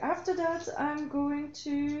 Okay, after that I'm going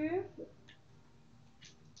to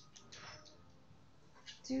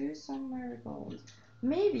do some marigold.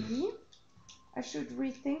 Maybe I should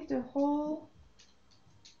rethink the whole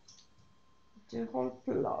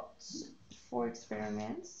plot for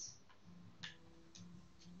experiments.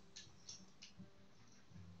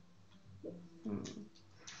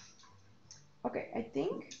 Okay, I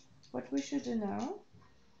think what we should do now,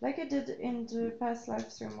 like I did in the past live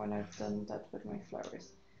stream when I've done that with my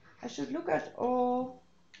flowers, I should look at all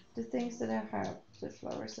the things that I have, the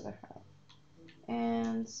flowers that I have,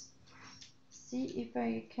 and see if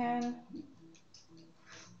I can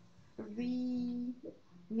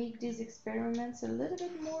make these experiments a little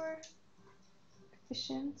bit more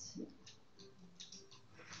efficient.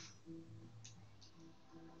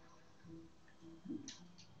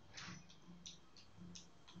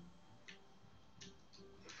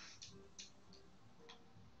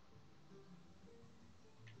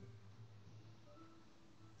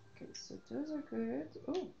 Okay, so those are good.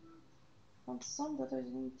 Oh, found some that I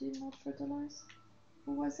did not fertilize.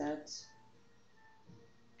 Who was it?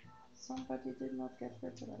 Somebody did not get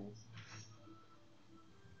fertilized.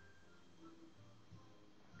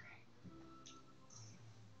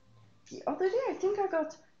 The other day I think I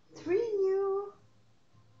got 3 new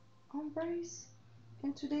ombres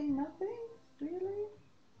and today nothing? Really?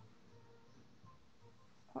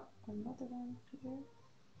 Oh, another one here.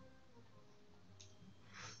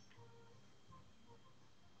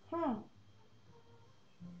 Huh.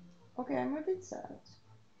 Okay, I'm a bit sad.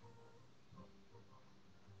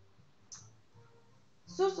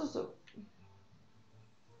 So.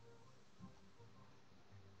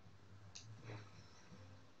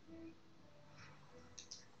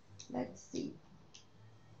 Let's see.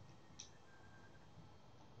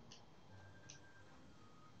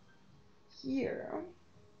 Here.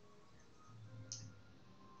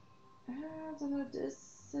 I don't know,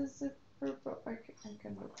 this is a purple. I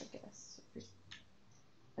can look, I guess.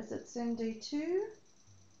 Is it same day 2?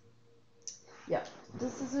 Yeah,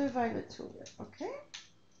 this is a violet tulip, okay?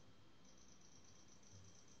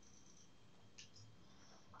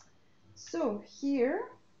 So here,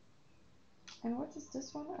 and what is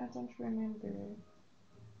this one? I don't remember.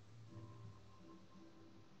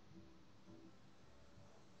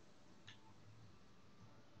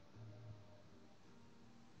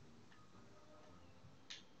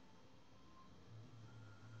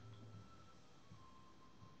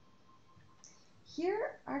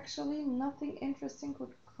 Here, actually, nothing interesting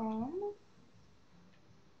would come.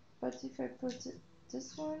 But if I put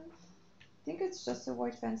this one, I think it's just a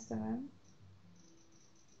white penstemon.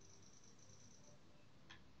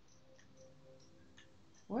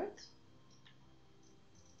 What?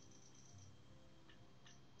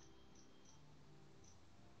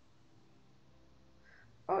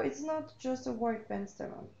 Oh, it's not just a white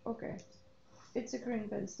penstemon. Okay. It's a green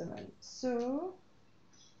penstemon. So...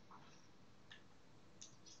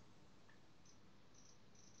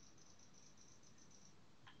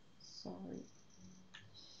 Sorry.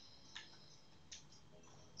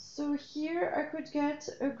 So here I could get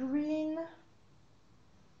a green...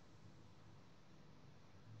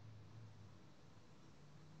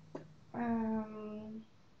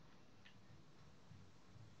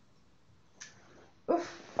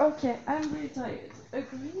 Oof, okay, I'm really tired. A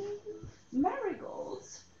green marigold.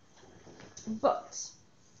 But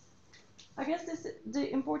I guess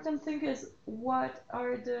the important thing is what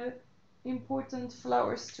are the important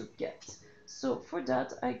flowers to get. So for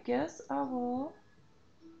that, I guess I will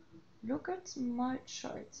look at my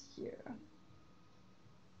chart here.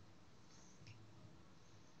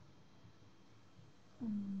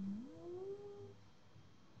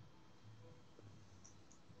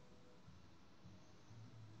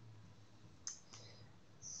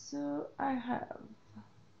 So I have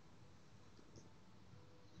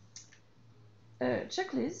a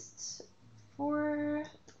checklist for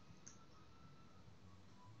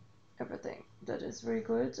everything. That is very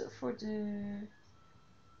good for the...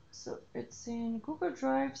 So it's in Google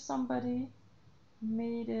Drive. Somebody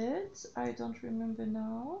made it. I don't remember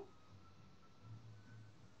now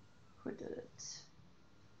who did it.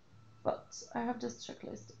 But I have this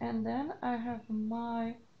checklist. And then I have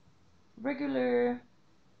my regular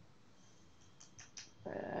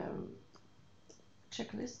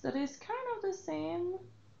checklist that is kind of the same.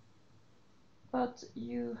 But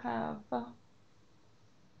you have...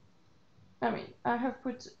 I mean, I have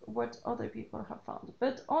put what other people have found,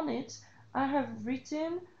 but on it I have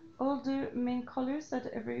written all the main colors that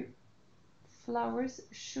every flowers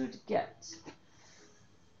should get.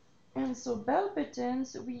 And so bell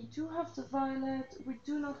buttons, we do have the violet, we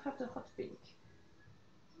do not have the hot pink.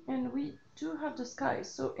 And we do have the sky,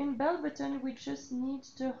 so in bell button we just need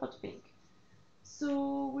the hot pink.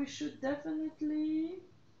 So we should definitely...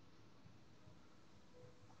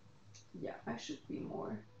 Yeah, I should be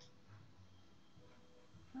more...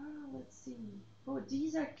 let's see. Oh,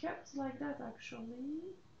 these are kept like that actually.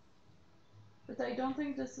 But I don't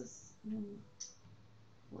think this is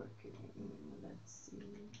working. Let's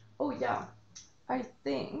see. Oh yeah, I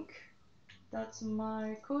think that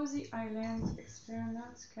my cozy island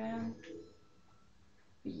experiment can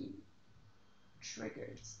be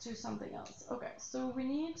triggered to something else. Okay, so we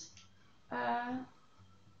need a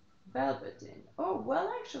bell button. Oh, well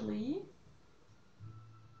actually,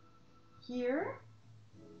 here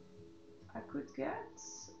I could get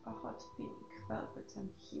a hot pink bell button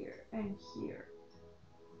here and here.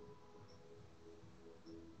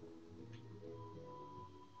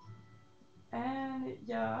 And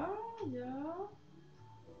yeah.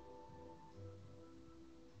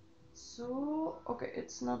 So, okay,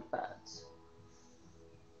 it's not bad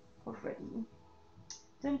already.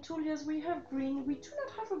 Then Tulias, we have green. We do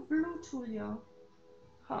not have a blue Tulia.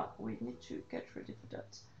 We need to get ready for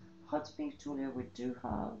that. Hot pink Tulia we do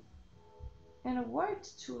have. And a white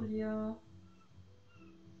Tulia.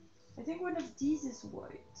 I think one of these is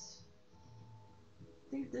white. I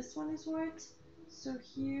think this one is white. So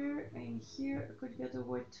here and here I could get a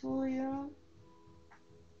white Tulia.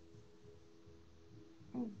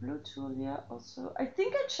 And blue Tulia also. I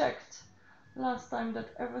think I checked last time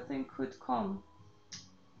that everything could come.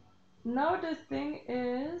 Now the thing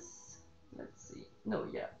is, let's see. No,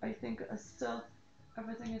 yeah, I think still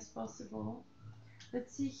everything is possible.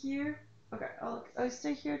 Let's see here. Okay, I'll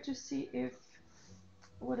stay here to see if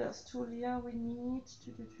what else Tulia we need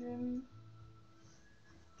to do trim.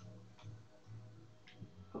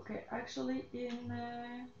 Okay, actually in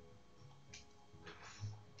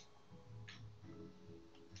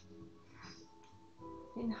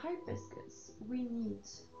hibiscus we need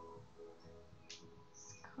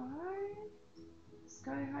sky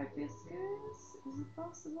hibiscus. Is it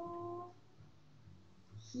possible?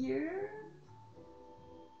 Here,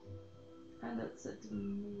 and that's it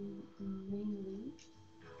mainly.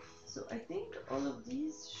 So I think all of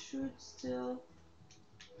these should still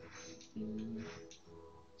be.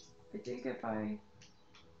 I think if I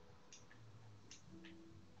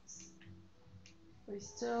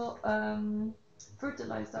still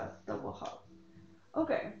fertilize that will help.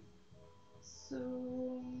 Okay,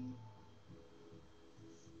 so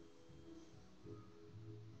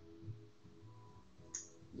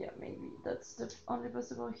yeah, maybe that's the only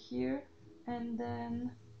possible here. And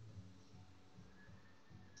then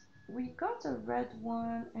we got a red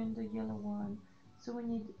one and a yellow one, so we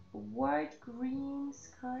need white, green,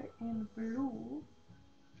 sky, and blue.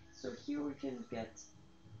 So here we can get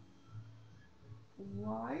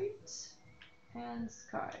white and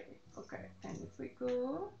sky. Okay, and if we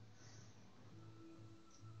go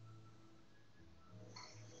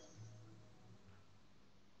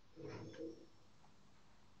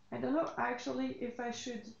I don't know actually if I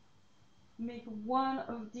should make one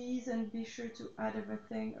of these and be sure to add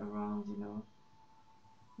everything around, you know.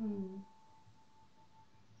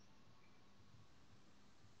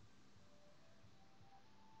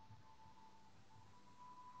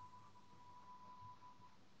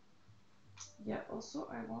 Yeah, also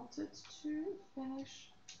I wanted to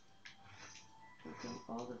finish putting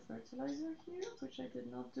all the fertilizer here, which I did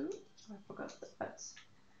not do. I forgot that.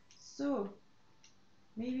 So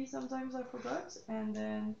maybe sometimes I forgot and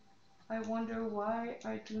then I wonder why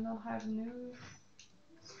I do not have new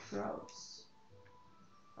sprouts.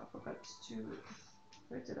 I forgot to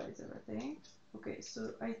fertilize everything. Okay,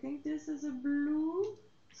 so I think this is a blue.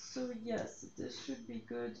 So yes, this should be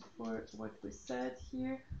good for what we said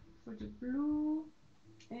here, for the blue,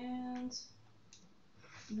 and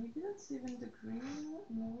maybe that's even the green.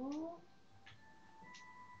 No.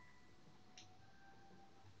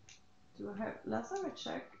 Do I have, last time I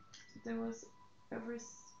checked, there was every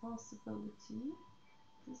possibility.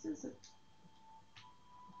 This is a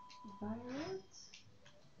violet.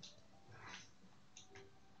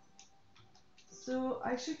 So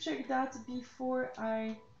I should check that before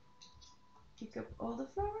I pick up all the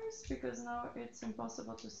flowers, because now it's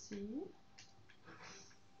impossible to see.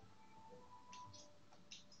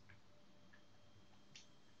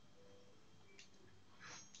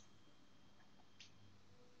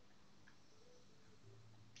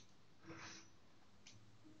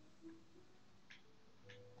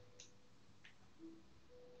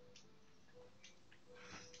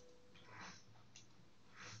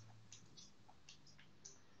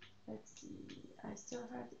 Let's see, I still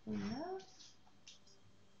had enough.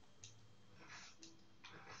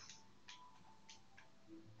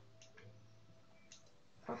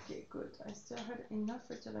 Okay, good. I still had enough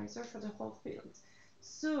fertilizer for the whole field.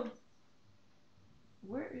 So,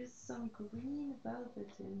 where is some green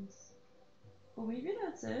velvetins? Oh, maybe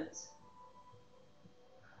that's it.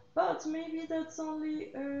 But maybe that's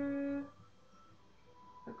only a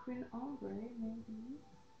green ombre, maybe.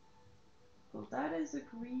 Well, that is a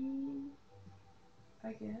green,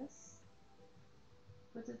 I guess.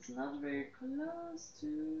 But it's not very close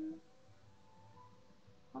to...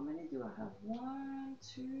 How many do I have? 1,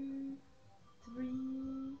 2,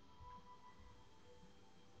 3...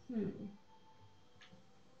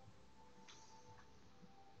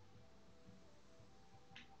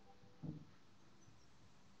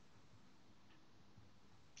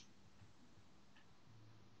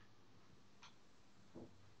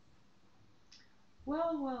 Well.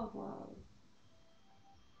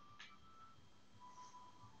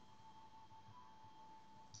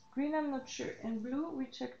 Green, I'm not sure. And blue, we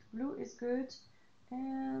checked blue is good.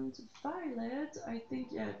 And violet, I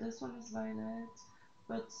think, yeah, this one is violet.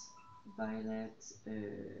 But violet,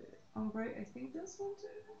 ombre, I think this one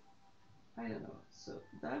too. I don't know. So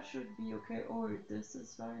that should be okay. Or this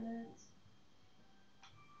is violet.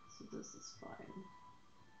 So this is fine.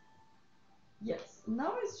 Yes,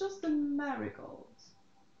 now it's just the marigold.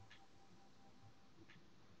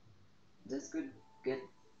 This could get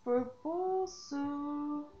purple,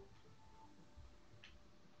 so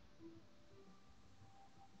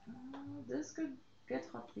this could get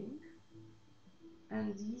hot pink.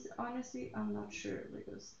 And these, honestly, I'm not sure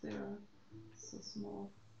because they're so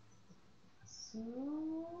small.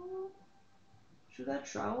 So, should I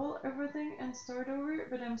trowel everything and start over?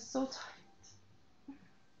 But I'm so tired.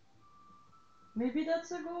 Maybe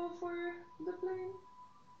that's a goal for the plane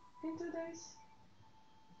in 2 days.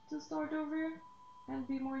 To start over and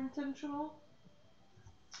be more intentional.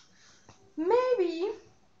 Maybe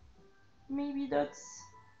that's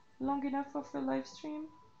long enough of a live stream.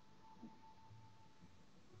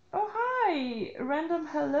 Oh hi, random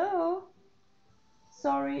hello.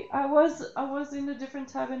 Sorry, I was in a different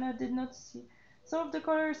tab and I did not see. Some of the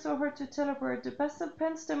colors are so hard to tell apart. The pastel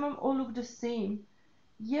pen stem all look the same.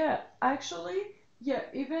 Yeah, actually, yeah,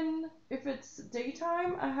 even if it's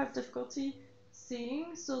daytime, I have difficulty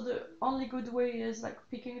seeing, so the only good way is like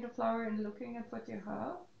picking the flower and looking at what you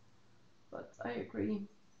have. But I agree.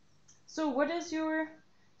 So what is your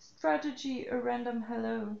strategy, a random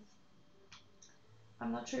hello?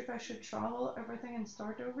 I'm not sure if I should travel everything and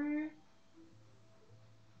start over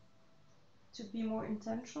to be more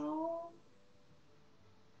intentional.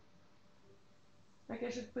 Like I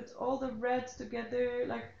should put all the red together,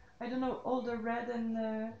 like I don't know, all the red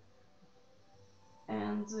and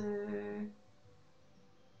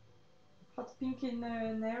hot pink in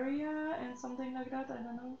an area and something like that. I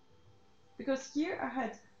don't know. Because here I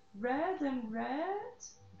had red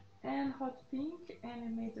and hot pink and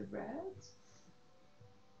it made the red.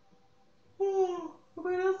 Oh,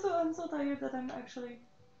 but also I'm so tired that I'm actually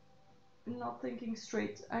not thinking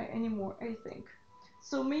straight anymore, I think.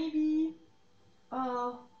 So maybe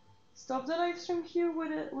I'll stop the live stream here.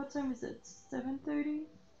 What time is it? 7:30?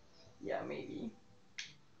 Yeah, maybe.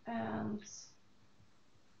 And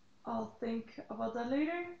I'll think about that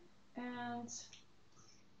later and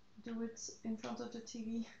do it in front of the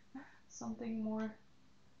TV. Something more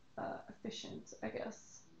efficient, I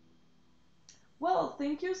guess. Well,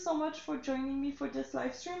 thank you so much for joining me for this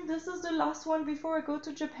live stream. This is the last one before I go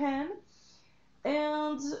to Japan.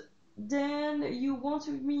 And then you want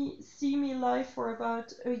to see me live for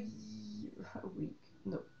about a week.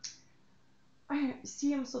 No.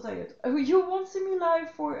 I'm so tired. You won't see me live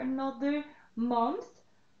for another month.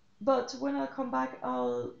 But when I come back,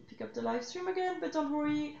 I'll pick up the live stream again. But don't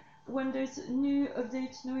worry, when there's new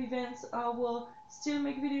updates, new events, I will still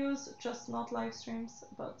make videos, just not live streams.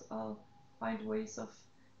 But I'll find ways of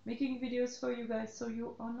making videos for you guys so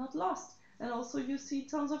you are not lost. And also you see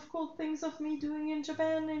tons of cool things of me doing in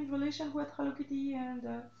Japan in relation with Hello Kitty and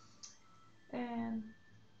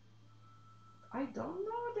I don't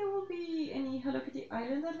know there will be any Hello Kitty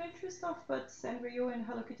Island adventure stuff, but Sanrio and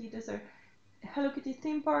Hello Kitty, there's a Hello Kitty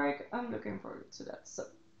theme park. I'm looking forward to that. So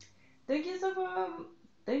thank you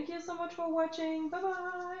so much for watching. Bye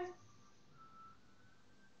bye.